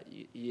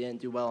you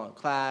didn't do well in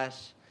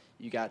class,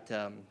 you got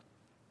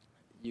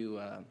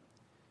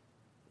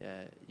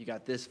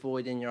this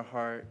void in your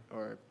heart,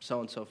 or so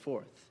on and so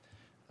forth.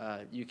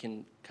 You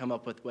can come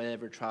up with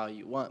whatever trial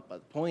you want,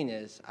 but the point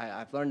is,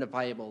 I've learned a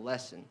valuable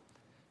lesson.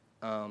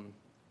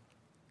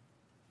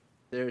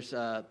 There's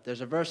a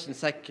verse in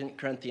 2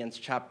 Corinthians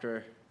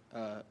chapter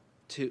 1,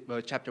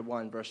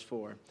 verse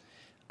 4,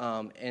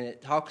 and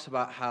it talks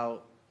about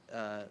how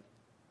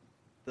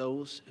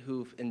those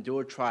who've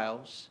endured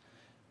trials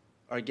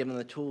are given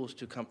the tools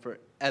to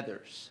comfort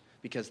others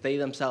because they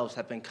themselves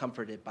have been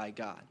comforted by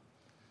God.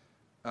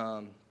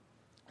 And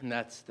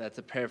that's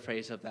a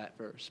paraphrase of that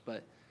verse,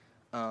 but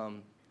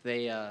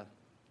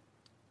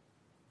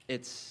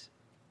it's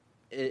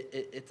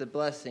a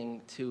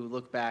blessing to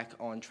look back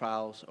on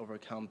trials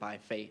overcome by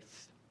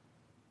faith.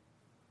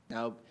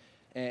 Now,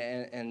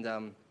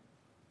 and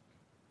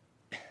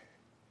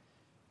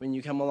when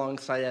you come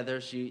alongside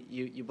others,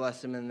 you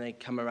bless them, and they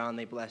come around,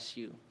 they bless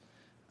you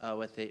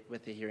with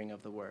the hearing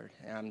of the word.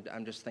 And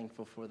I'm just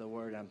thankful for the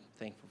word. I'm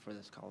thankful for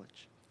this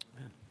college.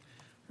 Amen.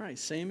 All right,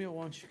 Samuel,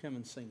 why don't you come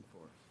and sing for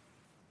us?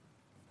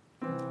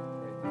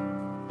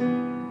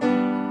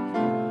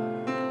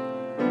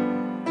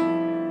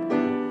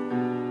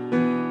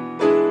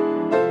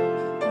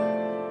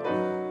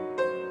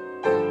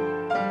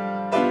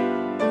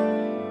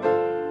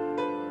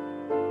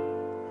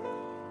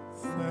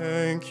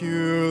 Thank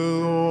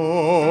you,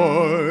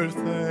 Lord.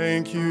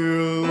 Thank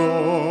you,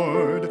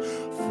 Lord,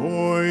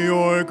 for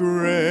your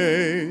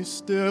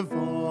grace divine.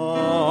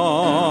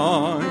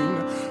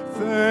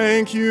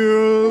 Thank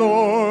you,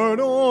 Lord.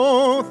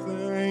 Oh,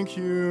 thank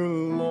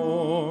you,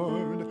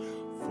 Lord,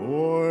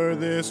 for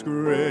this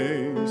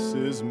grace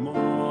is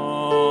mine.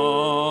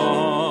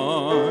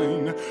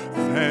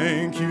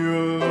 Thank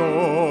you,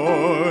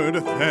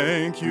 Lord.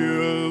 Thank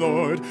you,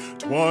 Lord.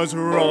 'Twas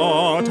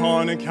wrought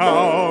on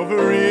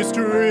Calvary's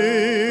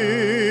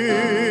tree.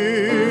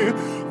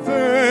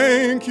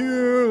 Thank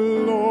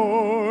you,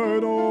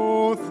 Lord.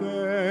 Oh,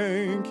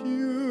 thank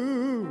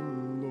you,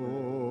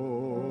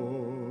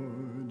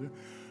 Lord.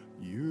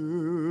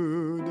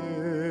 You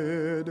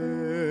did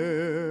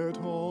it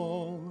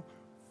all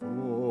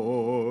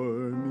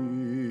for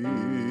me.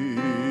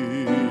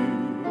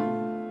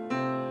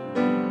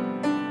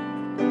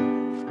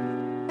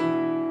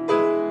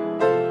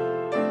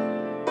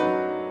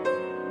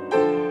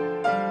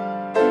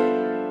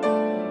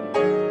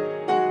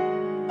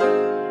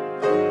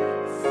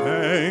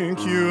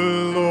 Thank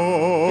you,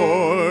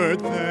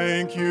 Lord.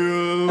 Thank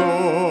you,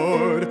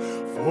 Lord,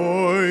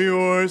 for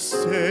your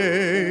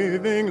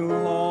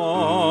saving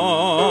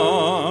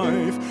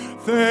life.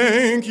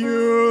 Thank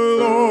you,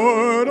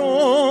 Lord.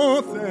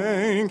 Oh,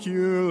 thank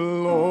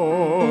you,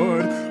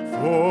 Lord,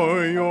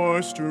 for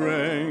your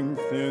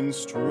strength in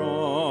strife.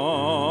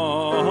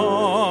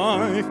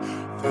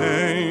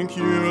 Thank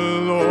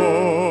you,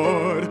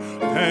 Lord.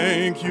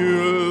 Thank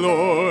you,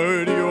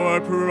 Lord.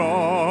 Your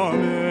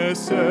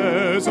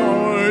promises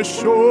are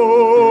sure.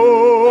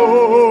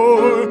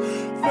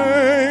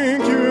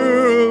 Thank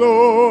you,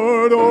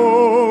 Lord.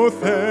 Oh,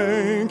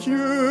 thank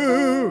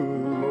you,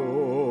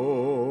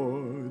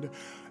 Lord.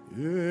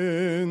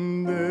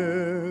 In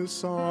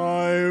this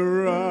I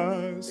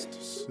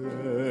rest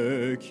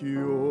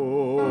secure.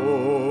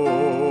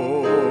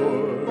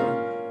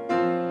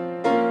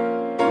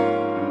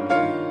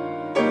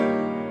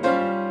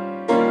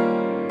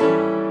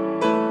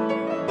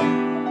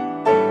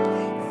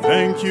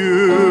 Thank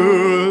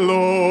you,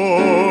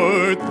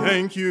 Lord.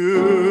 Thank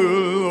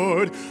you,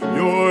 Lord.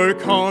 You're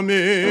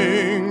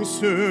coming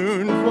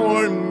soon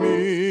for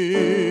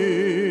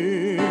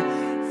me.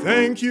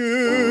 Thank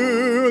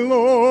you,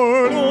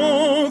 Lord.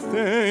 Oh,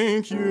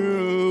 thank you,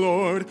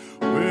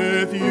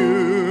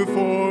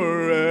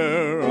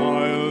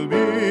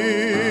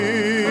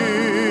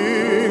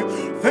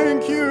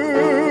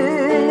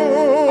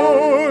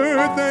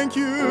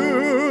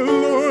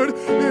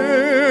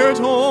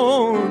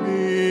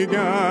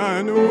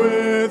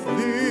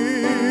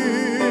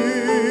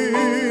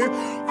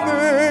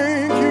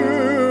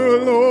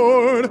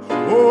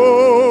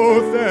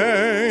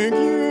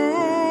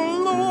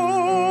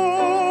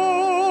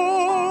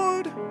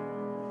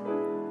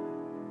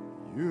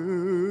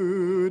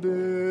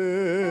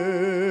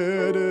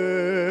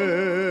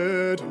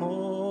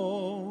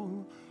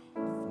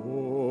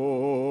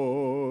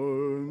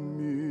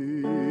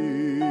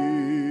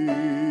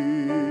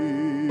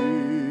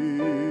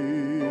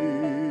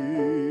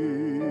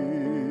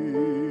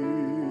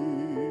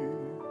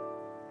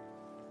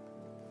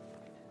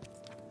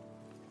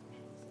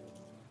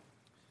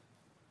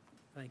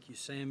 Thank you,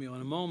 Samuel.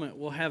 In a moment,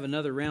 we'll have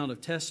another round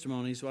of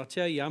testimonies. Well, I'll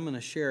tell you, I'm going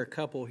to share a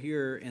couple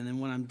here, and then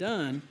when I'm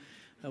done,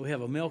 we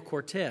have a male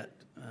quartet.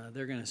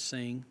 They're going to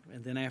sing,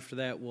 and then after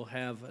that, we'll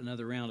have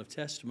another round of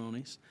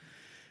testimonies.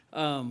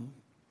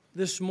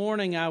 This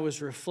morning, I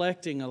was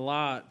reflecting a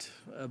lot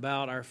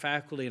about our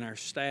faculty and our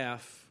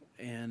staff,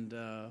 and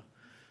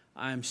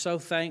I'm so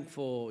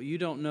thankful. You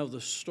don't know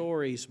the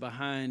stories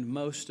behind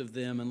most of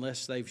them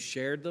unless they've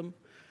shared them.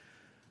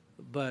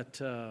 But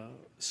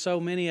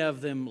so many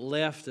of them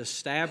left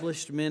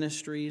established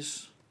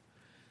ministries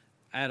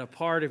in a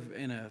part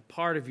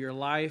of your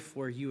life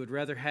where you would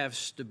rather have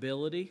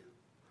stability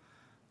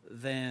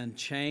than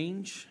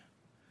change,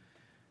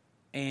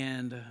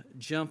 and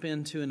jump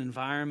into an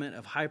environment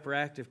of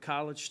hyperactive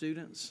college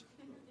students.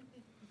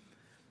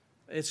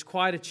 It's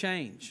quite a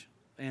change,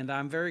 and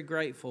I'm very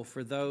grateful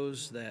for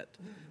those that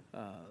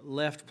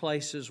left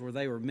places where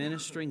they were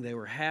ministering. They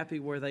were happy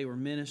where they were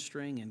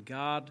ministering, and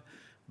God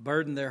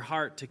burdened their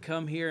heart to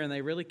come here, and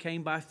they really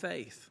came by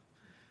faith.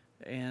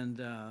 And,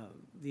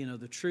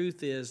 the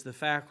truth is the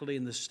faculty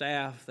and the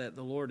staff that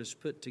the Lord has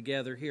put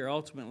together here,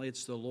 ultimately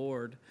it's the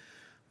Lord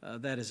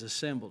that has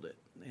assembled it.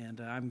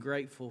 And I'm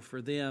grateful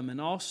for them. And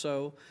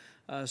also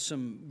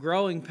some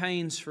growing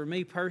pains for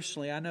me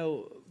personally. I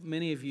know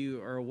many of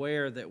you are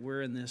aware that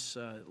we're in this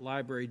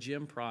library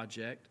gym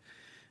project.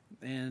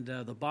 And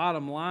the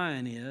bottom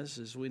line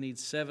is we need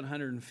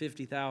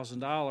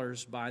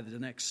 $750,000 by the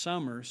next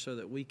summer so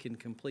that we can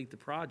complete the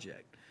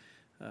project.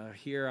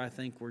 Here, I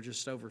think we're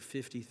just over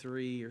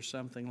 53 or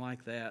something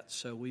like that.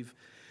 So we've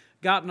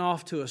gotten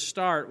off to a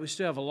start. We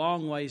still have a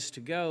long ways to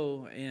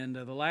go, and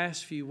the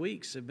last few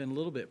weeks have been a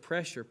little bit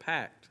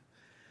pressure-packed,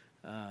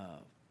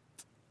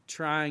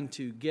 trying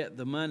to get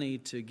the money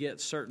to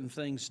get certain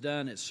things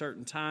done at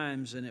certain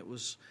times, and it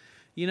was...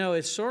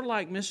 it's sort of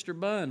like Mr.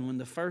 Bunn when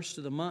the first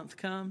of the month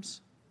comes.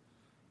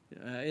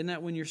 Isn't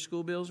that when your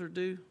school bills are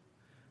due?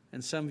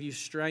 And some of you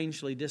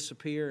strangely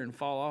disappear and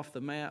fall off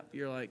the map.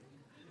 You're like,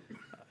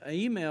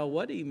 email?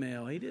 What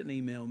email? He didn't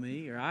email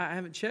me. Or I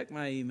haven't checked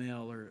my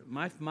email. Or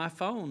my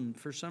phone,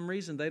 for some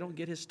reason, they don't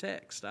get his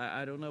text.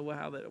 I don't know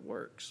how that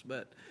works.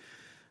 But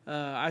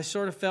I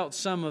sort of felt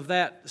some of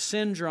that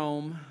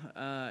syndrome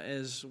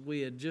as we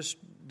had just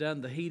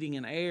done the heating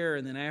and air,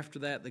 and then after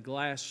that, the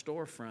glass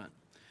storefront.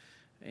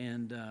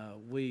 And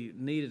we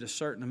needed a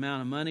certain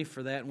amount of money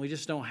for that, and we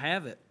just don't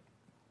have it.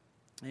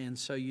 And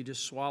so you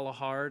just swallow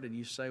hard, and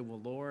you say, well,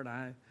 Lord,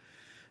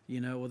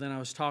 then I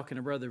was talking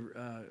to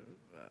Brother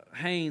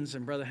Haynes,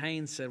 and Brother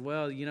Haynes said,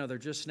 well, they're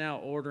just now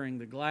ordering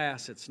the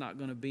glass. It's not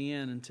going to be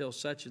in until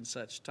such and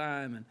such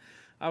time. And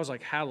I was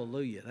like,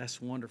 hallelujah,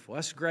 that's wonderful.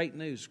 That's great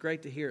news.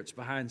 Great to hear it's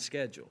behind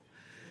schedule.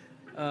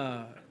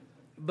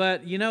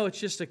 But, it's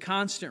just a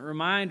constant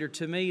reminder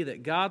to me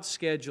that God's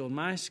schedule and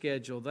my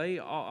schedule, they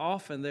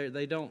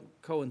don't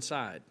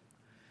coincide.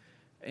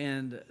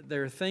 And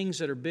there are things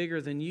that are bigger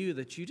than you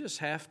that you just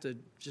have to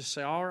just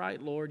say, all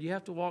right, Lord, you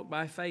have to walk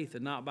by faith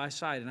and not by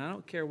sight. And I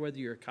don't care whether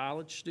you're a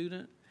college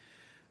student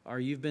or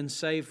you've been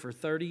saved for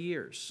 30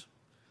 years.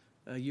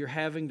 You're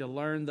having to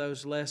learn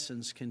those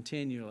lessons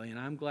continually. And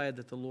I'm glad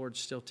that the Lord's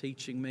still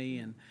teaching me,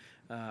 and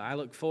I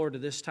look forward to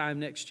this time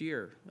next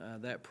year,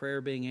 that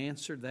prayer being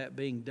answered, that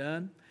being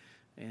done,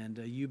 and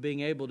you being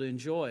able to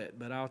enjoy it.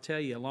 But I'll tell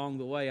you, along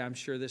the way, I'm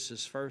sure this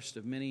is first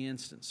of many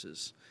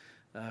instances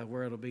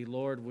where it'll be,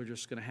 Lord, we're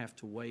just going to have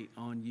to wait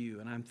on you.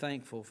 And I'm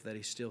thankful that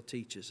he still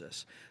teaches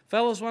us.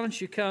 Fellows, why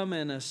don't you come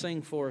and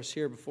sing for us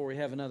here before we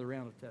have another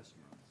round of testimony.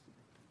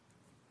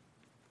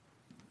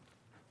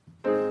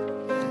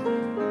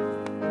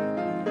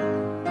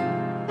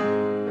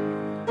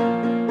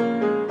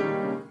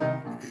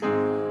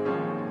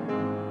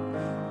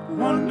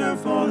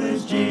 Wonderful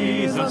is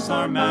Jesus,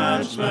 our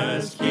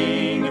matchless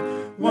King.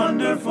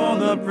 Wonderful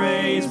the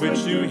praise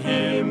which to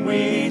him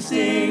we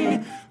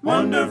sing.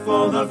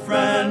 Wonderful the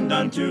friend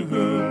unto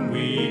whom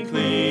we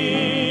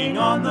cling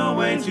on the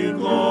way to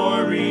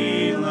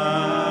glory land.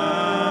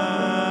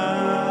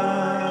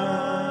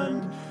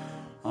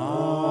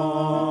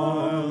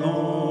 Our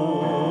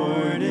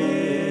Lord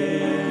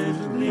is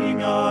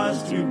leading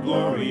us to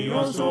glory.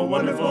 Oh, so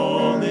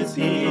wonderful is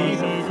he.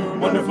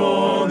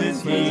 Wonderful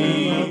is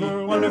he.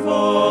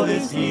 Wonderful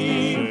is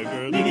he.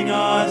 Leading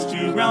us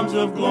to realms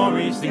of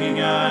glory, singing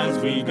as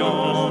we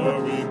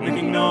go,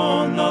 making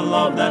known the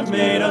love that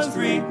made us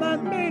free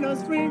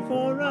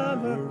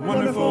forever.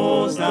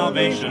 Wonderful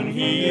salvation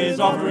he is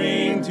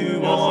offering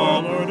to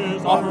all,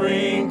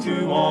 offering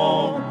to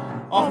all,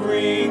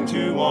 offering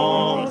to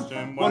all.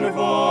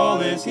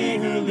 Wonderful is he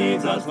who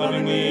leads us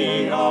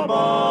lovingly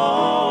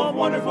above.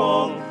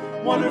 Wonderful,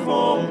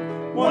 wonderful,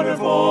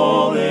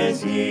 wonderful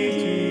is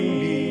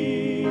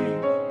he.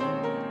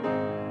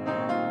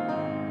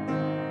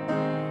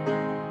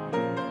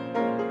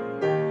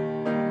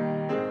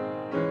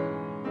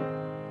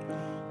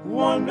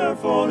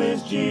 Wonderful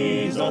is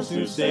Jesus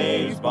who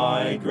saves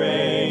by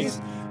grace.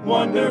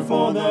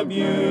 Wonderful the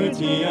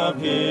beauty of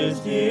his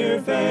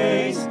dear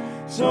face.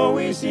 So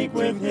we seek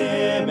with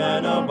him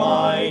an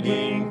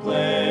abiding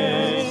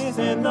place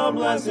in the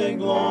blessed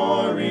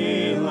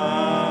glory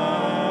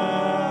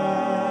land.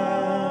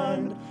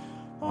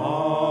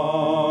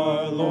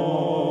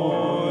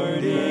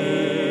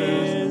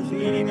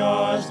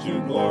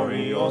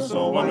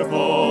 so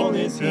wonderful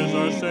is He.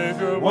 Our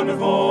Savior,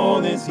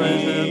 Wonderful is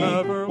He.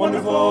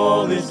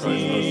 Wonderful is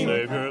He.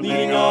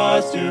 Leading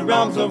us to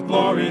realms of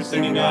glory,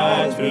 singing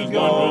as we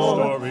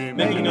go,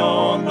 making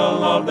known the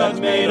love that's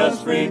made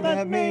us free,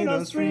 that made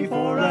us free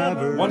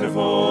forever.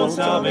 Wonderful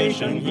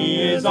salvation He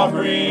is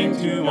offering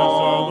to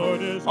all,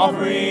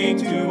 offering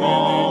to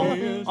all,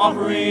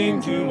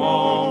 offering to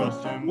all.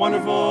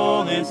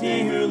 Wonderful is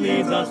He who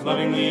leads us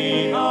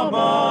lovingly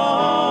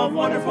above.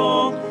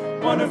 Wonderful,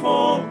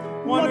 wonderful,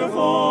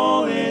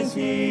 wonderful is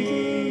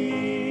He.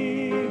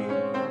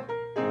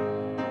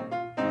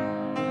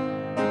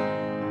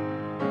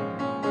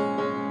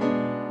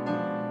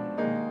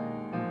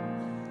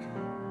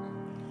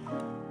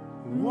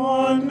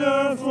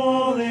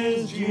 Wonderful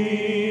is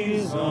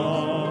Jesus,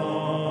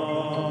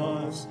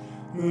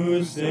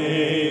 who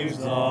saves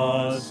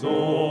the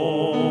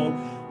soul.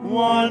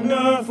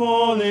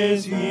 Wonderful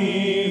is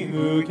He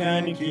who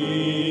can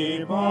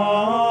keep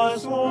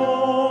us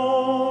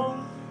whole.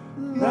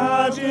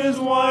 That is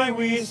why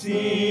we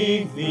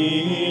seek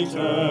the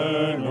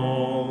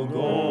eternal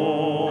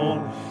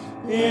goal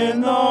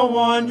in the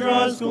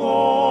wondrous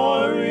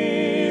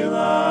glory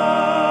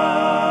land.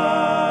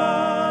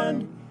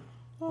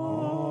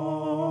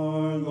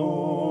 Our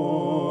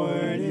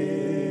Lord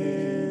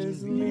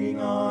is leading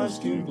us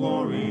to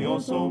glory. Oh,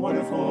 so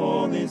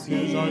wonderful is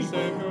He.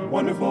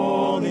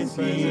 Wonderful is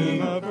He.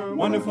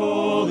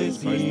 Wonderful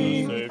is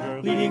He.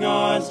 Leading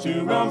us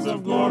to realms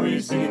of glory,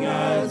 singing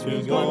as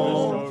we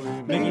go,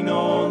 making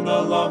known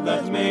the love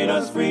that's made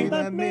us free,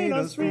 that made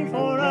us free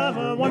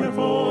forever.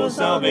 Wonderful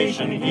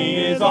salvation He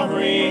is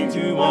offering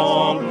to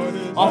all,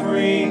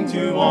 offering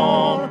to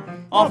all,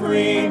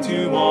 offering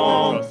to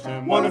all.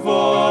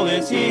 Wonderful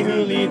is He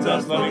who leads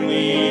us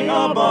lovingly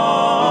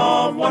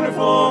above.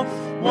 Wonderful,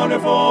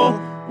 wonderful,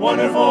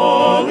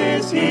 wonderful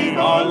is He.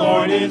 Our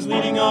Lord is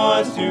leading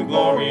us to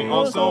glory.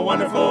 Oh, so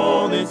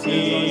wonderful is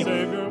He.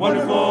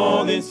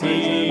 Wonderful is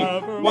He.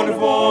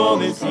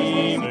 Wonderful is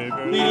He.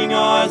 Leading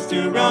us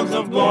to realms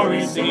of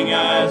glory, singing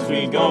as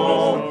we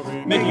go,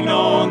 making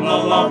known the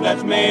love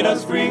that's made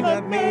us free,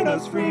 that made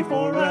us free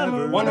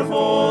forever.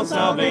 Wonderful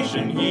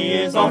salvation He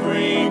is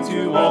offering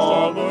to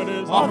all,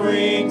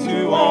 offering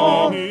to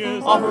all,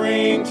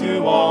 offering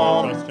to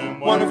all.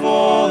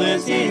 Wonderful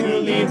is He who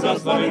leads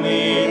us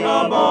lovingly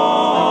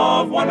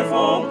above.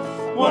 Wonderful,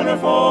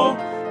 wonderful,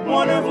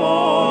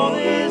 wonderful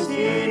is He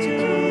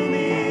to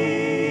me.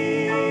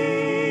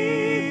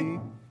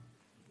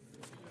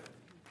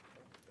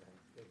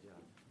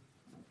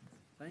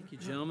 Thank you,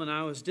 gentlemen.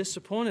 I was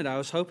disappointed. I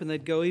was hoping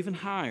they'd go even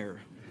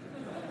higher.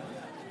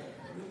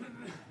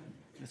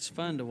 It's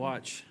fun to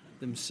watch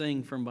them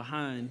sing from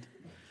behind,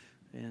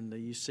 and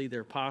you see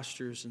their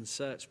postures and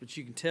such, but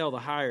you can tell the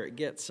higher it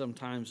gets,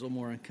 sometimes a little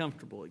more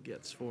uncomfortable it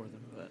gets for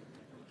them.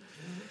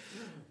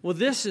 Well,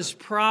 this is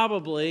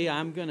probably,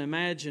 I'm going to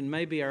imagine,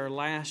 maybe our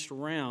last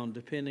round,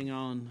 depending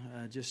on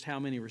just how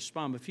many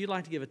respond. But if you'd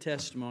like to give a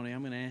testimony,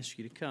 I'm going to ask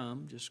you to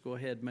come. Just go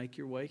ahead and make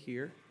your way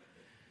here.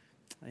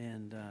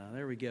 And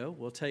there we go.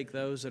 We'll take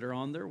those that are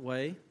on their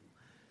way,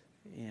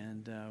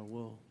 and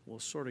we'll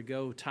sort of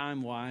go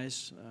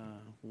time-wise.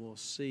 We'll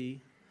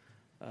see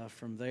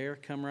from there.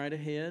 Come right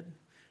ahead.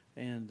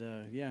 And,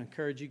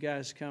 encourage you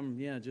guys to come.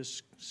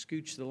 Just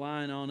scooch the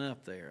line on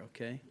up there,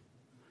 okay?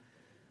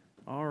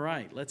 All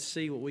right, let's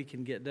see what we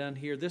can get done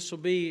here. This will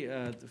be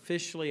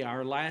officially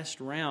our last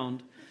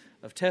round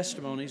of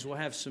testimonies. We'll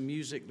have some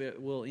music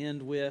that we'll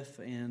end with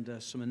and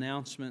some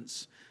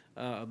announcements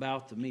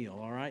about the meal,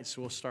 all right?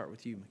 So we'll start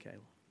with you, Michaela.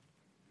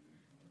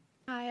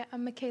 Hi,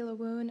 I'm Michaela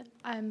Woon.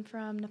 I'm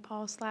from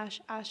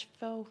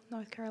Nepal/Asheville,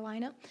 North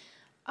Carolina.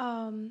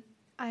 I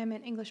am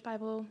an English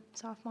Bible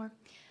sophomore.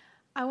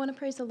 I want to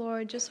praise the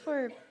Lord just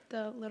for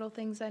the little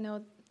things. I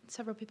know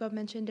several people have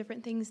mentioned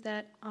different things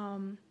that,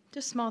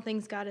 just small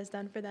things God has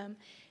done for them.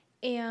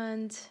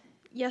 And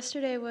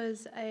yesterday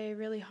was a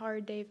really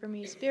hard day for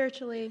me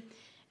spiritually,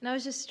 and I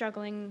was just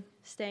struggling,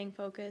 staying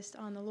focused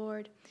on the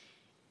Lord.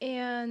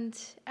 And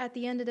at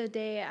the end of the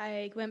day,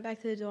 I went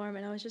back to the dorm,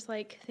 and I was just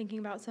thinking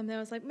about something. I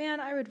was like, man,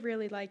 I would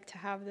really like to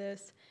have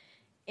this.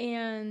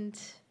 And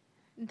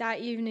that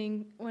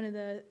evening, one of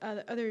the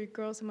other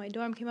girls in my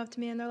dorm came up to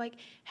me, and they're like,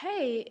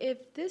 hey,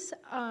 if this,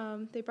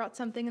 they brought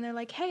something, and they're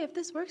like, hey, if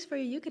this works for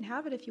you, you can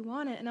have it if you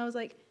want it. And I was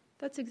like,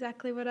 that's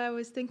exactly what I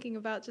was thinking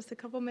about just a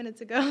couple minutes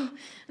ago.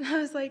 And I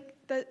was like,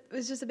 that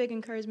was just a big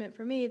encouragement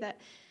for me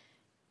that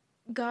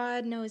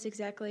God knows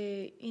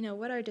exactly,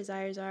 what our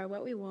desires are,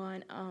 what we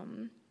want.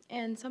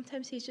 And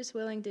sometimes He's just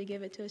willing to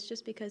give it to us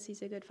just because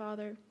He's a good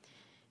Father.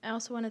 I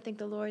also want to thank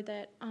the Lord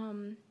that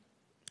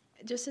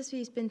just as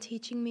He's been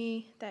teaching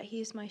me that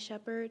He's my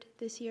shepherd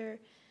this year,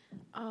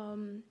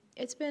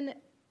 it's been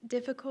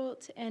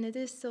difficult, and it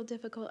is still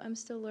difficult. I'm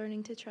still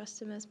learning to trust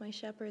Him as my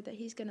shepherd, that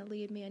He's going to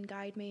lead me and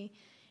guide me.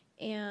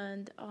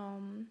 And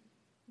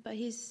but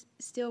He's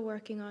still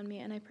working on me,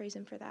 and I praise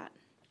Him for that.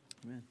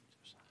 Amen.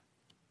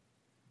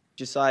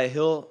 Josiah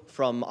Hill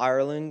from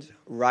Ireland,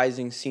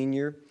 rising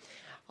senior.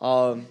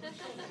 I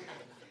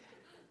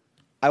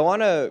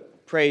want to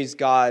praise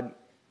God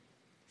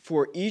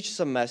for each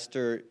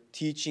semester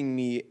teaching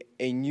me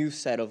a new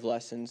set of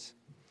lessons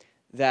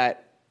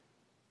that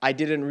I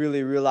didn't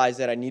really realize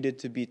that I needed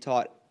to be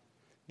taught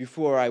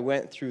before I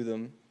went through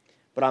them.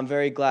 But I'm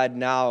very glad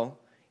now,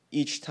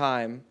 each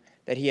time,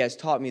 that he has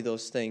taught me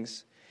those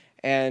things.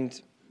 And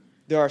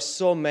there are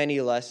so many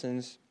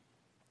lessons,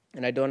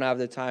 and I don't have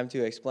the time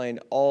to explain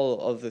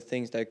all of the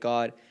things that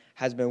God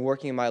has been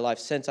working in my life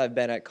since I've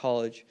been at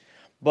college.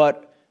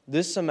 But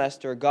this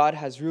semester, God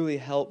has really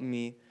helped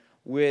me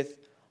with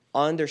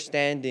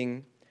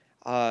understanding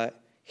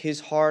his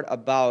heart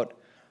about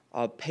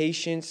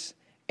patience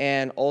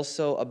and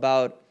also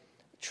about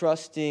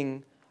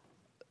trusting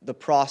the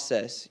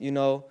process.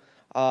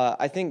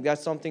 I think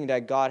that's something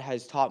that God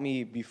has taught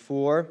me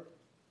before,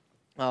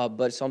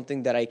 but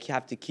something that I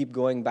have to keep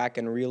going back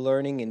and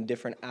relearning in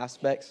different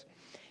aspects,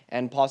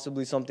 and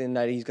possibly something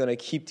that he's going to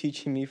keep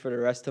teaching me for the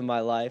rest of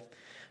my life,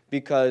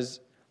 because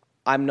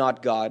I'm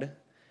not God,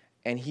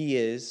 and he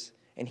is,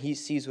 and he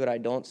sees what I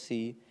don't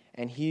see,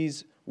 and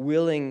he's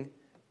willing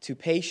to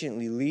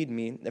patiently lead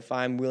me if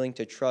I'm willing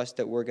to trust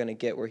that we're going to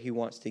get where he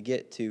wants to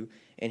get to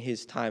in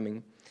his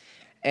timing.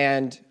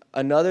 And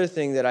another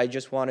thing that I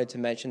just wanted to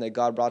mention that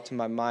God brought to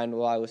my mind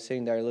while I was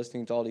sitting there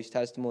listening to all these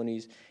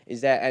testimonies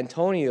is that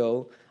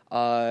Antonio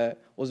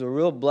was a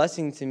real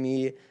blessing to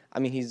me. I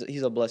mean,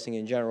 he's a blessing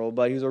in general,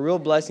 but he was a real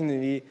blessing to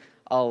me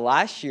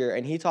last year,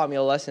 and he taught me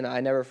a lesson I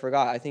never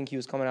forgot. I think he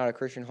was coming out of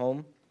Christian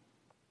home,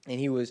 and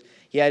he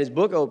had his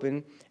book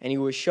open, and he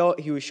was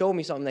showing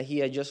me something that he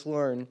had just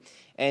learned,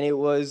 and it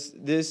was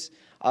this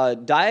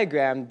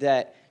diagram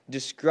that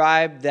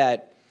described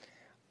that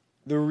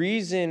the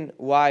reason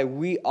why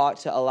we ought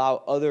to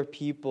allow other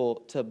people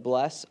to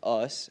bless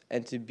us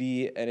and to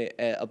be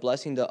a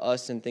blessing to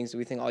us and things that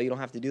we think, oh, you don't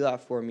have to do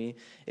that for me,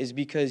 is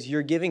because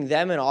you're giving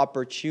them an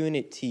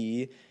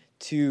opportunity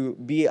to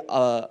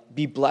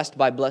be blessed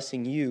by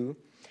blessing you,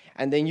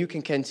 and then you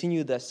can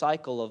continue the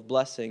cycle of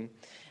blessing,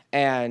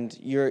 and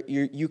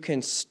you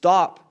can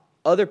stop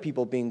other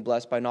people being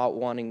blessed by not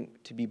wanting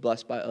to be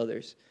blessed by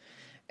others.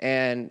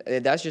 And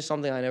that's just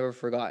something I never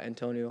forgot,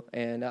 Antonio.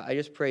 And I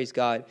just praise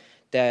God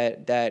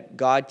that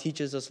God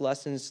teaches us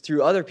lessons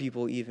through other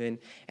people even.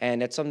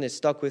 And that's something that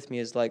stuck with me,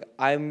 is like,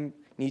 I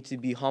need to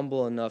be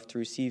humble enough to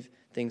receive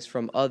things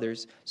from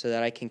others so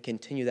that I can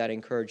continue that,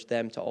 encourage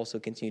them to also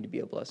continue to be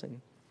a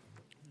blessing.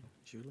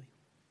 Julie?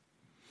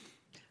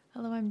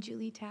 Hello, I'm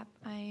Julie Tapp.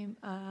 I'm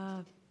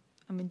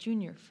a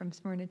junior from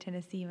Smyrna,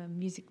 Tennessee. I'm a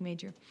music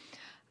major.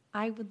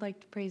 I would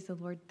like to praise the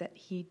Lord that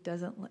he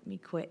doesn't let me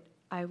quit.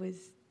 I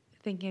was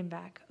thinking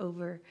back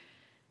over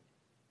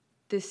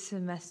this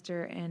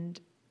semester and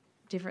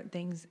different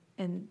things,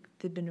 and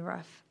they've been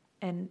rough.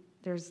 And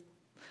there's,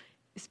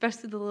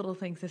 especially the little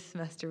things this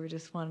semester were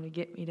just wanting to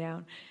get me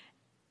down.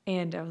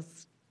 And I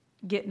was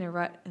getting a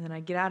rut, and then I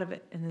get out of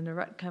it, and then the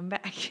rut come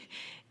back.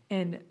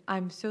 And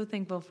I'm so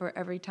thankful for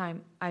every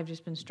time I've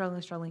just been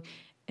struggling.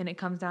 And it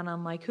comes down,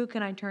 I'm like, who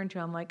can I turn to?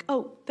 I'm like,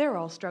 oh, they're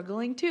all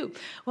struggling too.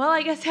 Well,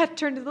 I guess I have to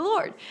turn to the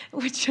Lord,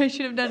 which I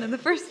should have done in the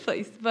first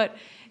place. But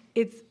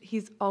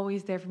he's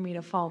always there for me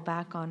to fall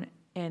back on.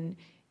 And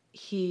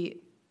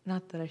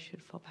not that I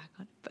should fall back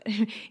on it,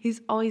 but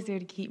he's always there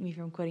to keep me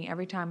from quitting.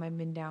 Every time I've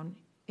been down,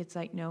 it's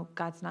like, no,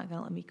 God's not going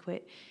to let me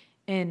quit.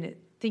 And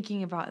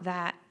thinking about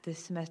that this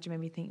semester made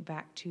me think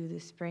back to the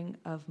spring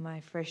of my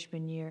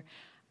freshman year.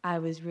 I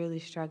was really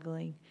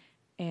struggling,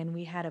 and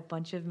we had a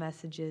bunch of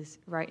messages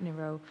right in a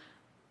row.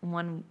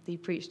 One, they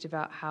preached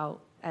about how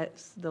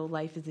as though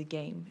life is a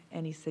game,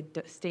 and he said,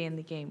 stay in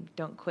the game,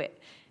 don't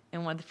quit.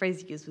 And one of the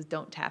phrases he used was,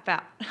 don't tap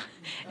out.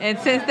 And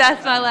since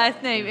that's my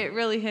last name, it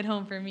really hit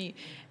home for me.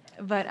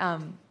 But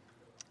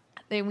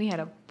then we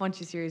had a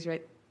bunch of series,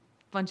 right?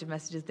 Bunch of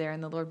messages there,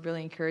 and the Lord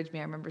really encouraged me.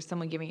 I remember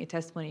someone giving a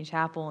testimony in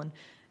chapel, and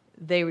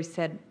they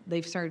said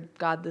they've served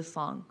God this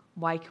long.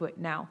 Why quit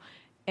now?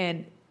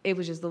 And it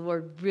was just the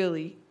Lord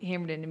really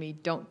hammered into me,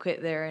 don't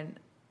quit there. And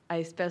I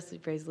especially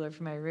praise the Lord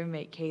for my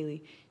roommate,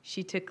 Kaylee.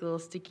 She took a little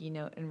sticky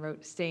note and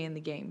wrote, stay in the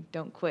game,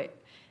 don't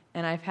quit.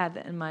 And I've had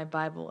that in my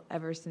Bible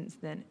ever since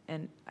then.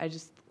 And I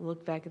just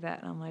look back at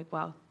that, and I'm like,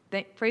 wow,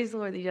 praise the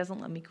Lord that he doesn't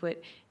let me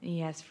quit, and he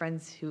has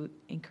friends who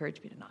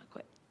encourage me to not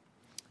quit.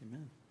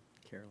 Amen.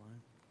 Caroline?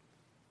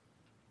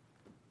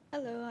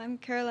 Hello, I'm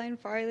Caroline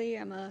Farley.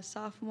 I'm a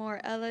sophomore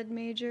LED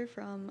major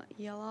from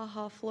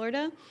Yalaha,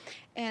 Florida.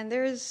 And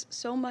there's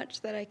so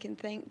much that I can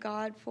thank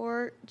God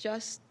for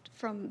just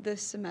from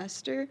this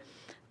semester.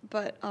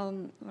 But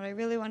what I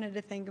really wanted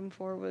to thank him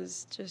for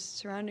was just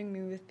surrounding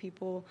me with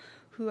people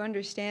who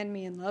understand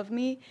me and love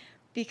me,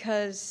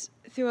 because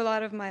through a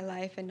lot of my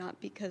life, and not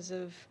because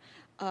of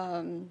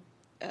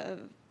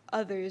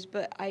others,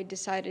 but I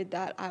decided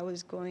that I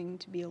was going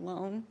to be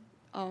alone.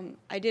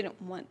 I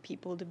didn't want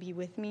people to be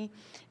with me,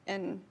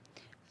 and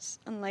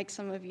unlike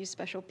some of you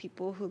special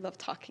people who love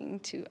talking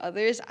to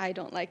others, I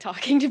don't like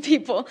talking to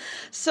people.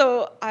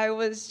 So I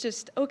was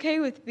just okay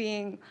with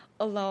being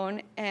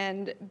alone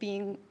and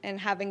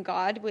having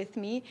God with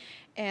me,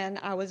 and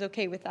I was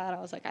okay with that. I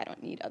was like, I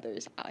don't need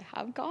others. I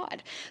have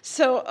God.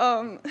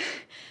 So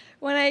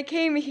when I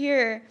came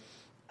here,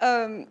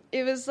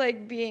 it was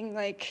like being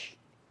like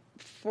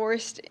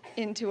forced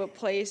into a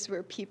place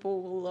where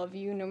people will love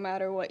you no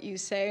matter what you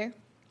say,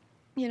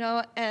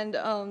 and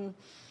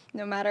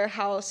no matter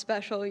how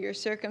special your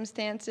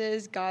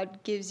circumstances, God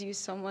gives you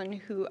someone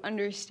who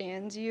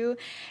understands you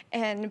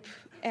and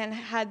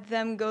had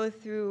them go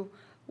through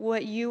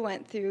what you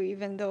went through,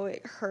 even though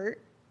it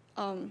hurt.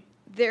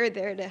 They're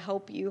there to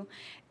help you.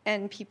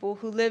 And people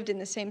who lived in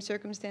the same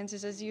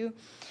circumstances as you,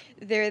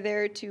 they're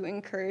there to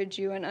encourage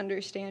you and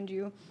understand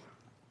you.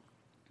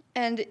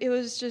 And it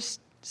was just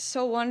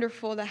so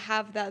wonderful to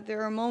have that.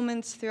 There are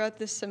moments throughout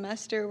this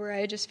semester where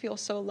I just feel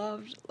so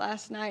loved.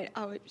 Last night,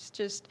 I was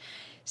just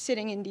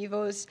sitting in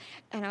Devos,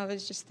 and I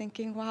was just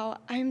thinking, wow,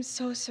 I'm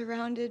so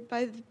surrounded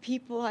by the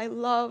people I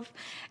love.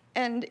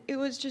 And it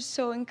was just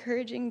so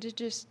encouraging to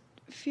just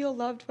feel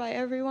loved by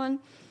everyone.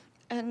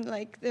 And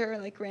there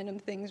are random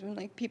things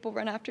when people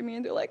run after me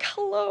and they're like,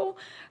 "Hello,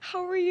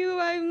 how are you?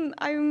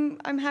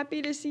 I'm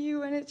happy to see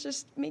you." And it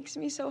just makes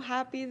me so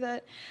happy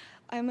that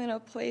I'm in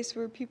a place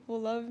where people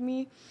love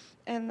me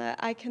and that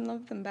I can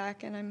love them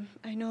back, and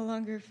I no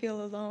longer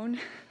feel alone.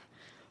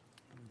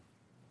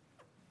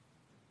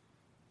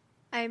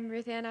 I'm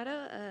Ruth Ann Otto,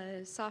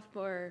 a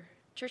sophomore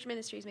church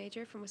ministries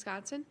major from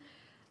Wisconsin.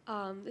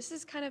 This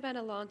has kind of been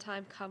a long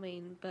time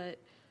coming, but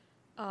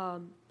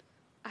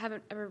I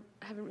haven't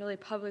really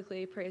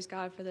publicly praised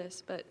God for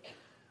this, but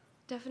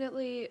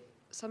definitely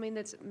something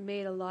that's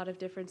made a lot of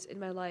difference in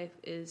my life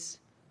is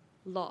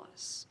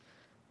loss,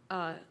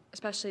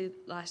 especially the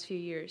last few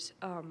years.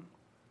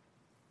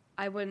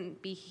 I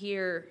wouldn't be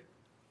here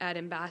at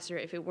Ambassador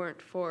if it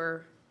weren't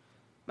for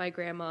my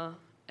grandma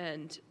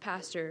and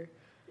pastor.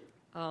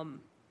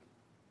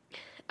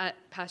 At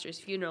pastor's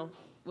funeral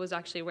was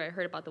actually where I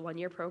heard about the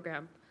 1-year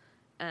program,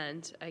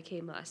 and I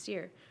came last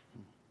year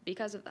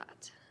because of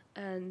that.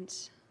 And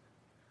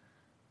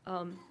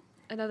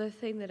another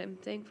thing that I'm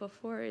thankful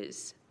for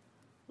is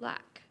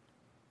lack.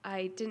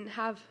 I didn't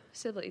have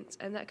siblings,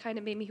 and that kind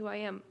of made me who I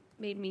am,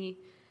 made me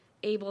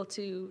able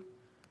to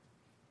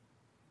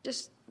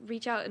just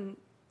reach out and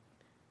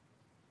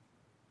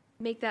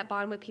make that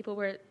bond with people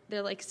where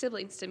they're like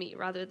siblings to me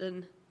rather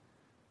than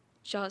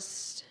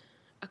just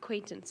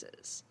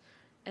acquaintances.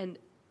 And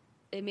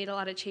it made a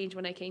lot of change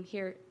when I came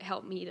here. It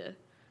helped me to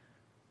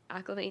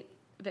acclimate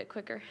a bit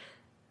quicker.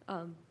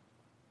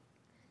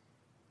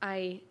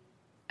 I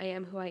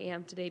am who I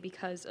am today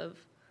because of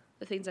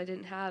the things I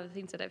didn't have, the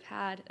things that I've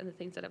had, and the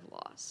things that I've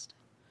lost.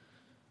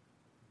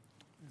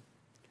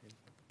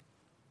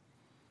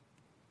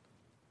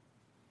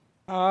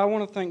 I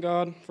want to thank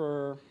God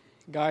for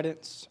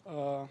guidance,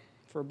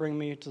 for bringing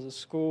me to the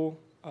school,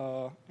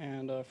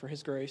 and for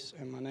His grace.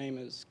 And my name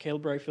is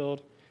Caleb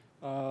Brayfield,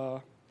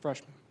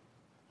 freshman.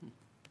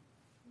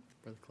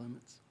 Brother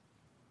Clements.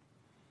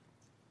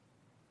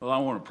 Well, I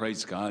want to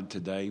praise God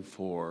today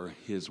for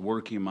His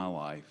work in my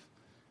life.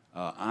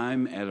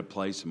 I'm at a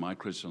place in my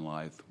Christian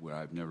life where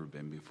I've never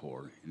been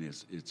before, and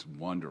it's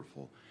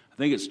wonderful. I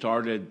think it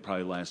started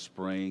probably last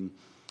spring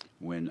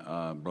when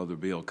Brother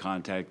Bill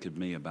contacted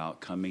me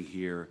about coming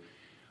here.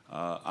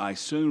 I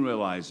soon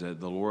realized that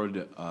the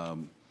Lord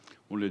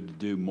wanted to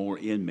do more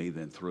in me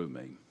than through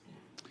me,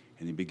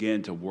 and He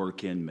began to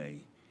work in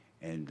me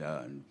and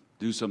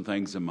do some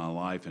things in my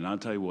life. And I'll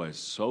tell you what, it's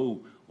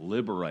so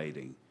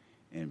liberating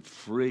and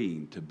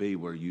freeing to be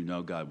where you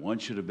know God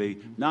wants you to be,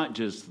 not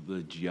just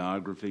the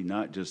geography,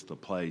 not just the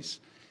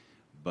place,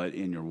 but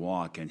in your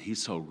walk. And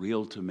He's so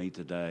real to me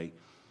today,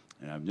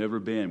 and I've never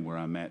been where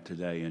I'm at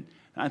today. And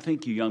I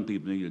think you young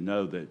people need to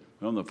know that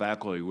on the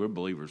faculty, we're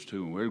believers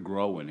too, and we're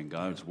growing, and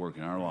God's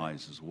working in our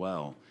lives as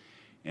well.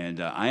 And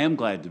I am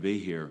glad to be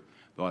here,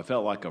 though I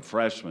felt like a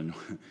freshman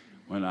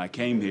when I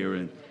came here.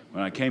 And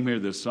when I came here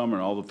this summer,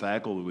 all the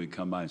faculty would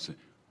come by and say,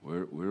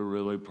 we're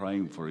really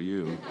praying for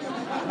you.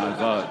 And I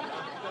thought,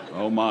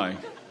 oh my.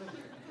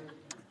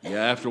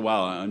 Yeah, after a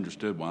while I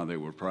understood why they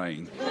were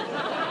praying.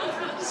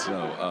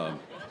 So,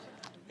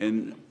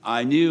 and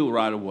I knew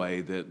right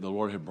away that the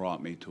Lord had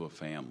brought me to a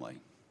family,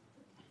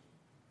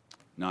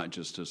 not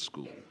just a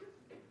school.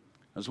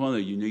 That's one of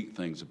the unique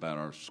things about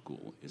our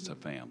school. It's a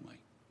family.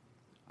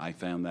 I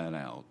found that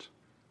out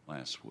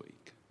last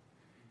week.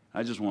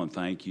 I just want to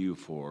thank you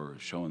for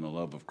showing the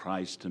love of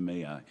Christ to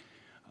me.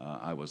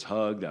 I was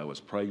hugged, I was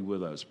prayed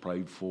with, I was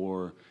prayed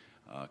for,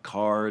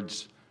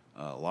 cards,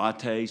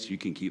 lattes. You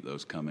can keep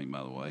those coming,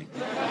 by the way.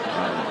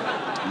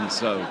 And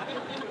so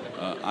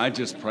I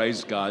just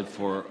praise God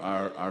for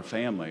our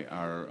family,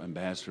 our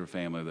ambassador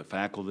family, the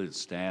faculty, the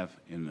staff,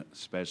 and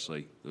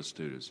especially the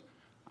students.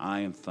 I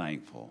am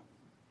thankful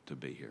to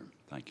be here.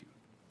 Thank you.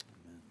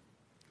 Amen.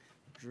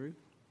 Drew?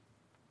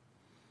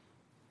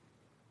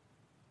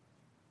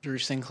 Drew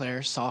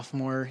Sinclair,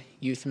 sophomore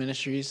youth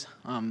ministries.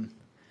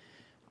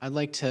 I'd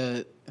like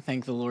to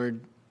thank the Lord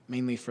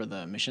mainly for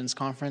the missions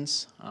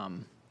conference.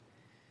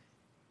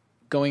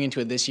 Going into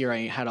it this year,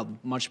 I had a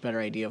much better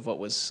idea of what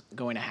was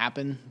going to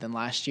happen than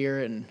last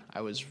year, and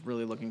I was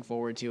really looking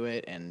forward to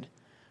it. And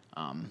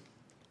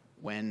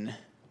when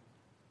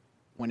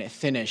it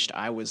finished,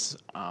 I was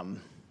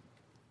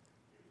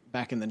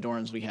back in the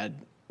dorms.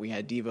 we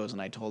had Devos,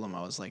 and I told him,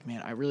 I was like,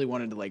 man, I really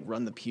wanted to like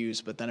run the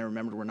pews, but then I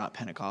remembered we're not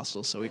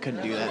Pentecostal, so we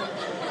couldn't do that.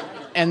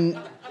 And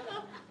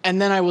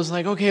then I was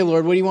like, okay,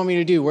 Lord, what do you want me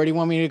to do? Where do you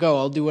want me to go?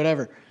 I'll do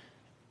whatever.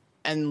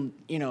 And,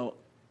 you know,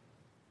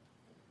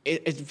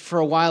 for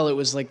a while it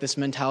was like this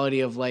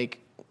mentality of like,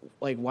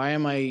 why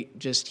am I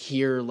just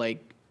here,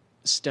 like,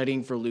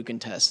 studying for Lucan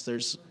tests?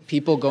 There's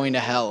people going to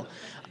hell.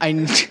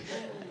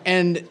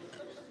 And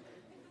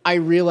I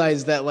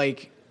realized that,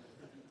 like,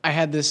 I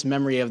had this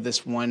memory of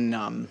this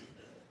one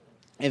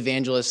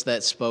evangelist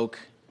that spoke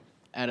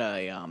at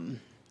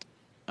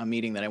a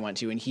meeting that I went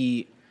to, and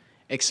he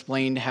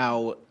explained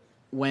how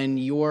when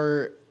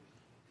you're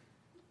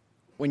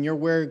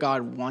where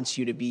God wants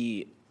you to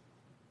be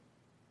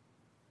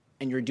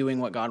and you're doing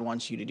what God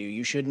wants you to do,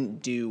 you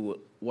shouldn't do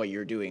what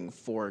you're doing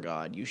for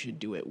God. You should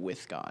do it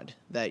with God.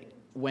 That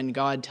when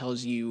God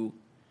tells you,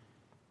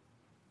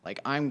 like,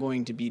 I'm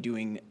going to be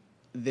doing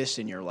this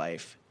in your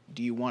life,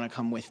 do you want to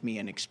come with me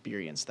and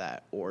experience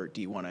that, or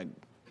do you want to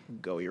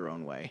go your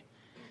own way?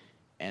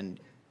 And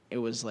it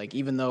was like,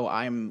 even though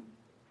I'm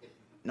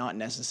not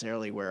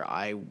necessarily where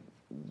I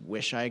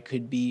wish I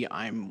could be,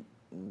 I'm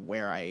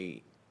where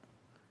I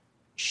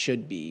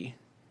should be.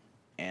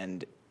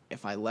 And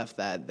if I left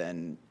that,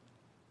 then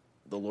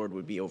the Lord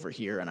would be over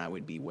here and I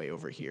would be way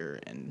over here,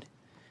 and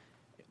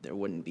there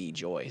wouldn't be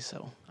joy.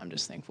 So I'm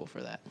just thankful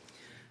for that.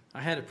 I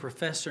had a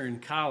professor in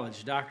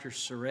college, Dr.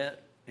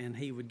 Surratt, and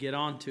he would get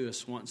on to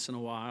us once in a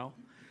while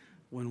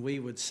when we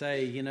would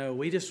say, you know,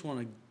 we just want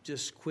to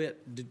just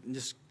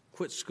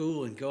quit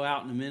school and go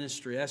out in the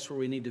ministry. That's where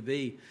we need to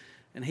be.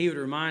 And he would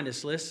remind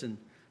us, listen,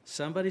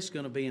 somebody's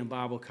going to be in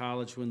Bible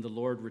college when the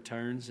Lord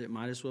returns. It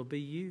might as well be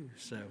you.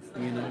 So,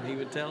 you know, he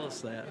would tell us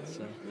that.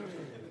 So.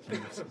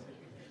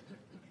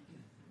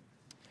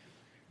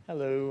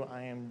 Hello,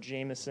 I am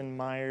Jameson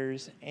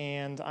Myers,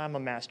 and I'm a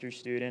master's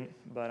student,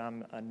 but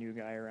I'm a new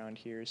guy around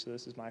here, so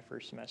this is my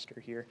first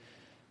semester here.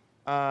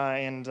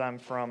 And I'm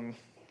from,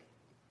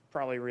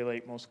 probably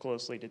relate most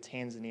closely to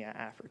Tanzania,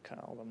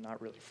 Africa, although I'm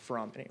not really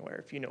from anywhere,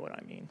 if you know what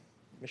I mean.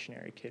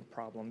 Missionary kid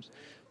problems.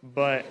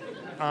 But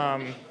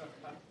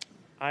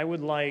I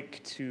would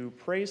like to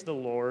praise the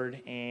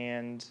Lord,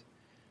 and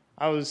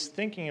I was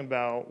thinking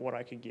about what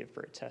I could give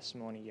for a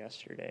testimony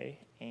yesterday,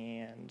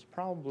 and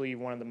probably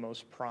one of the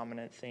most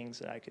prominent things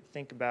that I could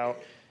think about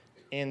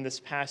in this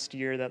past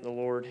year that the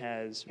Lord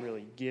has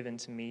really given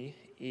to me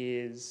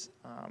is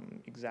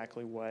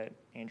exactly what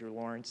Andrew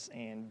Lawrence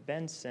and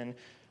Benson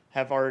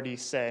have already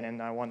said, and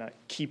I want to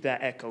keep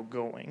that echo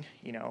going,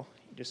 you know,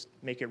 just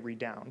make it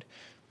redound.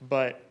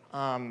 But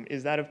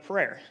is that of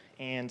prayer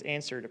and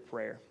answer to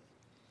prayer.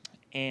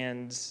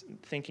 And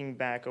thinking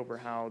back over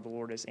how the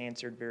Lord has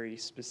answered very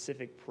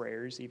specific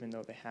prayers, even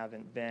though they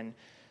haven't been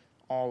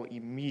all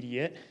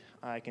immediate,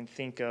 I can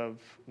think of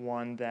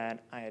one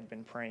that I had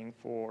been praying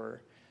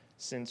for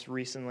since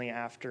recently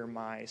after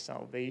my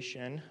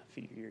salvation, a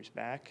few years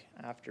back,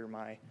 after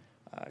my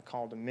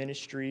call to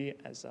ministry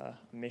as a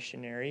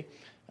missionary.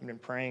 I've been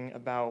praying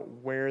about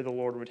where the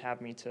Lord would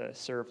have me to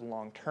serve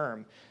long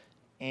term.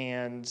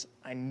 And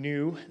I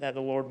knew that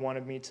the Lord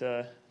wanted me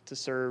to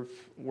serve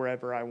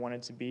wherever I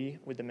wanted to be,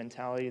 with the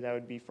mentality that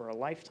would be for a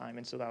lifetime.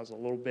 And so that was a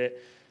little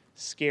bit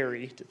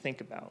scary to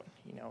think about,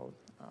 you know.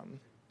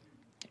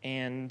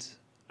 And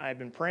I've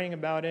been praying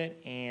about it,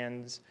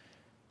 and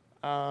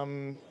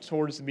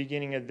towards the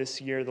beginning of this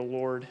year, the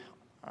Lord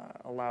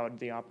allowed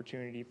the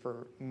opportunity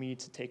for me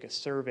to take a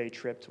survey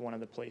trip to one of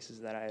the places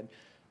that I had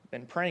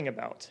been praying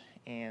about.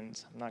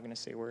 And I'm not going to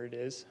say where it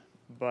is,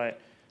 but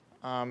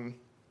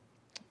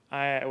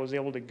I was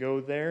able to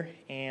go there,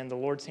 and the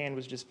Lord's hand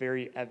was just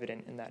very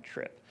evident in that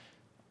trip.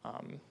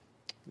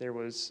 There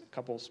was a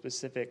couple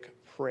specific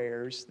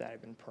prayers that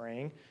I've been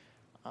praying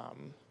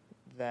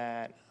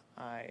that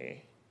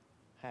I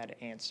had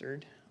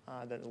answered,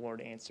 that the Lord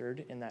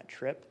answered in that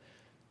trip,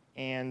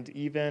 and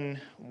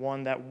even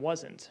one that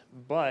wasn't.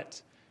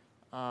 But,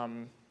 you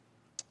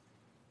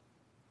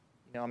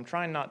know, I'm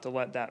trying not to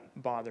let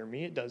that bother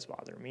me. It does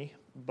bother me,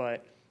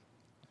 but,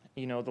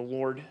 you know, the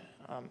Lord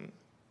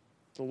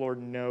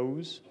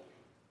knows,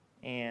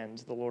 and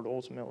the Lord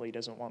ultimately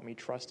doesn't want me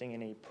trusting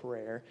in a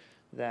prayer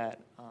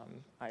that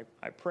I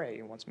pray.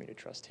 He wants me to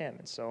trust Him.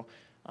 And so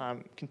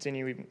I'm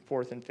continuing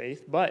forth in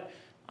faith, but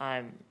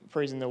I'm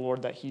praising the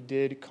Lord that He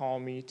did call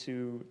me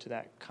to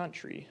that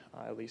country,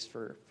 at least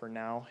for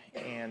now,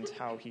 and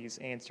how He's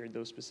answered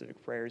those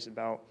specific prayers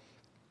about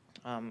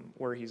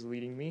where He's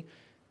leading me,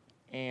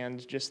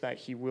 and just that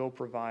He will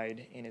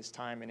provide in His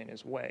time and in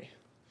His way.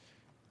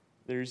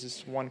 There's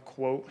this one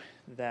quote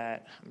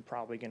that I'm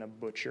probably going to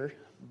butcher,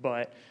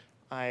 but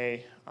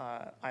I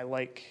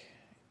like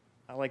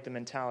the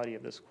mentality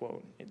of this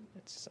quote.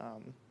 It's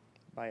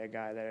by a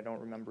guy that I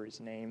don't remember his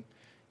name.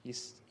 He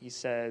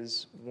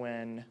says,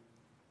 "When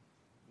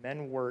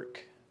men work,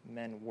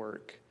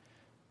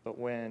 but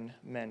when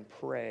men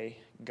pray,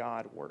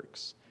 God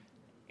works."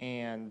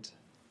 And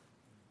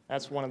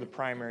that's one of the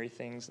primary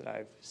things that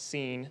I've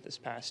seen this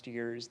past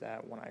year, is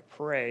that when I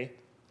pray,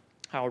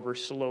 however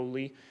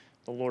slowly,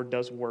 the Lord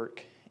does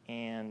work,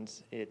 and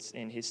it's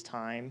in His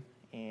time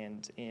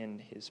and in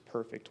His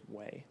perfect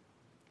way.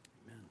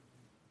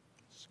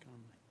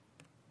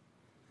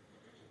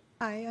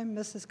 Hi, I'm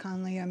Mrs.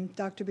 Conley. I'm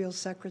Dr. Beale's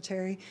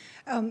secretary.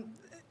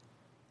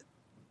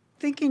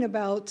 Thinking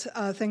about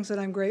things that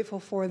I'm grateful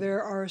for,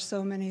 there are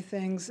so many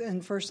things,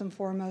 and first and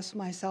foremost,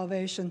 my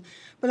salvation.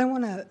 But I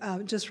want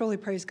to just really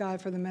praise God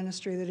for the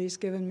ministry that He's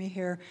given me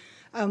here.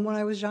 When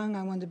I was young,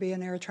 I wanted to be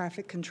an air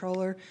traffic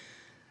controller,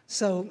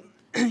 so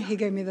He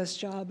gave me this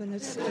job, and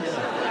it's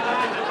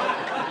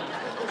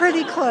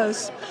pretty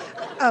close.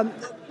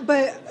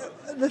 But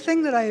the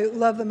thing that I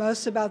love the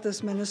most about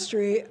this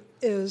ministry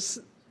is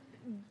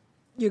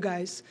you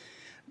guys,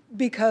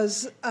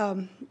 because,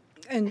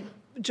 and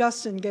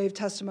Justin gave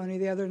testimony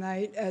the other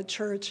night at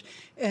church,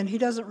 and he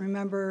doesn't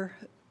remember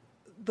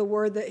the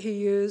word that he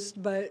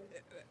used, but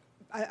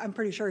I'm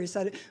pretty sure he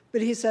said it.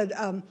 But he said,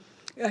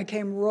 I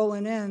came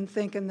rolling in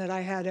thinking that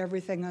I had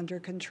everything under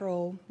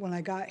control when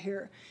I got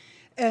here.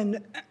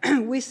 And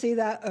we see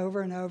that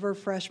over and over.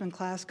 Freshman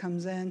class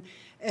comes in,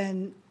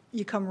 and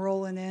you come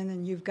rolling in,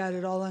 and you've got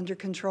it all under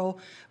control.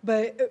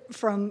 But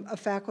from a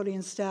faculty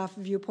and staff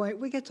viewpoint,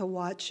 we get to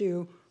watch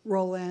you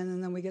roll in,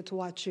 and then we get to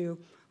watch you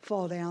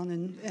fall down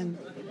and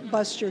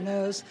bust your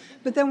nose.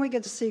 But then we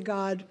get to see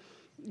God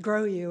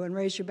grow you and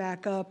raise you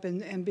back up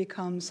and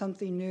become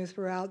something new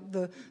throughout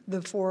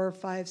the 4,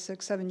 5,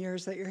 6, 7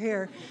 years that you're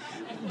here.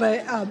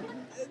 But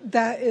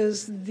that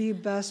is the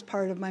best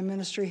part of my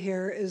ministry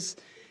here, is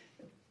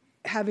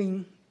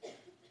having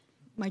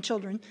my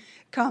children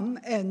come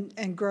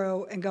and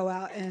grow and go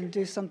out and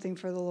do something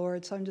for the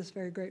Lord. So I'm just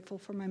very grateful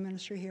for my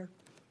ministry here.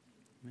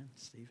 Amen.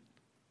 Steve.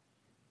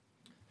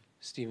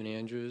 Stephen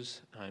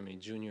Andrews. I'm a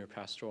junior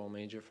pastoral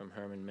major from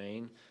Herman,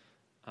 Maine.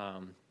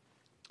 I'm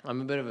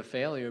a bit of a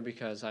failure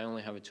because I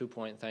only have a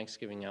 2-point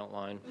Thanksgiving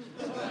outline.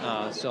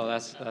 So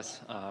that's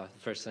the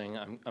first thing.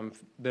 I'm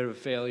a bit of a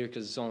failure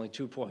because it's only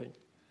 2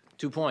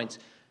 points.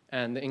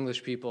 And the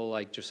English people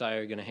like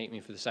Josiah are going to hate me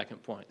for the second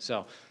point.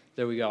 So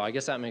there we go. I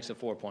guess that makes a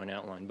 4-point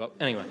outline. But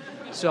anyway,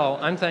 so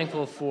I'm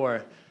thankful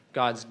for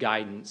God's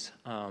guidance.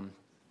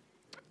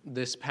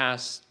 This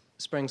past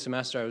spring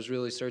semester, I was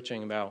really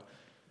searching about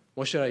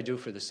what should I do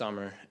for the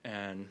summer.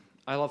 And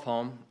I love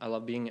home. I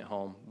love being at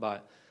home.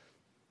 But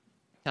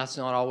that's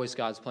not always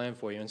God's plan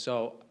for you. And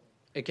so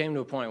it came to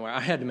a point where I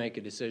had to make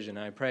a decision.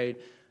 I prayed.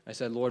 I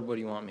said, Lord, what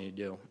do you want me to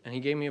do? And He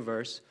gave me a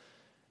verse.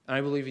 And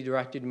I believe He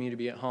directed me to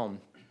be at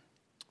home.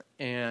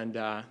 And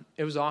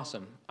it was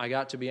awesome. I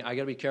got to be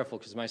careful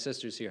because my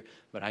sister's here,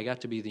 but I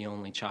got to be the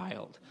only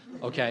child.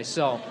 Okay,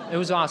 so it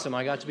was awesome.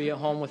 I got to be at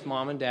home with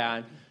Mom and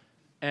Dad,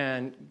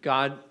 and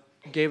God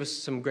gave us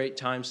some great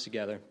times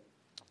together.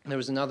 There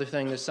was another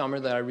thing this summer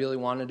that I really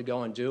wanted to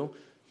go and do,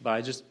 but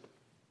I just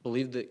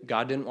believed that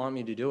God didn't want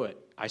me to do it.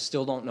 I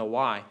still don't know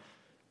why,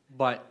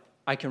 but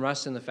I can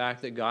rest in the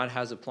fact that God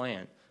has a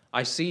plan.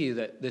 I see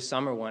that this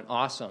summer went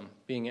awesome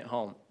being at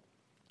home.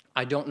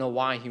 I don't know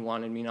why He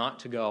wanted me not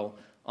to go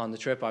on the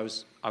trip I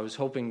was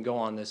hoping to go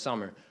on this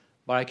summer,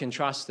 but I can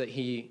trust that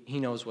He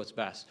knows what's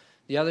best.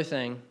 The other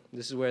thing,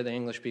 this is where the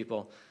English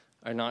people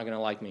are not going to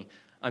like me.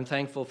 I'm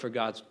thankful for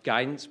God's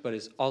guidance, but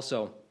it's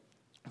also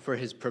for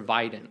His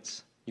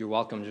providence. You're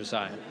welcome,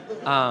 Josiah.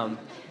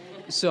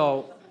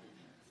 So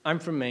I'm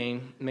from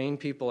Maine. Maine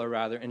people are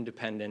rather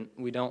independent.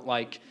 We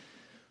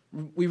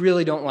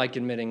really don't like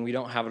admitting we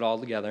don't have it all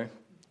together.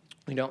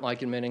 We don't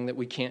like admitting that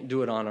we can't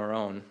do it on our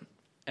own.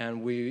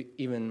 And we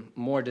even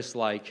more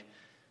dislike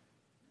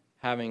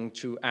having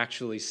to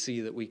actually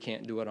see that we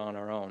can't do it on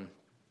our own.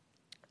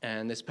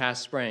 And this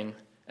past spring,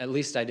 at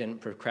least I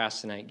didn't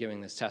procrastinate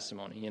giving this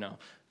testimony,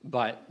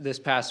 But this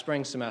past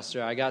spring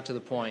semester, I got to the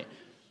point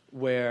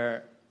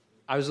where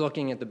I was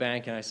looking at the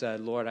bank and I said,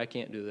 Lord, I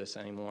can't do this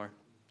anymore.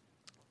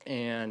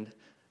 And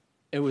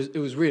it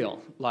was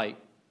real. Like,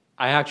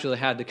 I actually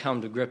had to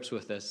come to grips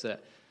with this,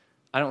 that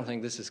I don't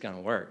think this is going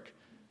to work.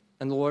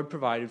 And the Lord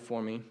provided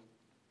for me,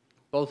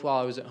 both while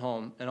I was at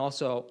home and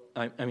also,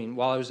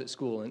 while I was at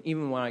school. And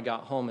even when I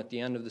got home at the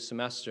end of the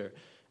semester,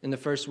 in the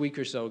first week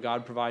or so,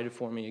 God provided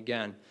for me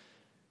again.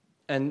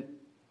 And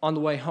on the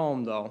way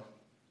home, though,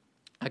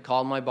 I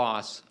called my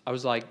boss. I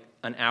was like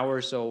an hour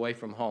or so away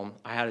from home.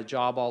 I had a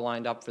job all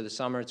lined up for the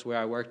summer. It's where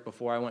I worked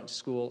before I went to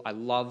school. I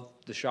loved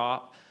the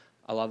shop.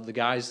 I loved the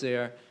guys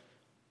there.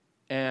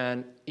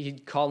 And he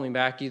called me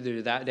back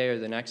either that day or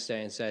the next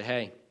day and said,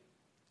 hey,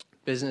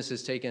 business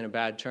has taken a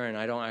bad turn.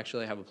 I don't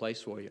actually have a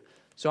place for you.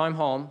 So I'm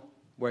home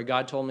where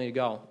God told me to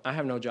go. I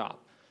have no job.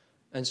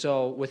 And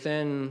so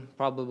within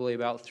probably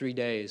about 3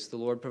 days, the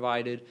Lord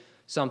provided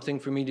something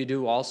for me to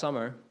do all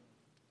summer.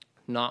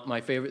 Not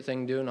my favorite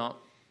thing to do, not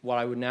what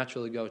I would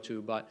naturally go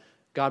to, but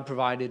God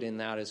provided in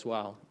that as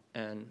well.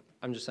 And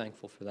I'm just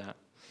thankful for that.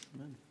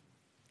 Amen.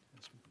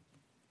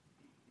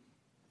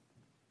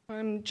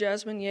 I'm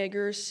Jasmine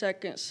Yeager,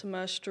 second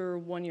semester,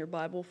 1-year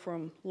Bible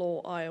from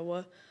Lowell,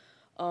 Iowa.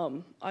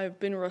 I've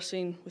been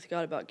wrestling with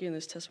God about giving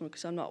this testimony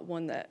because I'm not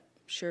one that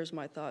shares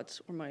my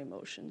thoughts or my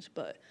emotions,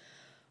 but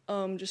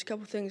just a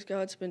couple things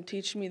God's been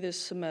teaching me this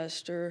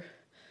semester.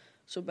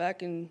 So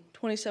back in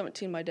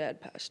 2017, my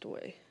dad passed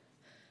away.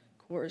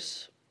 Of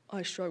course,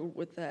 I struggled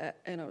with that,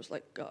 and I was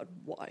like, God,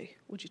 why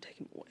would you take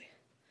him away?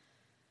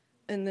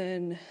 And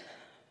then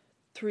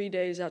 3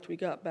 days after we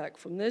got back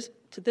from this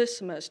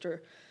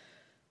semester,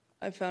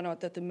 I found out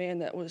that the man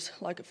that was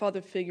like a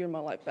father figure in my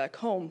life back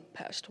home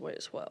passed away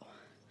as well.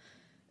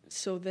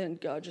 So then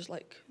God just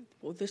like,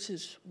 well, this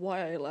is why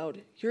I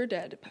allowed your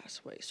dad to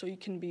pass away, so you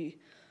can be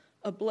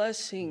a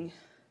blessing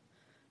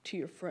to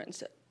your friends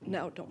that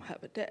now don't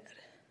have a dad.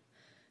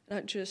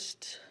 And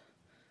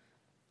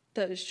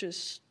that is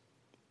just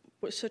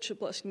was such a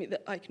blessing to me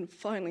that I can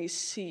finally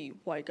see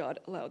why God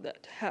allowed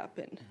that to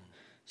happen.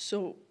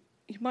 So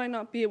you might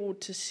not be able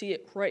to see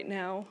it right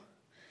now.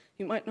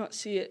 You might not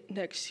see it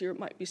next year. It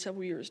might be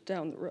several years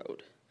down the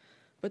road.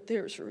 But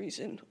there's a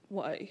reason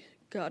why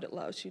God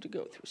allows you to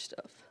go through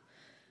stuff.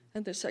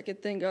 And the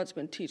second thing God's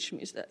been teaching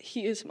me is that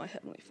he is my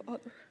Heavenly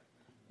Father.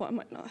 While I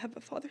might not have a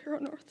father here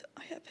on earth,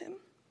 I have him.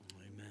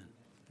 Amen.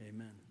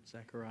 Amen.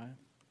 Zechariah?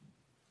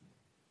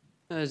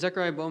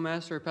 Zechariah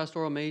Bowmaster,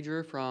 pastoral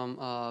major from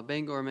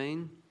Bangor,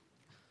 Maine.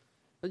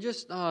 I'm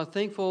just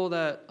thankful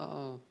that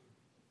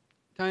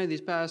kind of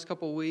these past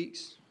couple of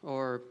weeks,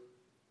 or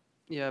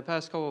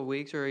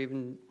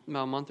even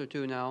about a month or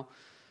two now,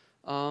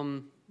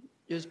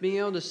 just being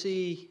able to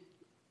see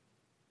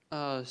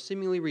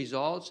seemingly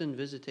results in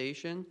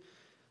visitation.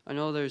 I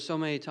know there's so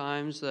many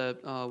times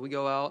that we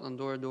go out on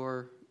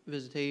door-to-door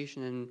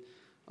visitation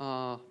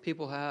and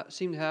people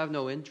seem to have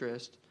no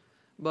interest,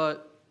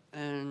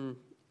 and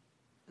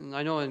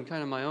I know in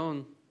kind of my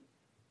own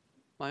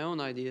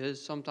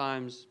ideas,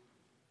 sometimes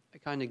I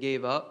kind of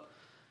gave up.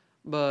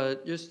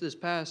 But just this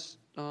past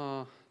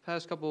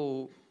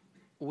couple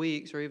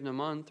weeks or even a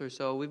month or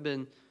so, we've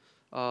been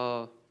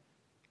going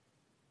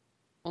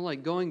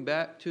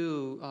back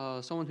to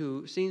someone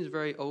who seems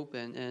very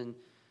open, and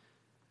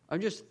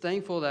I'm just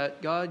thankful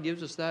that God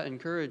gives us that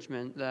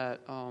encouragement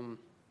that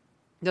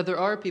that there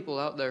are people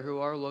out there who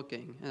are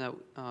looking, and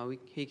that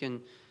He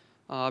can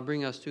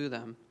bring us to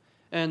them.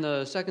 And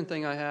the second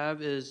thing I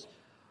have is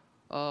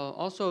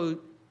also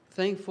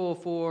thankful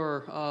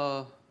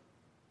for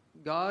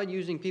God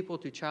using people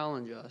to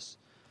challenge us.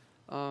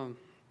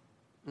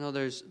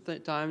 There's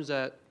times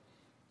that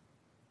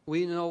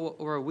we know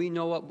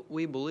what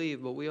we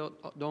believe, but we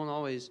don't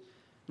always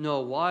know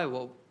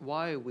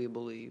why we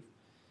believe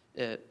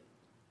it.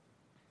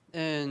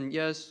 And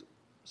yes,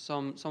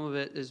 some of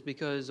it is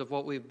because of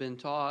what we've been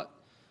taught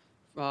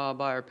by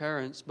our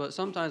parents, but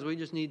sometimes we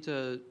just need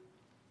to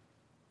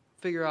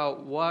figure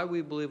out why we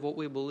believe what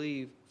we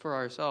believe for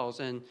ourselves.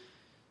 And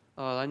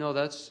I know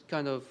that's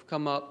kind of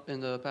come up in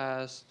the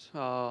past,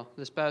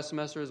 this past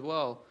semester as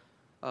well,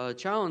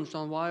 challenged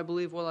on why I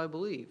believe what I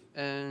believe.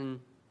 And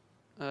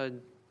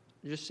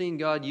just seeing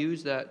God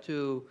use that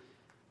to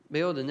be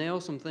able to nail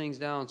some things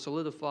down,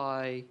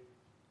 solidify,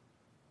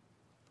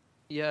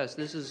 yes,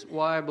 this is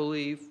why I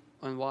believe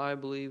and why I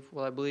believe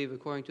what I believe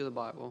according to the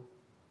Bible.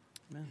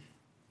 Amen.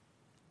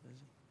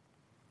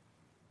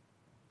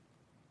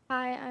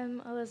 Hi,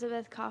 I'm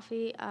Elizabeth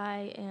Coffey.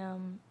 I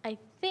am, I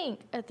think,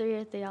 a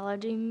three-year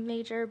theology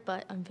major,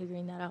 but I'm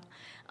figuring that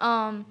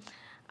out.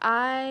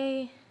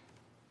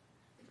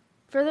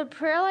 For the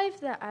prayer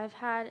life that I've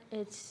had,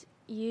 it's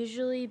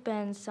usually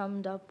been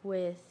summed up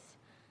with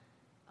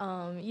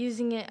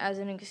using it as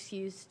an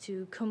excuse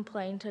to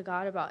complain to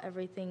God about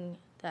everything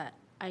that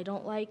I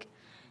don't like.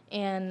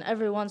 And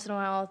every once in a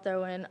while I'll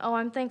throw in, oh,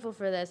 I'm thankful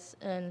for this,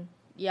 and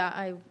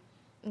yeah,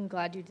 I'm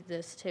glad you did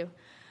this too.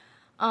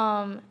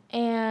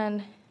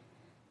 And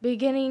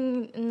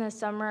beginning in the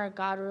summer,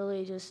 God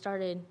really just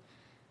started,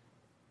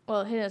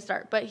 well, he didn't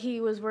start, but he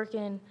was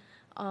working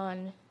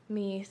on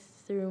me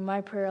through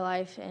my prayer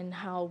life and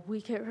how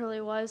weak it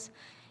really was.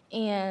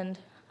 And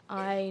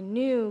I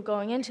knew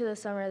going into the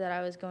summer that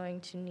I was going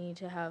to need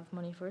to have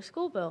money for a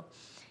school bill.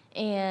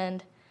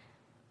 And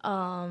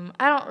I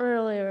don't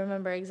really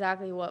remember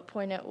exactly what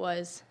point it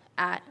was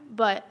at,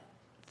 but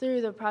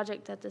through the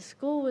project that the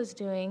school was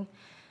doing,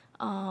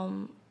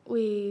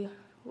 we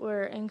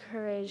were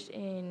encouraged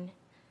in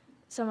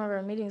some of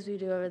our meetings we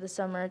do over the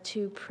summer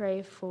to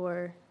pray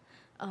for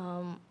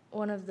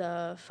one of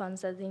the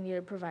funds that they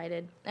needed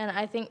provided. And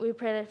I think we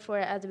prayed for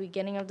it at the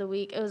beginning of the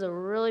week. It was a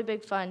really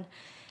big fund,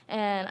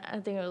 and I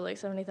think it was like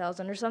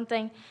 $70,000 or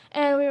something.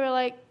 And we were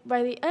like,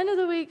 by the end of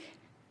the week,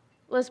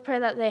 let's pray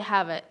that they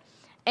have it.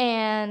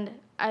 And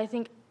I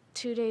think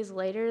 2 days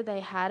later they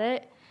had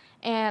it.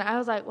 And I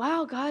was like,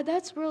 wow, God,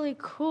 that's really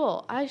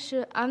cool.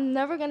 I'm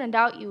never going to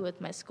doubt you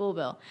with my school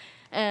bill.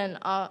 And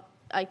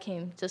I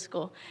came to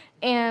school.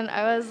 And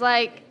I was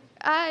like,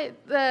 I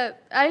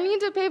need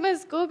to pay my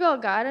school bill,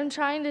 God. I'm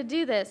trying to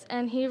do this.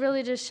 And he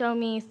really just showed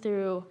me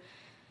through,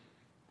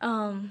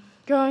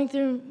 growing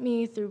through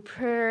me through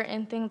prayer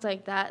and things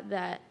like that,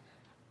 that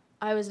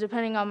I was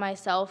depending on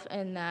myself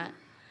and that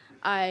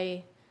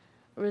I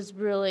was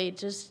really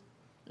just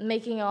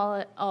making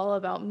all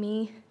about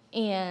me.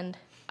 And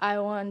I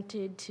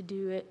wanted to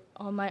do it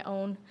on my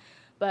own,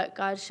 but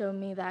God showed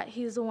me that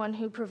he's the one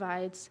who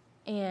provides,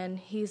 and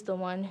he's the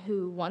one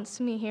who wants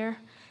me here.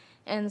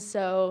 And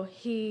so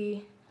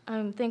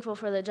I'm thankful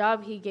for the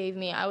job he gave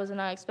me. I was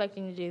not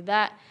expecting to do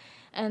that.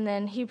 And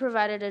then he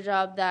provided a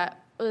job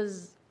that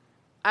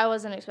I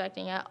wasn't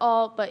expecting at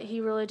all, but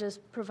he really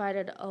just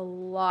provided a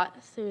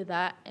lot through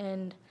that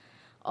and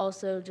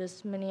also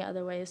just many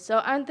other ways.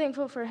 So I'm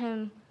thankful for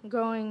him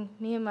growing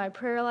me in my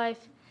prayer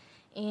life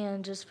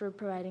and just for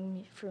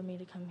providing for me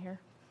to come here.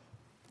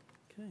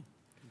 Okay.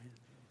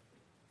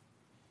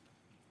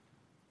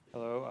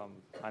 Hello,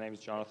 my name is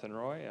Jonathan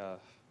Roy.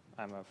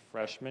 I'm a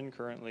freshman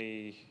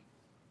currently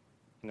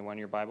in the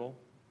one-year Bible.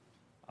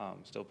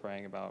 Still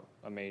praying about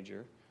a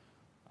major.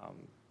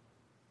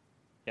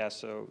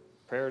 So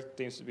prayer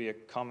seems to be a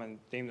common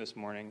theme this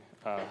morning.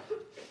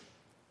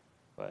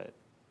 But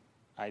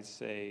I'd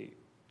say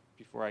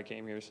before I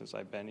came here, since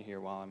I've been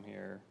here while I'm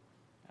here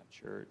at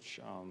church,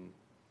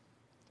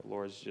 the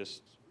Lord's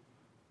just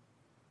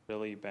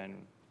really been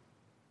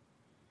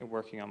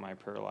working on my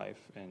prayer life,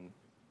 and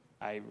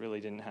I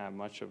really didn't have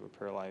much of a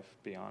prayer life,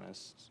 to be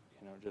honest.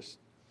 Just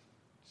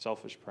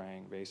selfish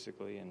praying,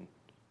 basically. And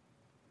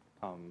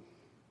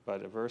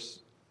but a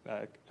verse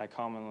that I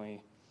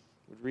commonly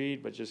would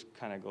read, but just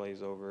kind of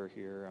glaze over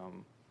here: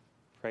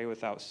 "Pray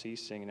without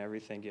ceasing, and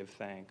everything give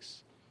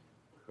thanks,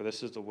 for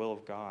this is the will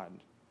of God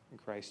in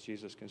Christ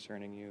Jesus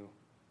concerning you."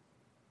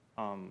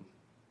 The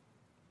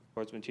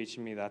Lord's been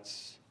teaching me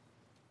that's,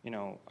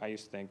 I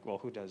used to think, well,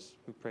 who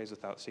prays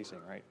without ceasing,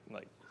 right?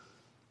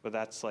 But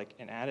that's like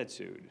an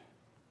attitude,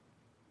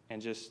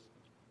 and just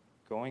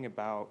going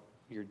about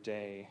your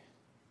day,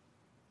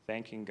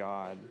 thanking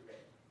God,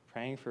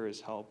 praying for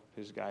His help,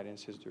 His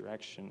guidance, His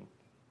direction,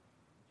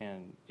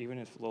 and even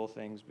if little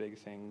things, big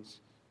things,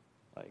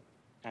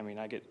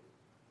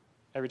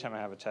 every time I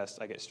have a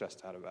test, I get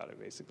stressed out about it,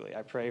 basically.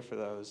 I pray for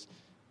those,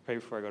 pray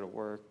before I go to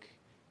work,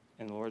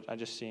 and the Lord, I'm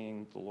just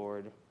seeing the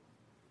Lord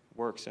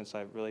work since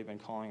I've really been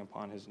calling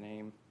upon His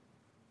name,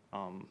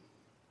 and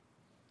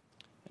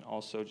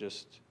also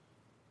just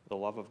the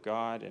love of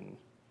God and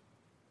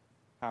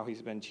how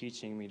He's been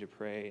teaching me to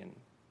pray. And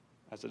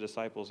as the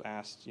disciples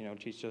asked,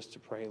 teach us to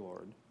pray,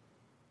 Lord.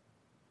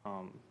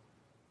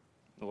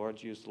 The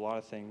Lord's used a lot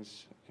of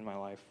things in my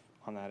life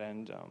on that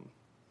end.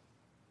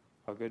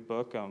 A good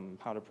book,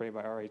 How to Pray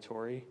by R.A.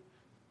 Torrey.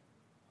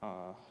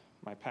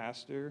 My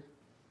pastor,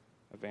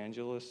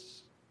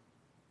 evangelists,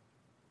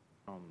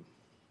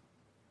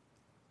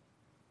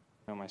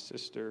 my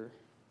sister.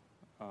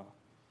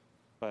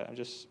 But I'm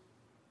just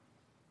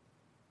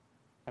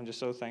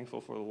so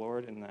thankful for the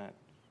Lord in that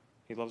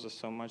He loves us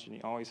so much, and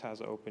He always has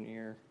an open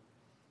ear.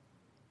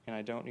 And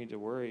I don't need to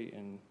worry,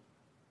 and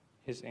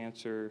His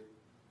answer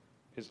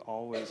is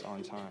always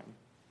on time.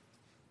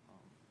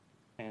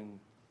 And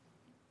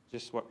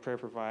just what prayer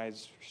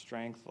provides for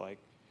strength,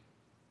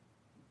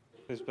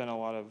 there's been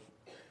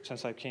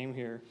since I came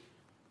here,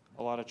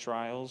 a lot of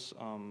trials,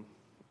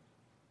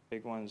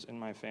 big ones in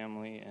my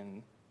family,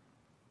 and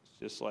it's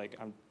just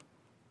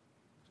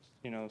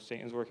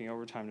Satan's working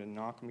overtime to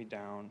knock me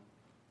down,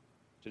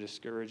 to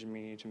discourage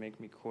me, to make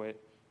me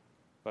quit.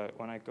 But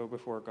when I go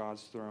before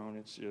God's throne,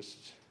 it's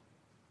just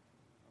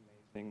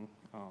amazing.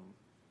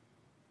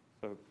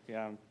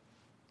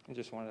 I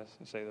just wanted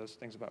to say those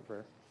things about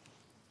prayer.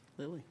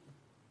 Lily.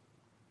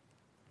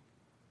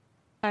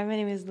 Hi, my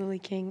name is Lily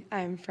King.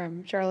 I'm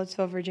from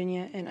Charlottesville,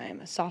 Virginia, and I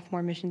am a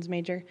sophomore missions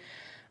major.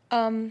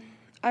 I'm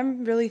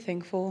really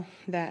thankful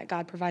that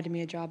God provided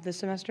me a job this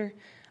semester,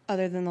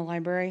 other than the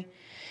library.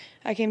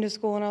 I came to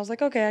school and I was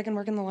like, okay, I can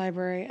work in the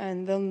library,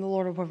 and then the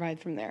Lord will provide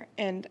from there.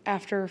 And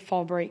after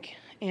fall break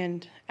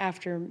and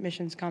after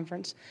missions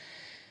conference,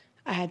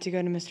 I had to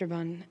go to Mr.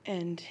 Bunn,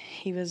 and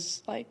he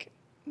was like,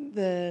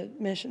 the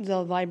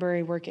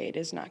library work aid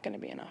is not going to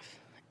be enough.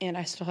 And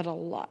I still had a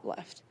lot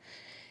left.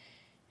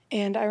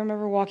 And I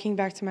remember walking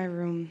back to my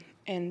room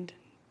and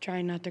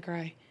trying not to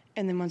cry.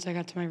 And then once I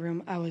got to my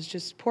room, I was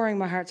just pouring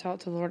my heart out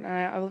to the Lord. And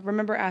I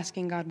remember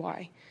asking God,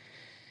 why?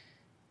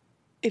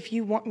 If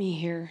you want me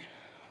here,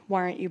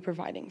 why aren't you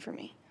providing for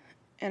me?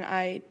 And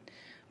I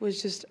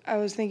was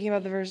thinking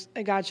about the verse,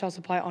 God shall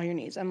supply all your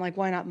needs. I'm like,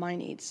 why not my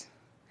needs?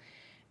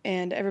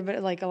 And everybody,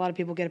 a lot of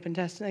people get up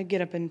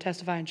and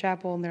testify in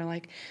chapel, and they're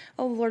like,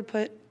 oh, the Lord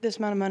put this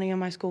amount of money on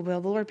my school bill.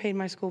 The Lord paid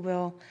my school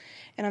bill.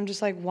 And I'm just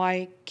like,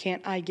 why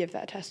can't I give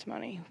that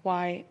testimony?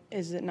 Why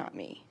is it not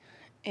me?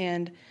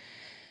 And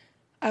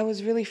I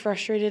was really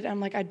frustrated. I'm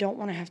like, I don't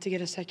want to have to get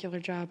a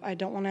secular job. I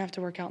don't want to have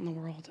to work out in the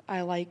world.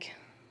 I like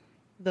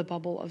the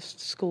bubble of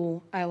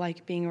school. I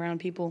like being around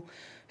people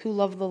who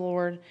love the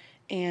Lord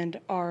and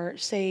are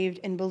saved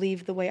and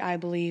believe the way I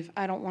believe.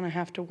 I don't want to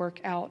have to work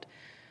out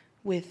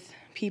with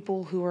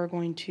people who are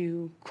going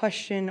to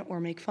question or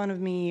make fun of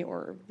me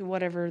or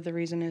whatever the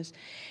reason is.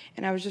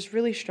 And I was just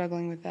really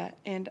struggling with that.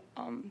 And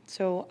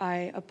so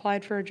I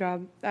applied for a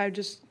job. I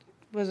just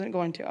wasn't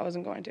going to. I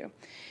wasn't going to. And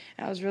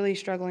I was really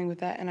struggling with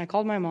that. And I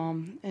called my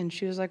mom, and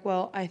she was like,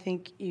 well, I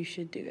think you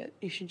should do it.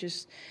 You should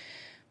just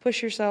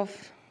push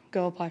yourself,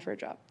 go apply for a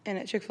job. And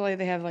at Chick-fil-A,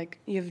 they have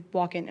you have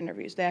walk-in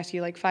interviews. They ask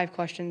you 5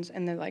 questions,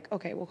 and they're like,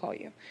 okay, we'll call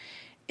you.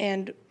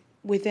 And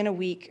within a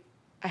week,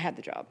 I had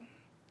the job.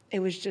 It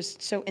was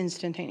just so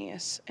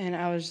instantaneous. And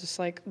I was just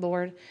like,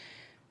 Lord,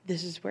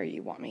 this is where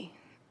you want me.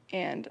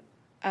 And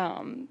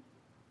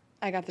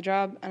I got the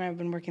job, and I've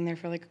been working there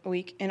for like a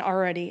week, and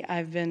already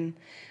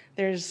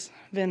there's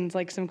been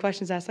like some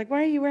questions asked, like,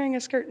 why are you wearing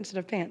a skirt instead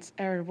of pants?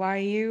 Or why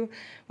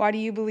do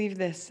you believe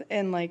this?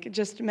 And like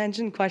just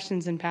mention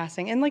questions in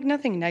passing, and like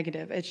nothing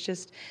negative.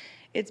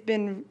 It's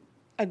been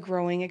a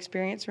growing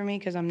experience for me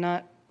because I'm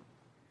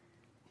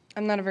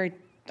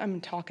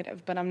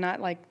talkative, but I'm not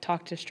like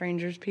talk to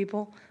strangers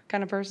people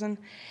kind of person.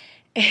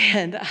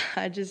 And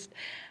I just,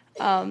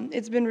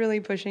 it's been really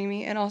pushing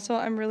me. And also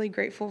I'm really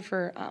grateful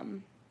for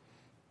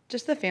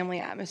just the family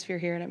atmosphere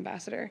here at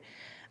Ambassador.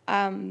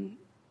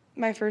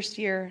 My freshman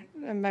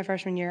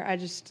year,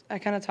 I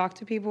kind of talked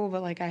to people,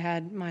 but like I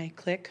had my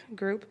clique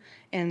group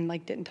and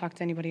like didn't talk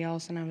to anybody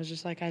else. And I was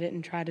just like, I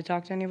didn't try to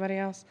talk to anybody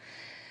else.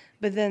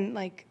 But then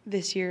like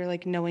this year,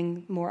 like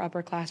knowing more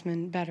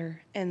upperclassmen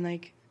better, and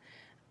like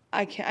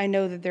I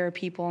know that there are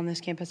people on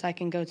this campus I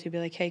can go to be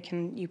like, hey,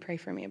 can you pray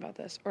for me about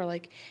this? Or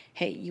like,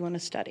 hey, you want to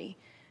study?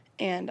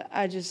 And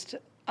I just,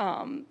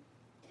 I'm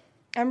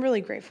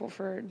really grateful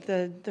for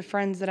the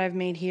friends that I've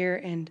made here,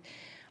 and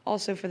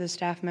also for the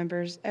staff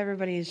members.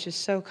 Everybody is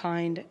just so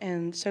kind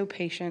and so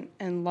patient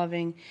and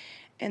loving,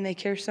 and they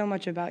care so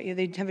much about you.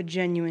 They have a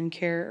genuine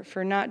care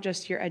for not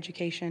just your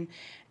education,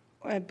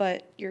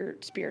 but your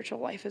spiritual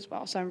life as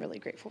well. So I'm really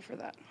grateful for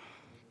that.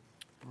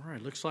 All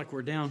right, looks like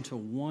we're down to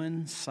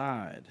one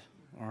side.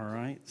 All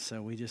right,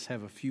 so we just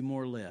have a few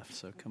more left,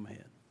 so come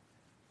ahead.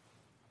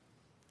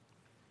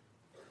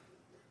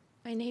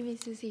 My name is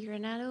Susie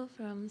Granado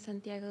from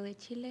Santiago de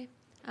Chile.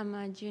 I'm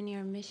a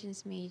junior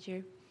missions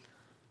major,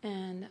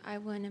 and I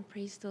want to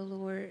praise the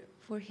Lord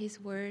for His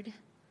word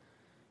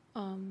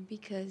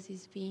because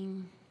it's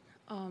been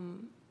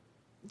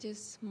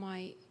just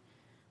my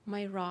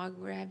rock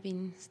where I've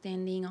been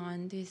standing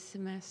on this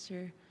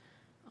semester.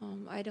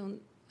 I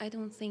don't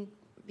think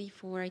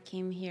before I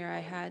came here I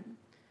had,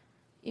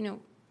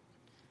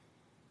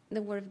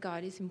 the Word of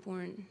God is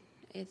important.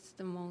 It's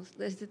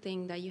the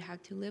thing that you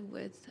have to live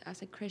with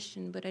as a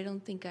Christian, but I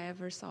don't think I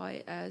ever saw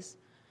it as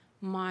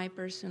my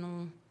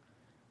personal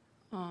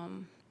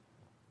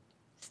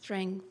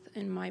strength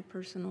and my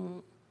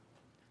personal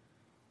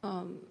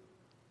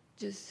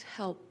just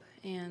help.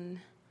 And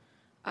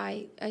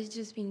I've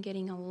just been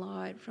getting a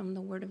lot from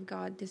the Word of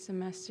God this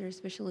semester,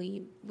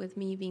 especially with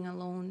me being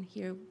alone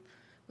here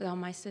without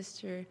my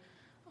sister.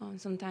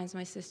 Sometimes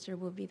my sister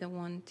will be the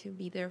one to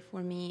be there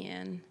for me,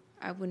 and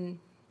I wouldn't,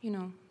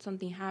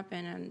 something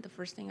happen, and the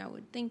first thing I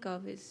would think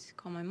of is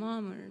call my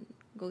mom or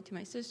go to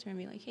my sister and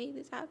be like, hey,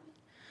 this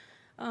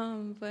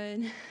happened. But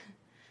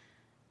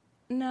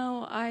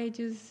no, I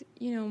just,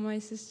 my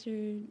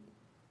sister,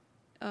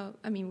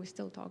 we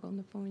still talk on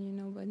the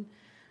phone,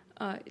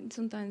 but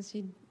sometimes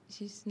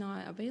she's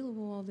not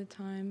available all the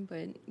time,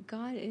 but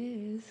God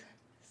is.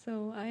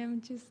 So I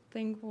am just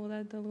thankful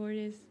that the Lord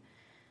is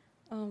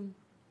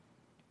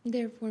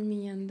there for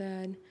me, and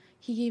that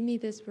He gave me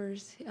this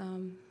verse,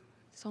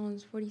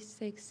 Psalms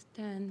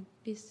 46:10,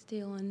 be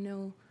still and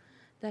know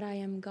that I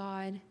am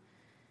God.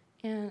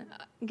 And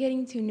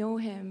getting to know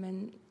Him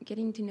and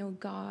getting to know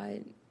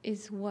God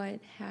is what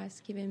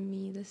has given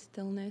me the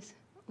stillness.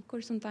 Of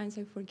course, sometimes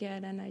I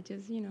forget and I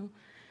just,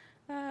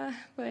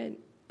 but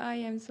I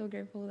am so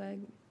grateful that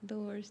the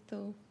Lord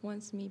still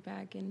wants me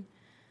back, and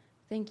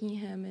thanking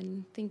Him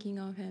and thinking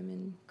of Him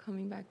and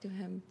coming back to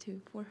Him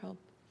for help.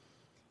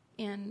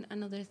 And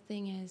another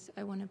thing is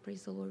I want to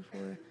praise the Lord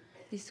for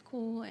this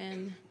school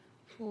and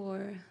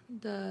for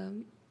the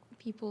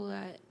people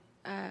that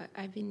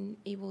I've been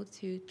able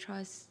to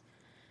trust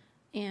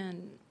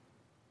and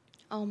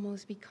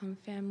almost become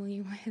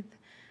family with.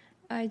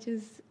 I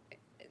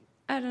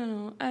don't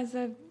know, as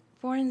a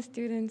foreign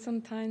student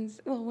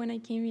sometimes, when I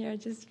came here I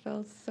just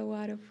felt so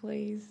out of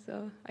place.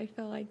 So I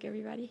felt like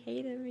everybody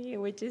hated me,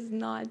 which is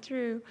not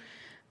true.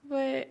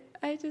 But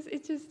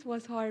it just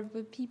was hard,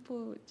 but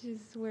people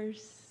just were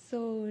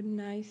so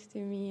nice to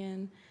me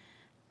and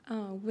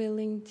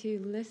willing to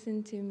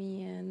listen to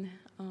me, and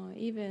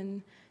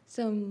even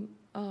some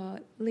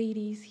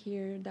ladies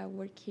here that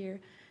work here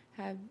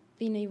have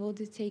been able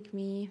to take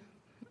me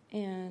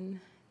and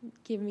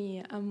give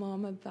me a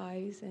mom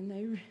advice, and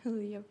I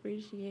really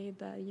appreciate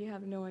that. You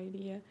have no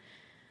idea.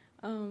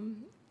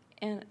 And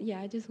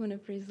yeah, I just want to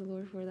praise the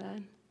Lord for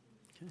that.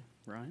 Okay,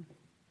 Ryan?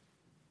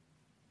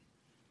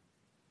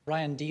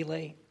 Ryan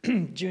Delay,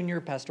 junior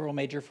pastoral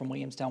major from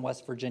Williamstown,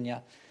 West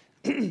Virginia.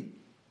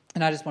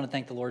 And I just want to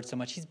thank the Lord so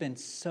much. He's been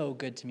so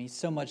good to me,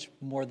 so much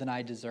more than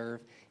I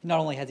deserve. Not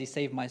only has He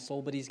saved my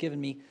soul, but He's given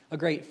me a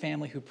great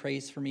family who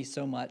prays for me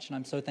so much, and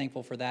I'm so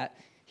thankful for that.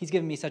 He's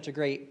given me such a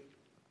great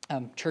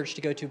church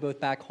to go to, both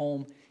back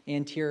home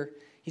and here.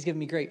 He's given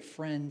me great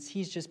friends.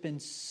 He's just been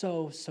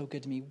so, so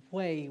good to me,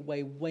 way,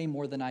 way, way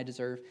more than I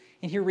deserve.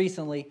 And here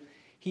recently,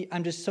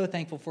 I'm just so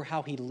thankful for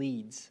how He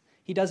leads.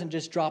 He doesn't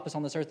just drop us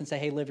on this earth and say,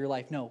 hey, live your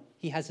life. No,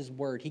 He has His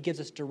word. He gives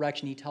us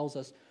direction. He tells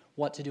us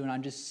what to do. And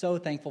I'm just so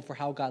thankful for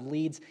how God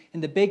leads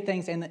in the big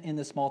things and in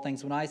the small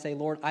things. When I say,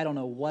 Lord, I don't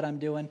know what I'm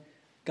doing,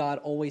 God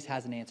always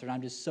has an answer. And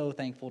I'm just so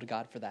thankful to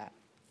God for that.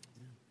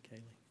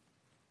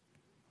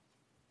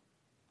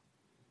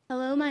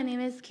 Hello, my name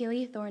is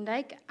Kaylee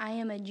Thorndike. I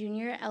am a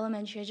junior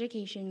elementary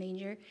education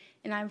major,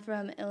 and I'm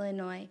from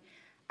Illinois.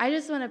 I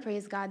just want to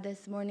praise God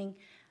this morning.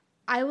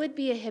 I would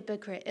be a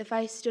hypocrite if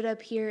I stood up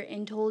here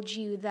and told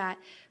you that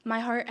my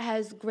heart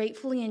has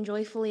gratefully and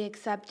joyfully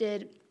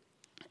accepted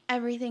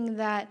everything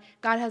that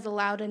God has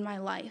allowed in my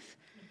life.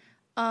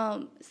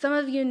 Some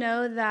of you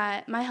know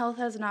that my health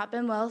has not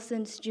been well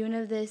since June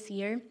of this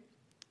year,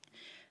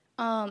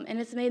 and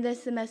it's made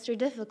this semester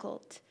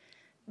difficult.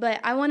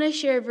 But I want to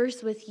share a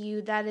verse with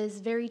you that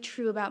is very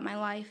true about my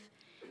life.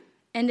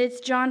 And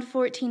it's John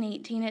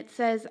 14:18. It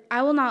says,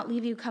 "I will not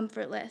leave you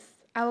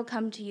comfortless. I will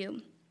come to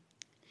you."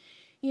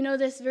 You know,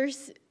 this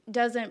verse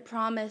doesn't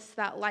promise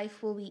that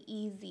life will be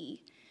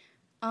easy.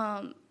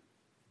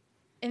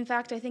 In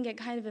fact, I think it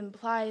kind of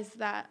implies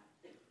that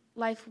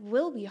life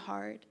will be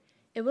hard.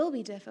 It will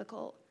be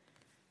difficult.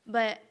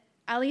 But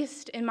at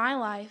least in my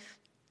life,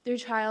 through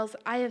trials,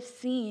 I have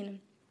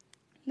seen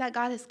that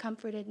God has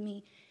comforted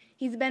me.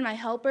 He's been my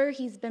helper.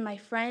 He's been my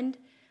friend.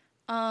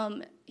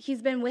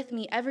 He's been with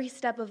me every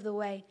step of the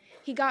way.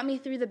 He got me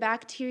through the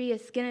bacteria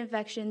skin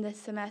infection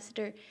this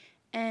semester,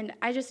 and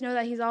I just know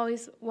that he's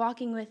always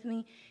walking with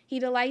me. He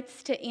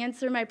delights to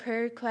answer my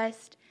prayer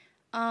request.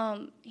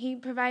 He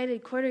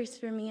provided quarters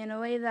for me in a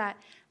way that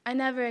I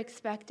never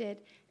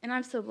expected, and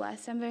I'm so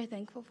blessed. I'm very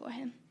thankful for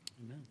him.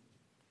 Amen.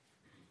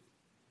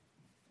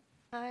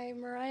 Hi,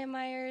 Mariah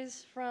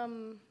Myers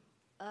from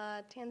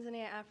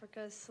Tanzania,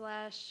 Africa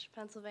 /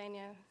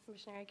 Pennsylvania,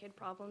 Missionary Kid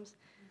Problems.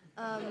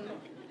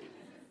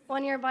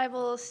 1 year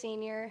Bible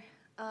senior.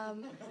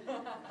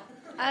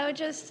 I would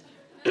just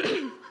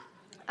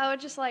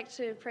like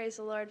to praise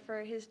the Lord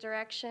for his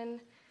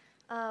direction.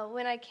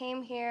 When I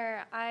came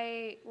here,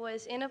 I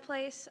was in a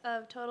place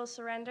of total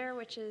surrender,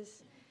 which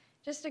is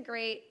just a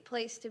great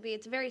place to be.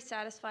 It's a very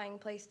satisfying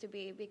place to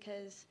be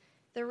because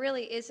there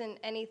really isn't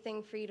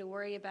anything for you to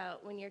worry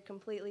about when you're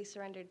completely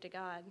surrendered to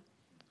God.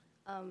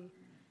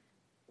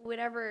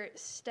 Whatever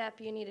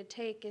step you need to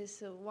take is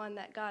the one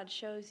that God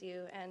shows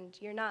you, and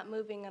you're not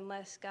moving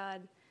unless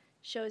God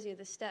shows you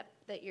the step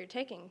that you're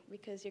taking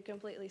because you're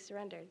completely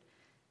surrendered.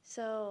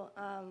 So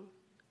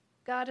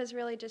God has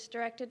really just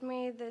directed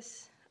me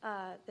this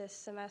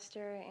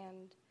semester,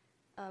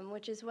 and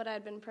which is what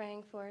I'd been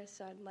praying for,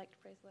 so I'd like to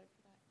praise the Lord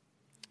for that.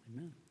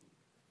 Amen.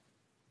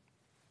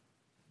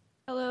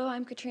 Hello,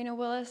 I'm Katrina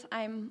Willis.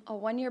 I'm a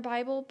 1 year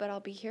Bible, but I'll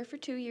be here for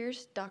 2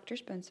 years, Dr.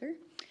 Spencer.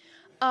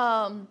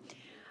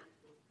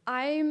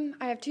 I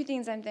have two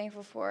things I'm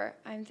thankful for.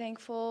 I'm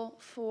thankful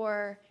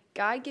for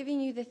God giving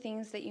you the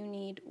things that you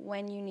need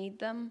when you need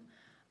them,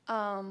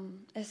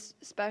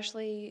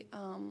 especially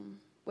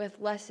with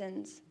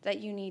lessons that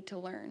you need to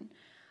learn.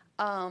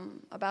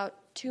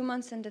 About 2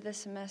 months into the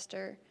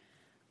semester,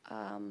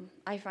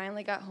 I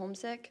finally got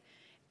homesick,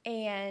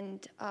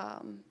 and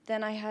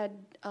then I had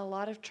a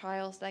lot of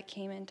trials that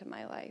came into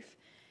my life.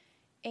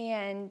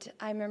 And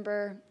I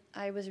remember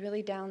I was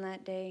really down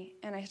that day,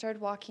 and I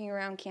started walking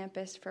around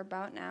campus for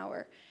about an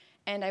hour,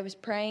 and I was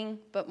praying,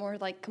 but more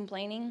like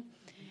complaining.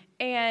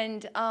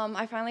 And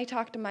I finally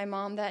talked to my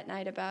mom that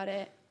night about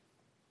it,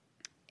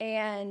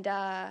 and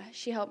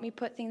she helped me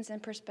put things in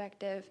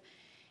perspective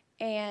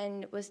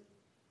and was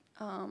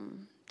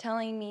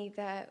telling me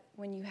that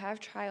when you have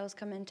trials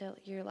come into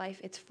your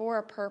life, it's for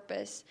a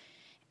purpose,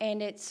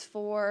 and it's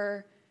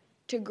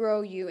to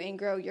grow you and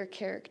grow your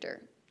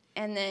character.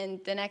 And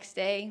then the next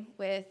day,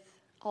 with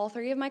all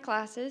 3 of my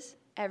classes,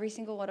 every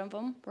single one of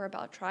them were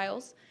about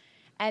trials,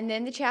 and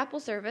then the chapel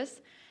service,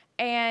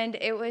 and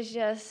it was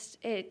just,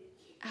 it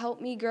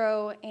helped me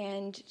grow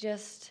and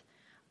just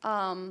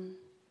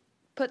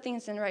put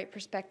things in the right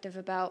perspective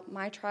about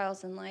my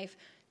trials in life.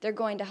 They're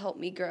going to help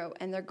me grow,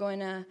 and they're going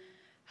to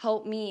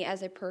help me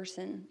as a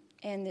person,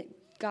 and that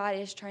God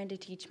is trying to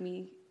teach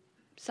me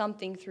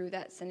something through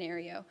that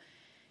scenario.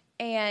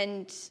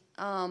 And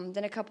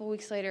then a couple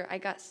weeks later, I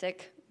got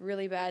sick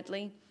really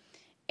badly,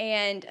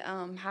 and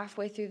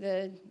halfway through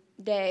the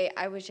day,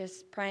 I was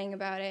just praying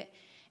about it,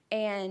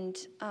 and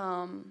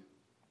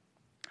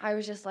I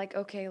was just like,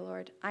 okay,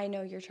 Lord, I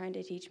know you're trying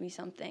to teach me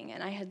something,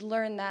 and I had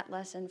learned that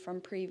lesson from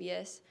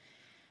previous.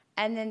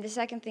 And then the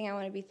second thing I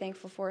want to be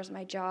thankful for is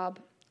my job.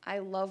 I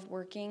love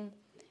working,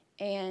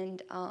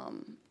 and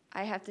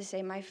I have to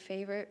say my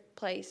favorite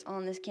place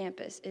on this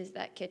campus is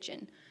that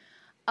kitchen.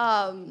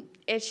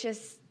 It's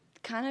just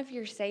kind of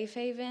your safe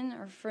haven,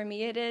 or for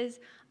me it is.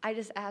 I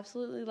just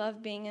absolutely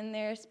love being in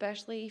there,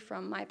 especially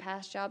from my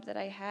past job that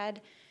I had.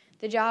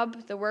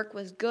 The work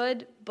was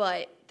good,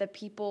 but the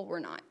people were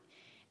not.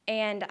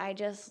 And I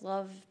just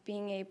love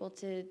being able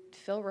to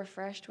feel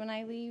refreshed when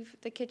I leave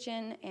the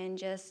kitchen, and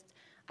just,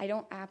 I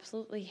don't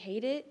absolutely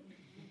hate it.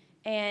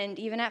 And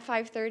even at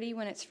 5:30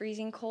 when it's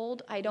freezing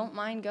cold, I don't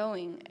mind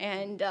going.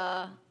 And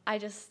I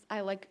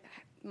like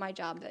my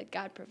job that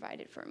God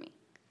provided for me.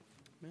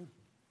 Amen.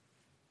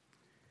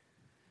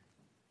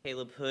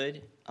 Caleb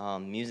Hood,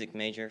 music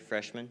major,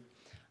 freshman.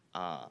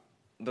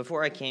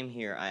 before I came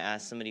here, I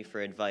asked somebody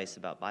for advice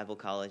about Bible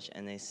college,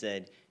 and they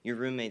said, your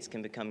roommates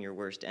can become your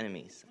worst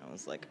enemies. I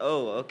was like,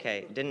 oh,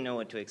 okay, didn't know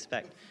what to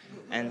expect.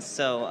 And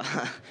so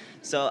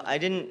I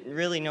didn't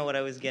really know what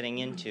I was getting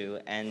into,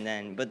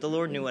 but the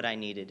Lord knew what I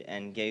needed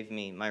and gave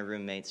me my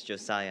roommates,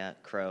 Josiah,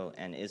 Crow,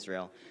 and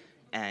Israel.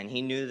 And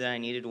he knew that I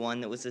needed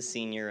one that was a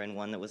senior and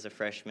one that was a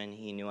freshman.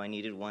 He knew I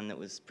needed one that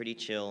was pretty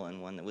chill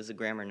and one that was a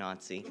grammar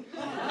Nazi.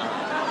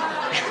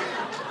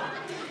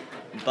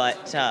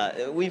 But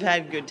we've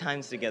had good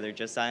times together.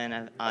 Josiah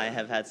and I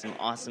have had some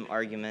awesome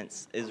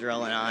arguments.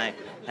 Israel and I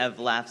have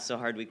laughed so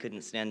hard we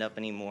couldn't stand up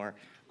anymore.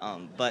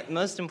 But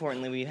most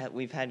importantly,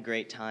 we've had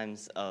great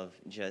times of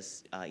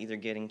just either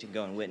getting to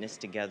go and witness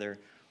together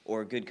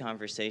or good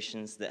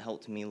conversations that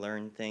helped me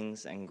learn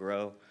things and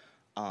grow.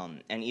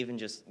 And even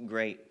just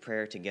great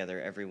prayer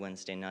together every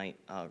Wednesday night,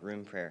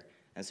 room prayer.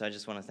 And so I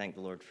just want to thank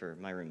the Lord for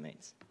my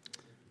roommates.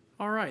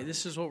 All right,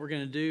 this is what we're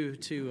going to do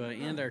to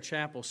end our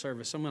chapel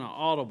service. I'm going to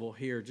audible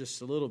here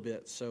just a little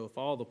bit, so if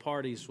all the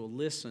parties will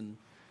listen,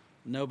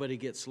 nobody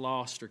gets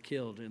lost or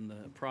killed in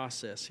the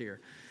process here.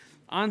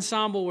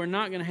 Ensemble, we're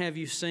not going to have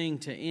you sing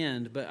to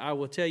end, but I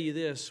will tell you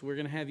this, we're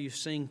going to have you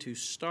sing to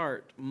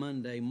start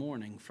Monday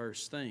morning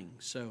first thing.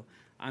 So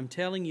I'm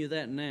telling you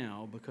that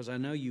now because I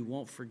know you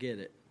won't forget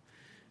it.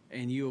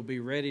 And you will be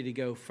ready to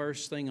go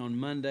first thing on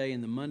Monday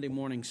in the Monday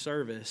morning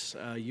service.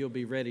 You'll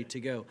be ready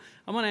to go.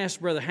 I'm going to ask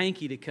Brother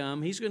Hankey to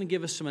come. He's going to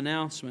give us some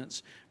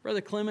announcements.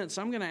 Brother Clements,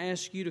 I'm going to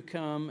ask you to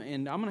come,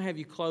 and I'm going to have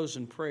you close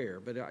in prayer.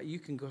 But you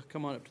can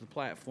come on up to the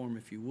platform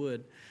if you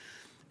would.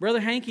 Brother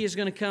Hankey is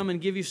going to come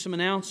and give you some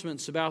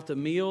announcements about the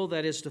meal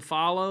that is to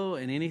follow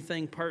and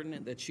anything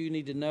pertinent that you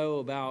need to know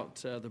about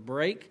the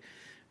break.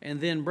 And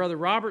then Brother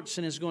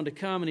Robertson is going to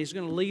come and he's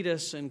going to lead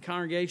us in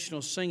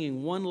congregational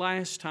singing one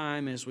last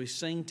time as we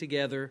sing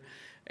together.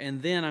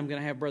 And then I'm going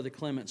to have Brother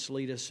Clements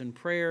lead us in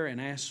prayer and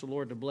ask the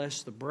Lord to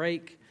bless the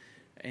break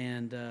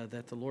and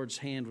that the Lord's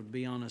hand would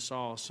be on us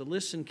all. So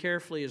listen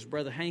carefully as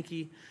Brother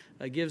Hankey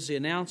gives the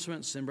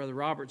announcements. Then Brother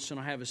Robertson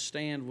will have us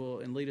stand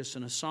and lead us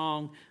in a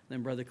song.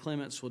 Then Brother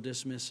Clements will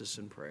dismiss us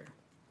in prayer.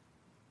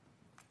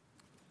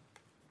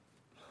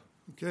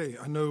 Okay,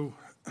 I know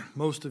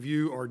most of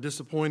you are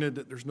disappointed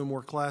that there's no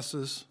more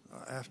classes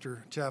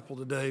after chapel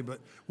today, but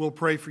we'll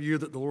pray for you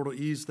that the Lord will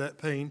ease that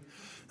pain.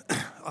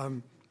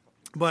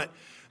 But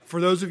for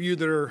those of you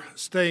that are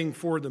staying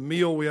for the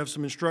meal, we have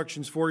some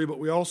instructions for you, but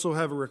we also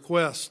have a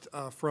request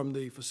from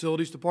the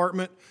facilities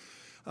department.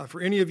 For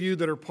any of you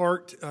that are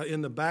parked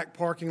in the back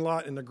parking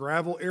lot in the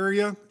gravel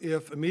area,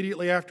 if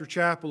immediately after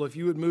chapel, if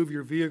you would move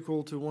your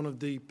vehicle to one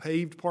of the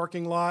paved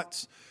parking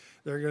lots,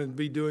 they're going to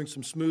be doing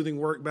some smoothing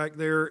work back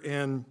there,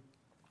 and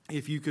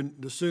if you can,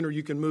 the sooner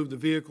you can move the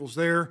vehicles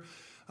there,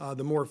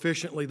 the more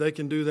efficiently they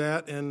can do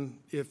that. And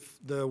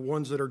if the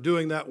ones that are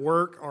doing that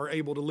work are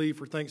able to leave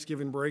for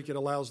Thanksgiving break, it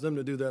allows them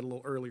to do that a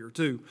little earlier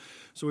too.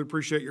 So we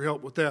appreciate your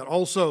help with that.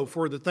 Also,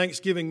 for the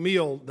Thanksgiving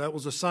meal, that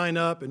was a sign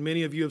up, and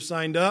many of you have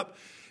signed up.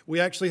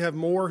 We actually have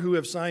more who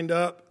have signed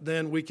up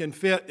than we can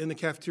fit in the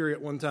cafeteria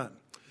at one time.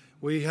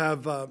 We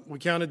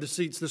counted the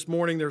seats this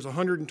morning. There's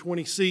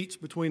 120 seats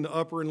between the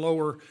upper and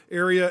lower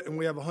area, and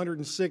we have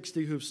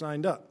 160 who've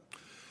signed up.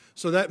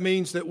 So that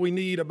means that we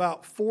need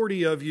about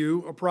 40 of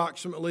you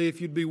approximately,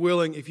 if you'd be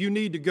willing. If you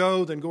need to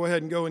go, then go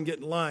ahead and go and get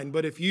in line.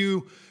 But if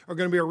you are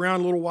going to be around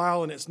a little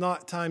while and it's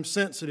not time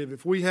sensitive,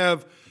 if we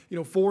have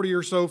 40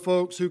 or so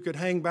folks who could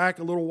hang back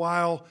a little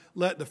while,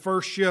 let the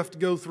first shift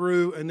go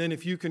through, and then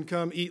if you can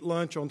come eat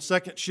lunch on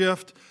second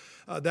shift,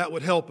 that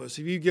would help us.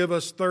 If you give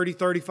us 30,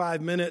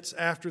 35 minutes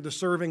after the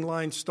serving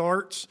line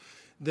starts,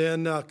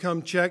 then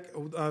come check.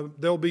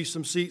 There'll be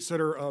some seats that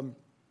are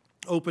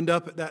opened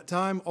up at that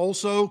time.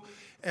 Also,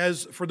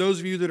 as for those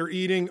of you that are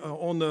eating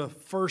on the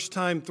first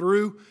time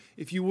through,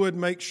 if you would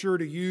make sure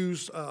to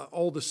use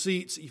all the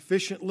seats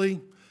efficiently,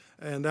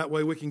 and that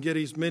way we can get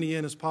as many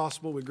in as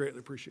possible. We greatly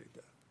appreciate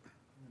that.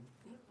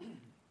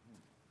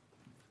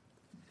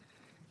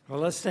 Well,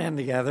 let's stand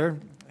together,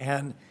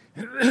 and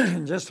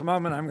in just a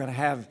moment I'm going to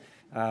have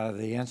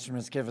the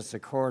instruments give us a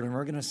chord, and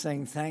we're going to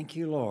sing "Thank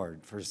You,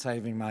 Lord, for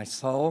Saving My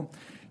Soul."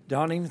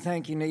 Don't even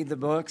think you need the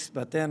books,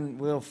 but then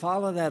we'll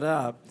follow that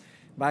up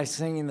by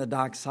singing the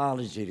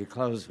doxology to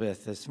close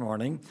with this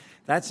morning.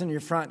 That's in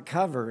your front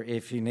cover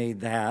if you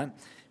need that.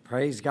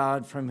 Praise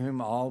God, from whom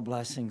all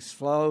blessings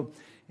flow.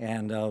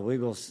 And we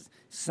will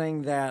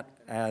sing that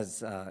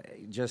as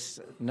just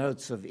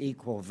notes of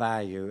equal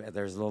value.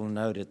 There's a little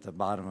note at the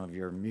bottom of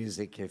your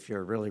music if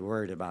you're really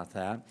worried about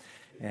that.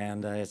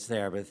 And it's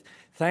there. But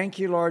thank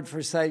you, Lord,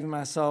 for saving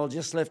my soul.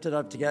 Just lift it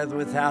up together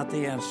without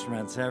the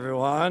instruments,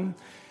 everyone.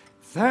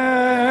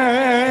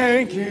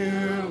 Thank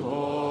you,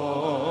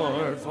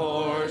 Lord,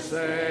 for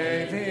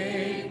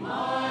saving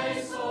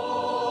my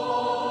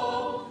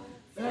soul.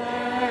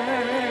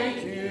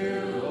 Thank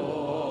you,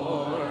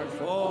 Lord,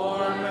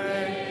 for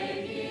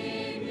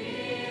making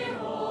me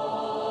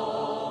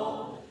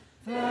whole.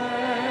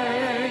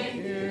 Thank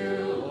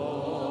you,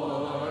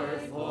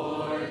 Lord,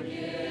 for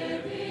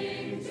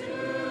giving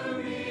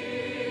to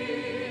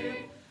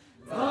me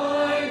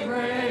thy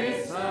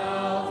great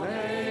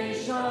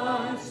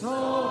salvation.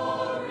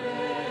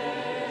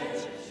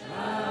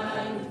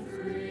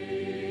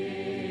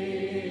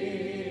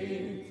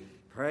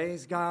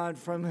 Praise God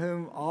from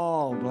whom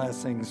all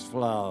blessings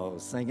flow.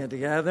 Sing it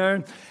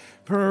together.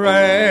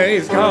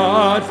 Praise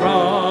God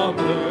from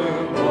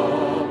whom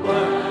all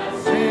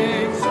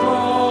blessings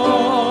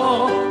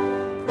flow.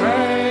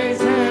 Praise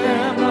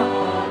Him,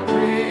 all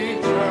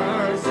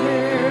creatures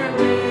here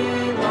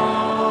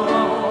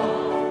below.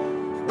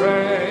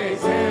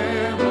 Praise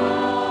Him,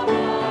 all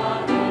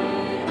body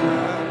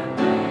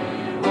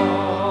and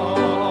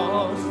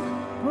host.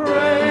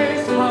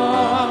 Praise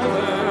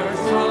Father,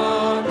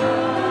 Son,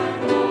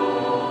 and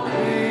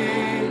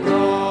Holy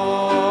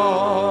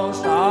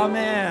Ghost.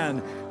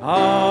 Amen.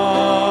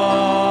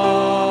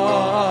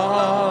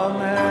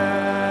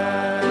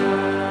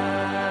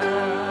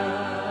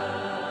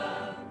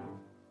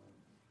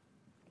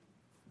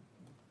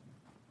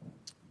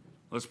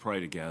 Let's pray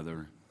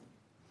together.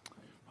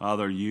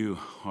 Father, you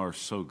are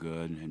so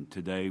good, and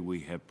today we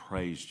have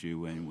praised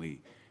you, and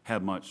we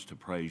have much to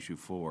praise you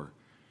for.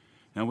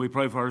 And we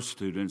pray for our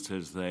students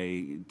as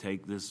they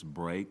take this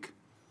break.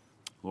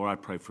 Lord, I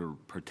pray for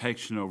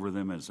protection over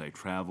them as they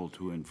travel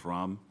to and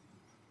from.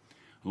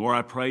 Lord,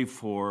 I pray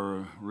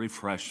for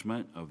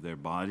refreshment of their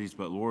bodies,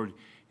 but Lord,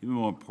 even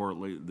more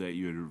importantly, that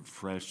you would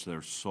refresh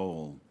their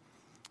soul.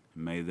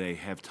 May they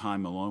have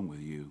time alone with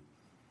you.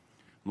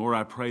 Lord,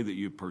 I pray that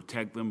you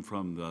protect them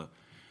from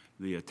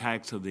the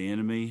attacks of the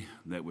enemy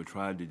that would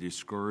try to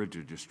discourage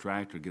or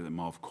distract or get them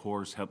off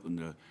course. Help them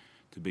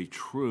to be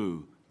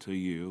true to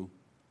you.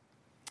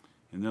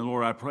 And then,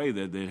 Lord, I pray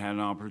that they'd have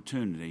an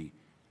opportunity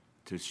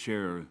to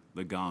share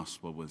the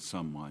gospel with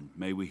someone.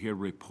 May we hear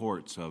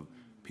reports of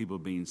people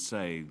being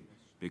saved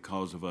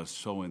because of us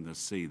sowing the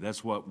seed.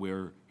 That's what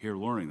we're here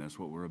learning. That's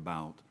what we're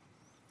about.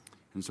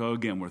 And so,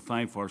 again, we're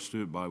thankful for our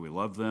student body. We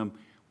love them.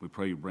 We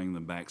pray you bring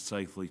them back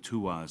safely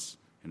to us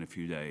in a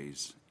few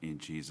days. In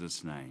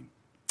Jesus' name,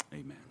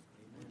 amen.